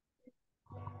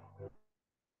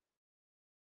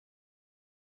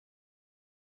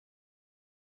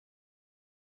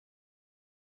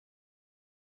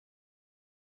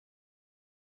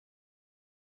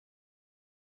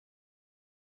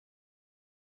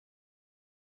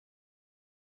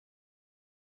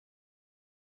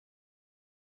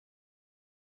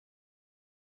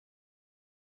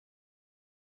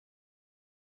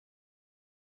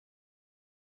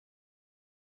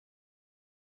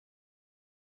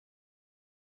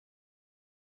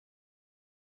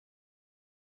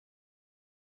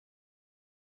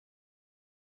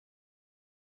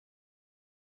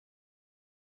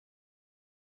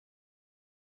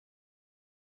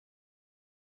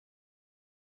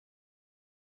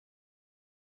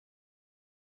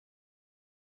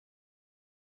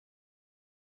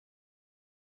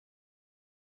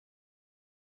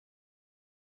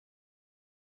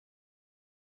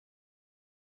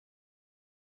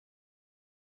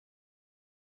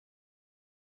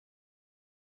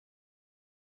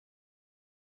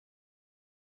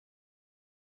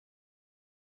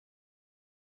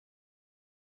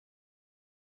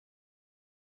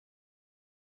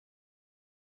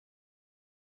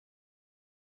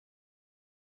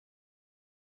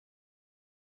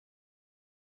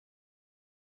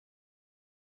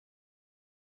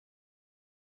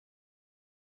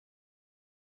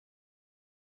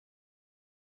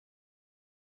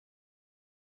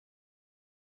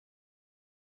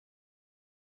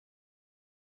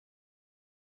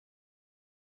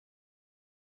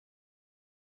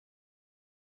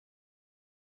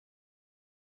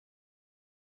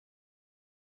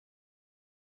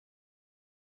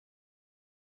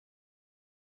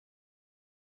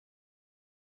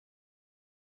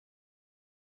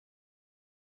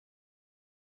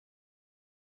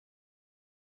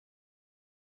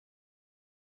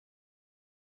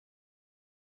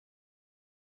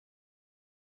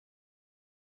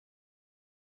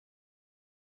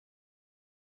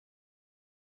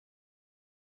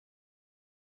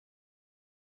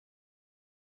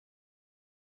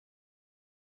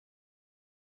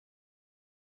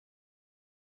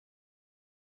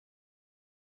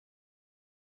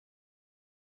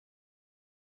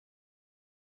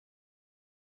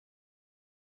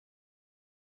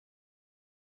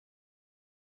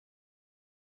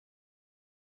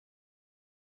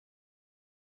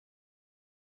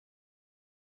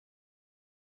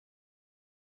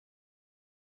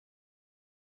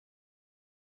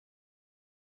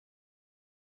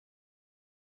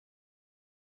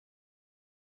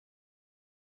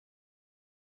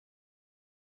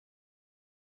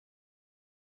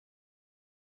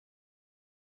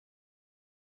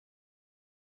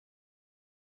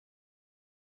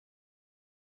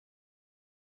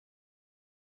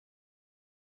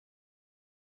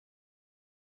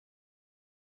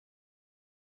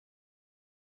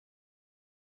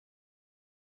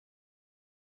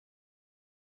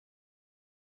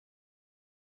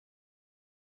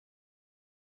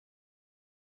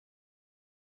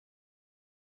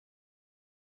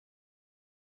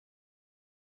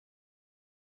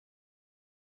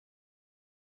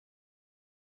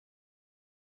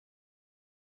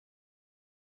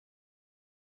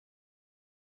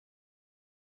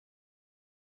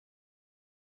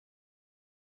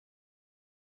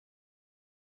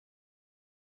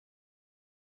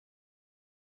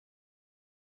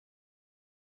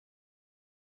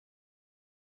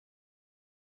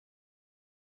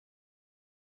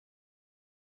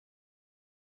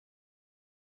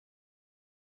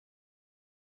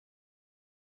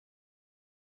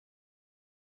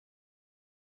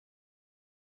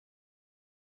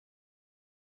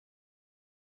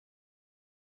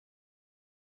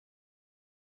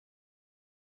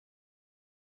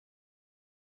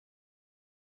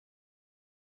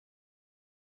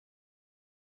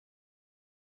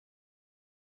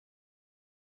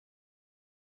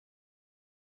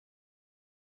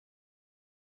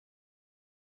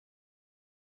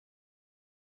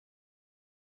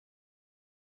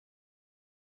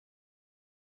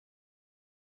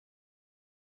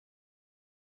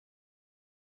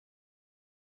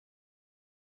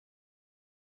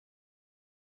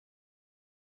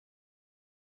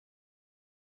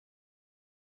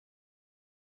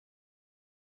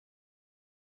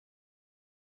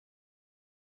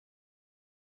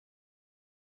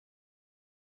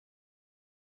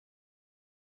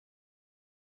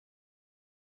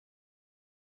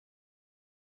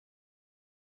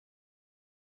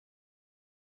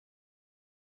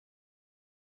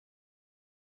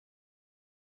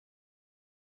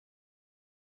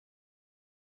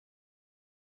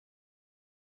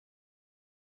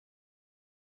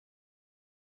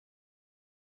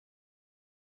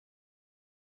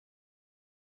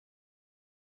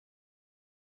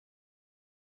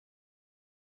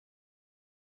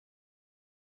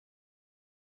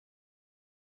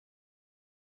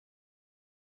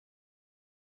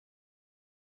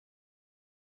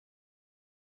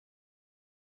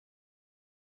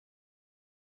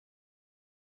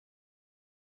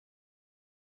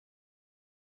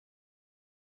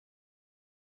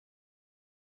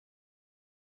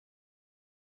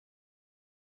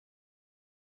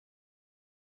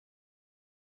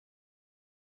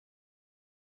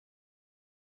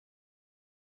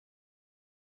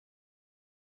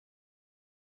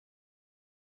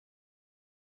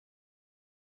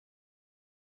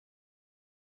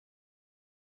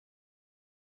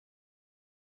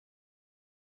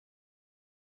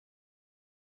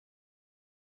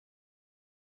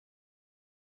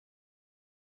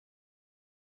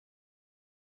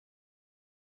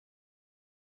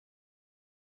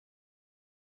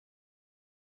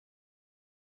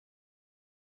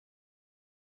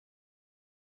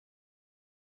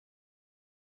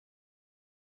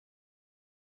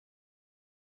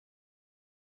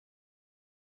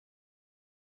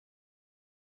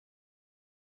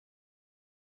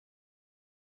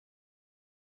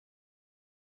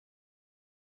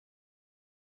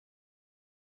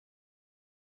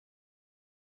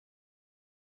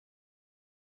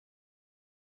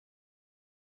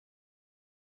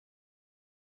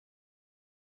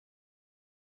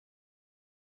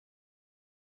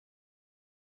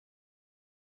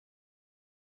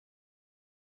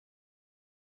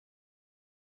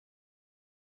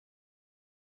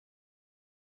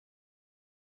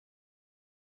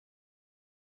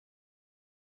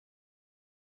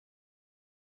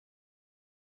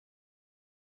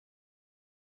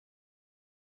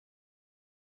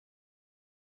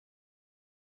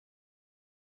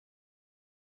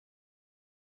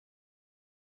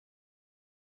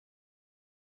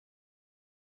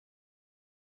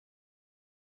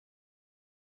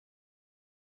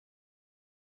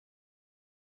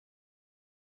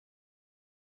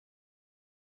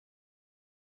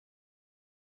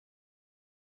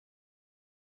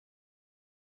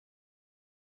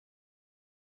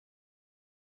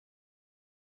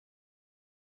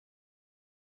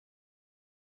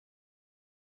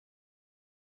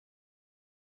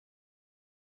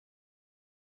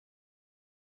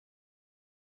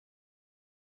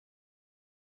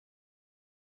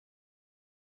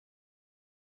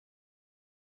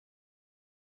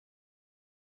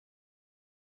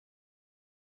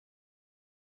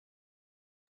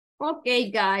 Ok,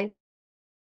 guys.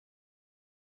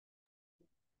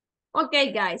 Ok,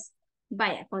 guys.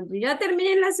 Vaya, cuando ya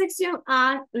termine la sección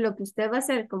A, lo que usted va a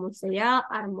hacer, como usted ya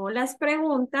armó las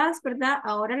preguntas, ¿verdad?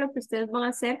 Ahora lo que ustedes van a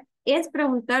hacer es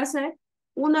preguntarse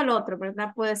uno al otro,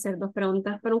 ¿verdad? Puede ser dos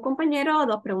preguntas para un compañero o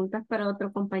dos preguntas para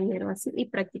otro compañero, así, y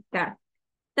practicar.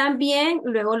 También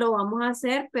luego lo vamos a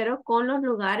hacer, pero con los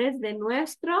lugares de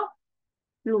nuestro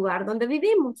lugar donde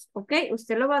vivimos, ¿ok?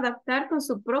 Usted lo va a adaptar con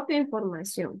su propia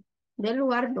información del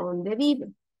lugar donde vive,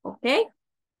 ¿ok?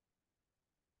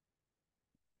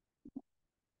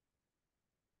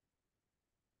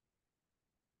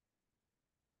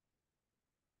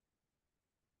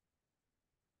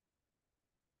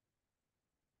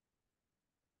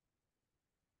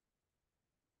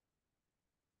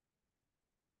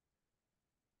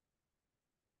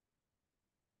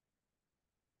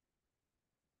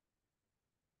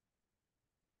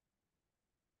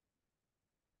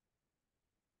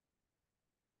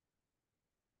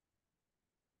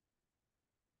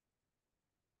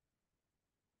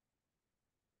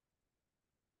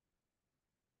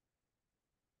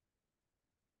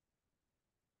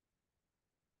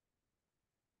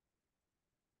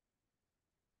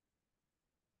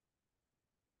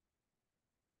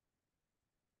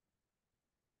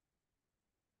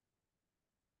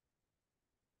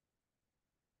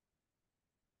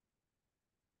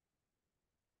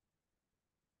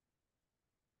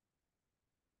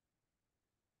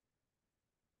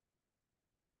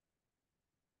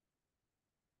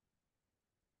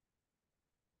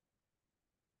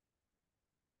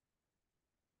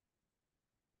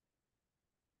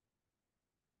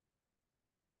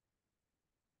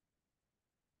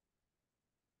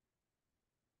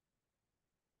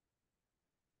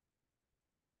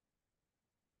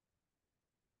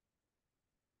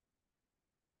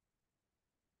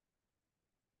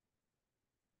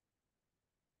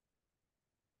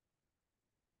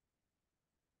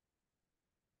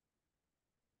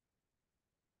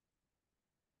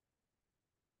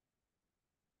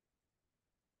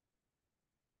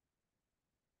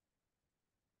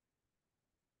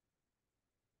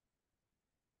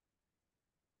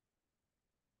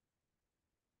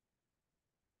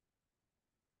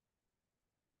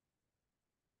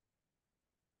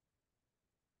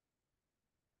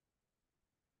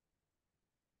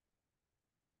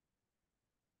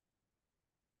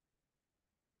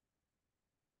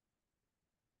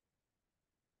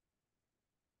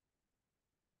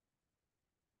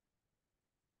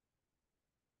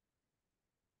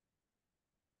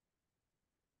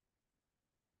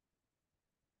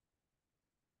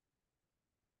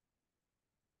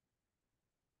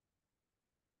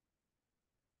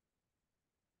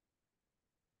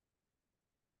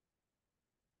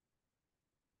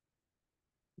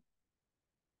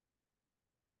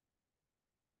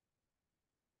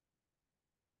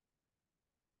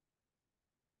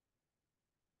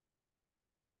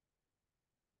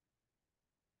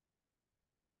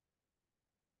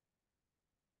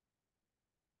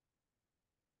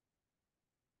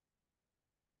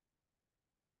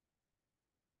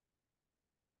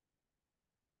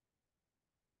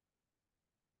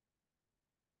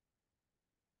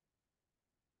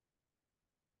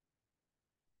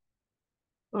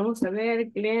 Vamos a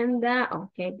ver, Glenda.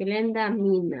 Ok, Glenda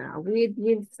Mina. With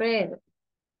Wilfred.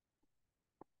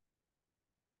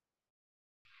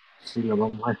 Sí, lo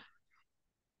vamos a...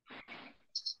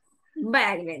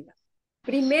 Vaya, Glenda.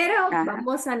 Primero Ajá,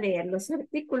 vamos a leer los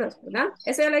artículos, ¿verdad?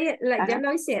 Eso ya ajá.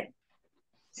 lo hicieron.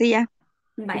 Sí, ya.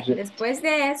 Vaya, Sí. después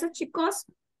de eso, chicos,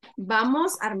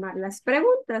 vamos a armar las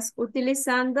preguntas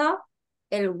utilizando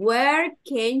el Where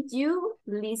can you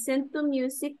listen to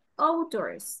music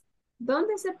outdoors?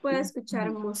 ¿Dónde se puede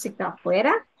escuchar música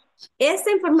afuera?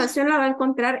 Esta información la va a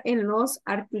encontrar en los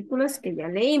artículos que ya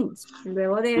leímos.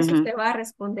 Luego de eso, Ujú. usted va a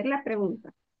responder la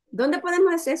pregunta. ¿Dónde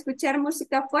podemos escuchar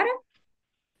música afuera?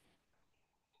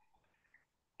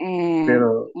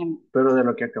 Pero, En- pero de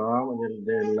lo que acabamos,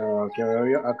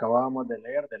 acabábamos de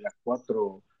leer, de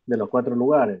los cuatro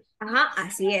lugares. Ajá,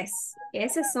 así es.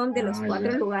 Esos son de los Ah,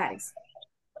 cuatro ya. lugares.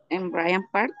 en Bryant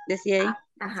Park, decía ahí.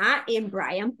 Ajá, en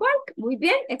Bryant Park. Muy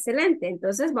bien, excelente.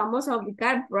 Entonces vamos a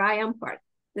ubicar Bryant Park.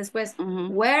 Después,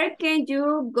 Ujú. where can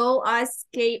you go ice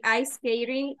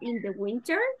skating in the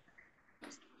winter?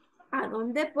 ¿A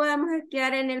dónde podemos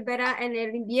esquiar en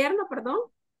el invierno, perdón?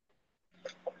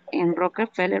 En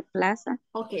Rockefeller Plaza.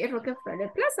 Ok,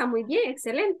 Rockefeller Plaza, muy bien,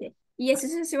 excelente. Y así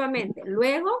sucesivamente.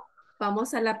 Luego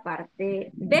vamos a la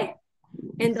parte B,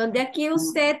 en donde aquí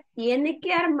usted tiene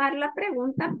que armar la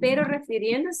pregunta, pero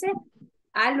refiriéndose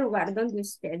al lugar donde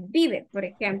usted vive. Por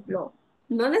ejemplo,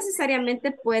 no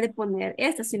necesariamente puede poner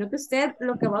esto, sino que usted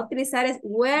lo que va a utilizar es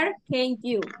where can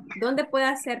you, dónde puede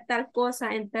hacer tal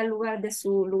cosa en tal lugar de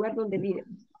su lugar donde vive.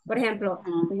 Por ejemplo,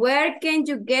 where can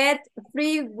you get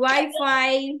free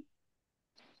Wi-Fi?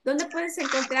 ¿Dónde puedes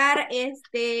encontrar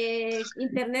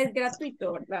internet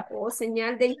gratuito, verdad? O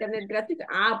señal de internet gratuito.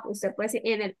 Ah, pues se puede decir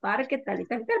en el parque tal y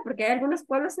tal y tal, porque hay algunos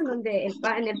pueblos en donde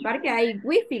en el parque hay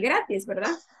wifi gratis,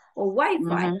 ¿verdad? O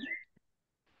wifi.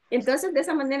 Entonces, de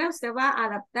esa manera usted va a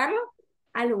adaptarlo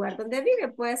al lugar donde vive.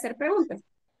 Puede hacer preguntas.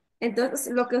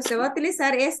 Entonces, lo que usted va a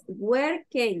utilizar es where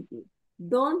can you.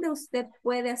 ¿Dónde usted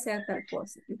puede hacer tal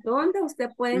cosa? ¿Dónde usted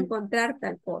puede encontrar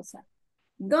tal cosa?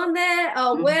 ¿Dónde,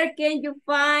 where can you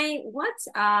find what?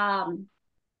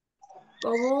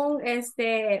 Como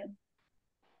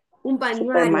un bañuario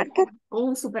Supermarket. o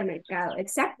un supermercado.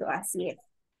 Exacto, así es.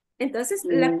 Entonces,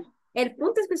 Mm, el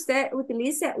punto es que usted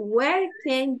utilice where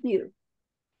can you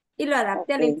y lo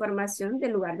adapte a la ok, información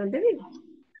del lugar donde vive.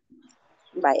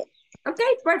 vaya. Ok,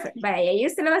 perfecto. Vaya, y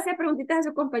usted le va a hacer preguntitas a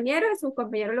su compañero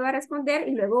le va a responder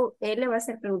y luego él le va a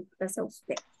hacer preguntas a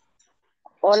usted.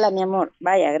 Hola, mi amor.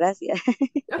 Vaya, gracias.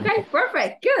 Ok,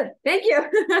 perfect, good, thank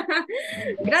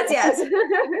you. Gracias.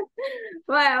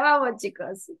 Bueno, vamos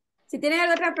chicos. Si tienen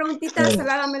alguna otra preguntita,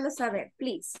 solo háganmelo saber,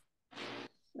 please.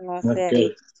 No sé,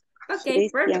 Ok. Ok,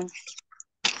 Cristian. perfect.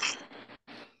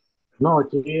 No,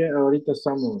 aquí ahorita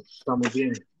estamos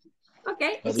bien. Ok,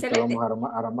 Ahorita vamos excelente.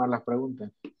 a armar las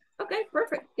preguntas. Ok,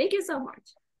 perfect. Thank you so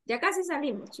much. Ya casi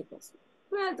salimos, chicos.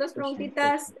 Unas dos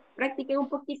preguntitas, practiquen un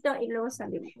poquito y luego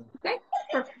salimos. Ok,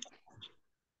 perfect.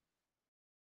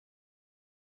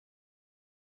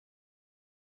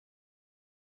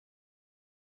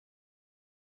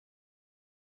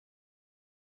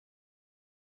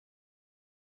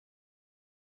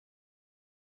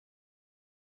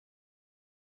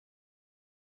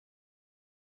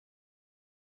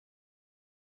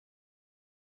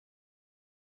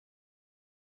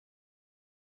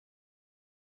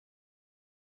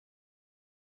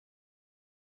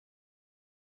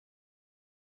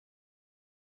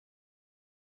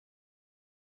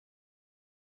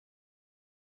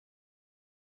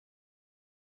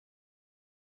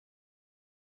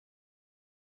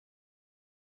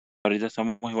 Ahorita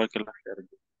estamos igual que la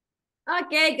Sergio.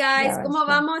 Ok, Ya guys, va a ¿cómo estar.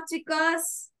 vamos,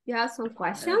 chicos? You have some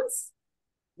questions?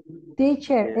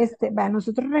 Teacher,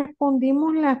 nosotros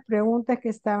respondimos las preguntas que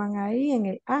estaban ahí en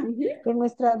el A, pero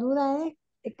nuestra duda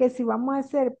es que si vamos a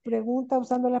hacer preguntas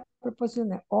usando las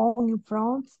preposiciones on, in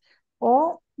front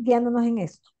o guiándonos en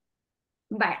esto.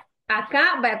 Vaya,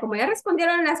 acá, vaya, como ya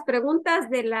respondieron las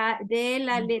preguntas de la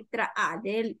letra A,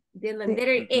 de la Sí.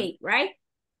 letter A, right?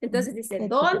 Entonces dice,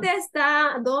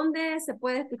 ¿dónde se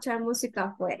puede escuchar música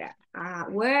afuera?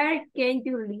 Where can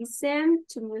you listen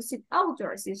to music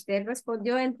outdoors? Si usted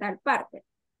respondió en tal parte.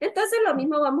 Entonces lo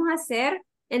mismo vamos a hacer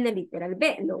en el literal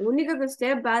B. Lo único que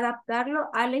usted va a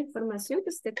adaptarlo a la información que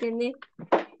usted tiene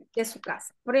de su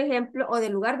casa, por ejemplo, o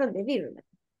del lugar donde vive.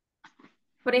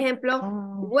 Por ejemplo,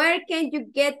 where can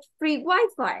you get free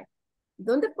Wi-Fi?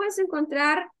 ¿Dónde puedes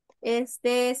encontrar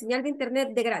señal de internet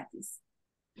de gratis?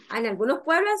 En algunos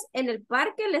pueblos, en el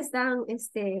parque les dan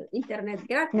internet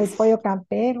gratis. El pollo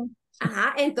campero.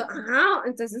 Ajá,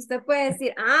 entonces usted puede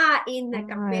decir, in the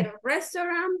campero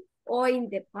restaurant, or in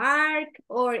the park,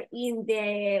 or in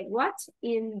the, what?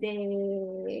 In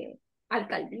the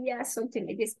alcaldía, something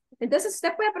like this. Entonces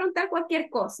usted puede preguntar cualquier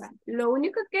cosa. Lo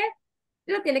único que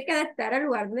lo tiene que adaptar al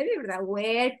lugar donde vive, ¿verdad?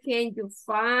 Where can you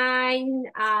find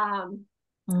a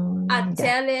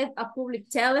public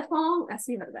telephone?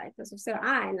 Así, ¿verdad? Entonces usted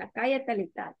va, en la calle tal y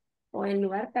tal, o en el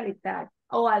lugar tal y tal.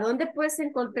 O a dónde puedes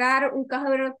encontrar un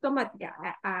cajero automático,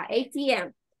 a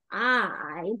ATM.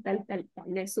 En tal, tal, tal,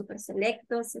 en el super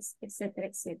selectos, etcétera,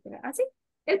 etcétera. Así.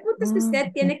 El punto es que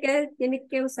usted tiene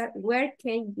que usar where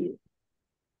can you.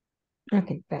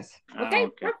 Ok, gracias.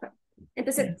 Ok, perfecto.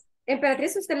 Entonces,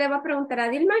 Emperatriz, usted le va a preguntar a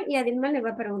Dilma y a Dilma le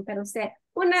va a preguntar a usted.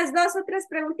 Unas dos o tres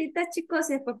preguntitas, chicos,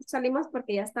 y después salimos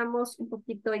porque ya estamos un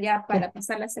poquito ya para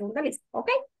pasar la segunda lista. Ok,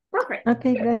 perfect. Ok,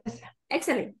 gracias.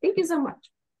 Excellent. Thank you so much.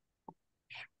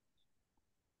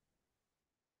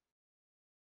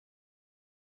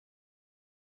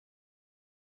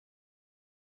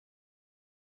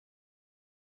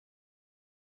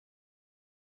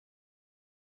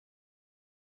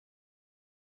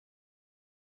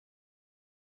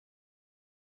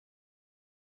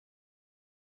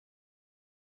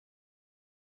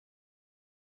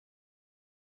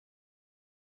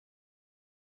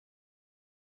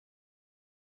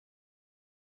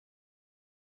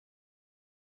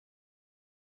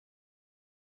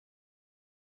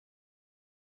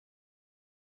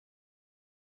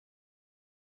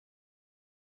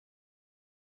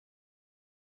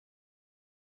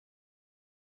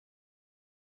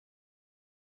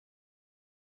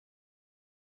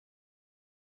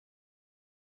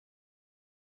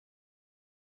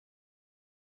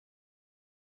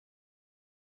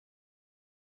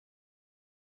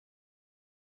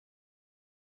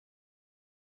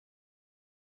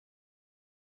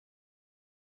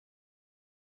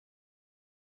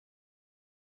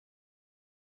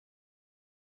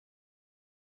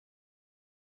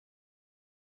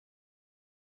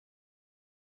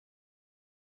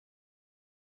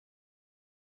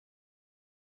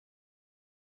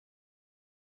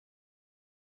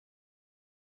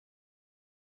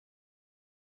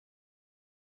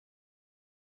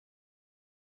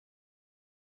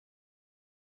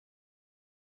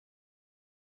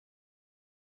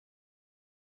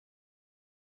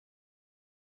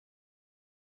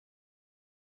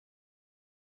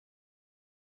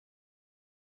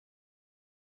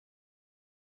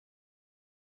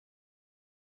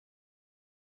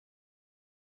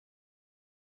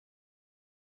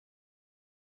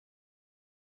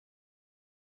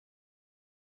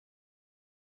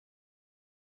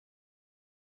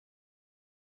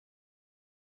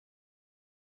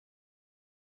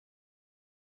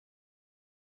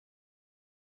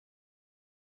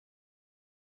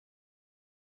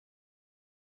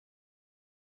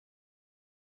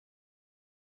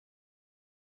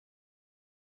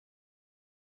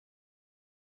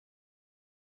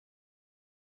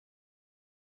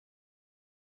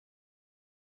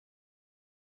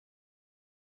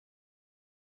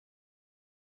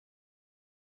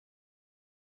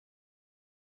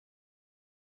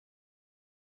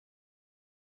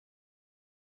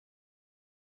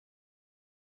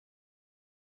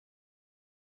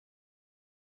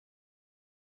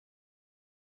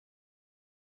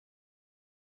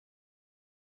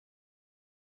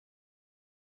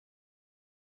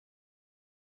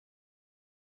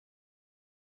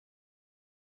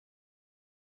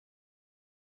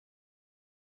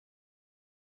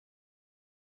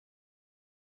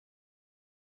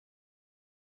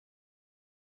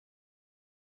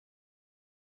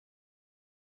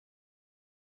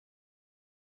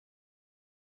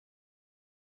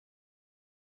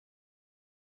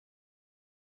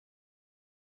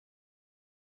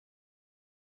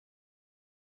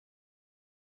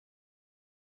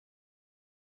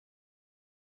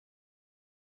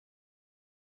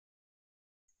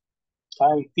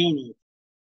 I'm finished.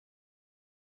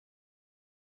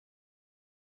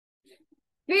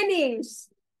 Finish.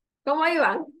 ¿Cómo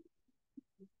iban?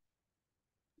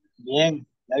 Bien,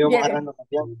 ya íbamos Bien. agarrando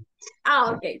también.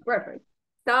 Ah, ok, perfecto.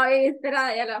 Estaba bien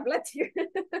esperada ya la plática.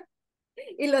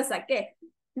 Y lo saqué.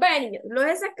 Bueno, niños, los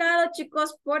he sacado,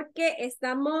 chicos, porque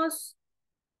estamos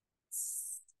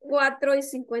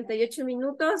 4:58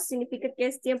 minutos. Significa que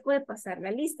es tiempo de pasar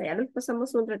la lista. Ya nos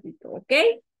pasamos un ratito, ¿ok?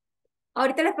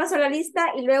 Ahorita les paso la lista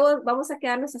y luego vamos a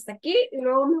quedarnos hasta aquí y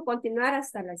luego vamos a continuar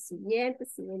hasta la siguiente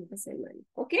semana.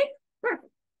 ¿Ok? Perfecto.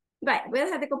 Vale, voy a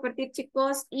dejar de compartir,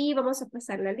 chicos, y vamos a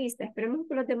pasar la lista. Esperemos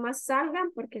que los demás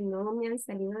salgan porque no me han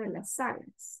salido de las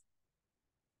salas.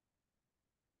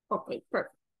 Ok,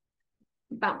 perfecto.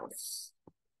 Vamos.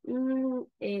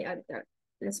 Ahorita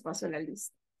les paso la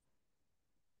lista.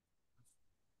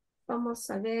 Vamos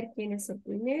a ver quién es el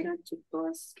primero,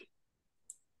 chicos.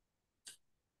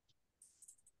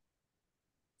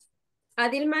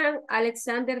 Adilman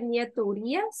Alexander Nieto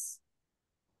Urias.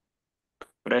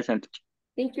 Present.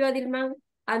 Thank you, Adilman.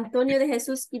 Antonio de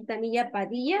Jesús Quintanilla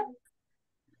Padilla.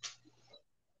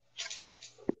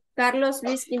 Carlos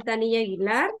Luis Quintanilla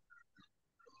Aguilar.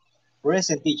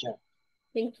 Present, teacher.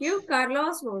 Thank you,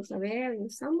 Carlos. Vamos a ver, ahí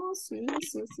estamos. Sí,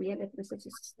 ya le presté su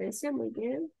asistencia. Muy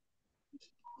bien.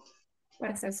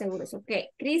 Para estar seguros. Ok.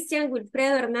 Cristian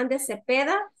Wilfredo Hernández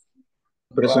Cepeda.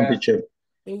 Present, teacher.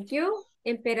 Thank you.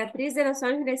 Emperatriz de Los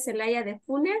Ángeles Zelaya de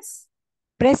Funes.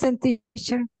 Present,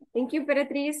 teacher. Thank you,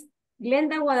 Emperatriz.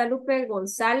 Glenda Guadalupe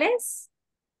González.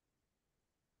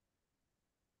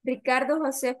 Ricardo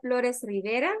José Flores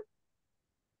Rivera.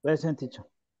 Present, teacher.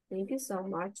 Thank you so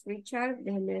much, Richard.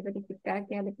 Déjenme verificar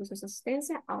que ya le puso su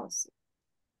asistencia. Oh, sí.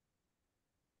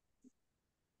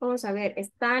 Vamos a ver.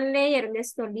 Stanley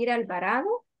Ernesto Lira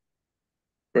Alvarado.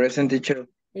 Present, teacher.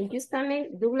 Thank you, Stanley.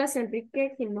 Douglas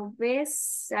Enrique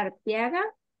Genoves Arteaga.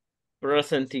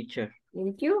 Present, teacher.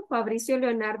 Thank you. Fabricio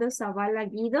Leonardo Zavala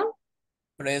Guido.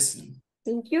 Present.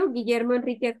 Thank you. Guillermo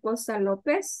Enrique Acosta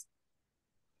López.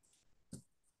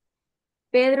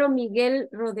 Pedro Miguel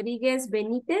Rodríguez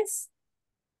Benítez.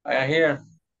 I am here.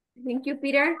 Thank you,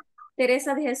 Peter.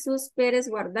 Teresa de Jesús Pérez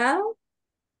Guardado.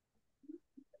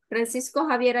 Francisco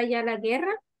Javier Ayala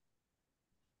Guerra.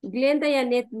 Glenda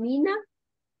Yanet Mina.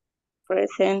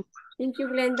 Present. Thank you,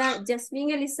 Glenda.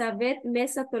 Jasmine Elizabeth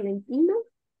Mesa Tolentino.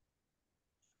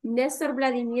 Néstor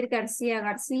Vladimir García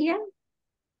García.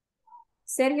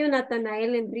 Sergio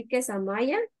Natanael Enríquez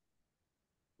Amaya.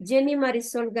 Jenny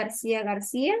Marisol García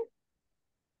García.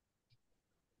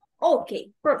 Ok,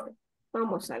 perfecto.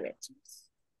 Vamos a ver,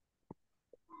 chicos.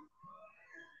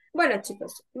 Bueno,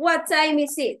 chicos, what time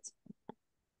is it?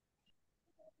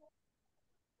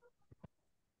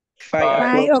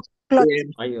 5 o'clock.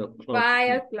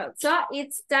 5 o'clock. So,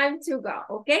 it's time to go,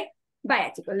 ¿ok?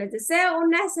 Vaya, chicos, les deseo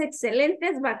unas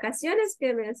excelentes vacaciones,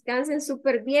 que me descansen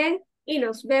súper bien y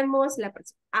nos vemos la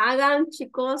próxima. Hagan,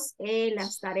 chicos,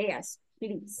 las tareas,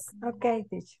 please. Ok,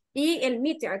 teacher. Y el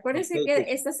midterm. Acuérdense Ok, que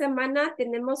teacher. esta semana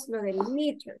tenemos lo del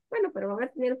midterm. Bueno, pero van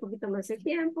a tener un poquito más de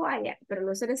tiempo allá, pero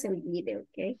no se les olvide,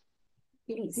 ¿ok?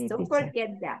 Please, Sí, don't teacher.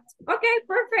 forget that. Okay,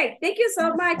 perfect. Thank you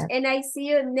so much. And I see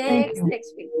you Thank you.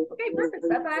 next week. Okay, perfect.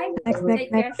 Bye-bye. Take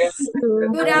care. Next.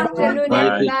 Good afternoon, Bye,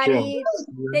 everybody.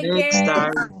 Take Next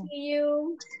care. time. See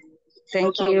you.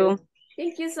 Thank you.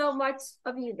 Thank you so much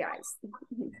of you guys.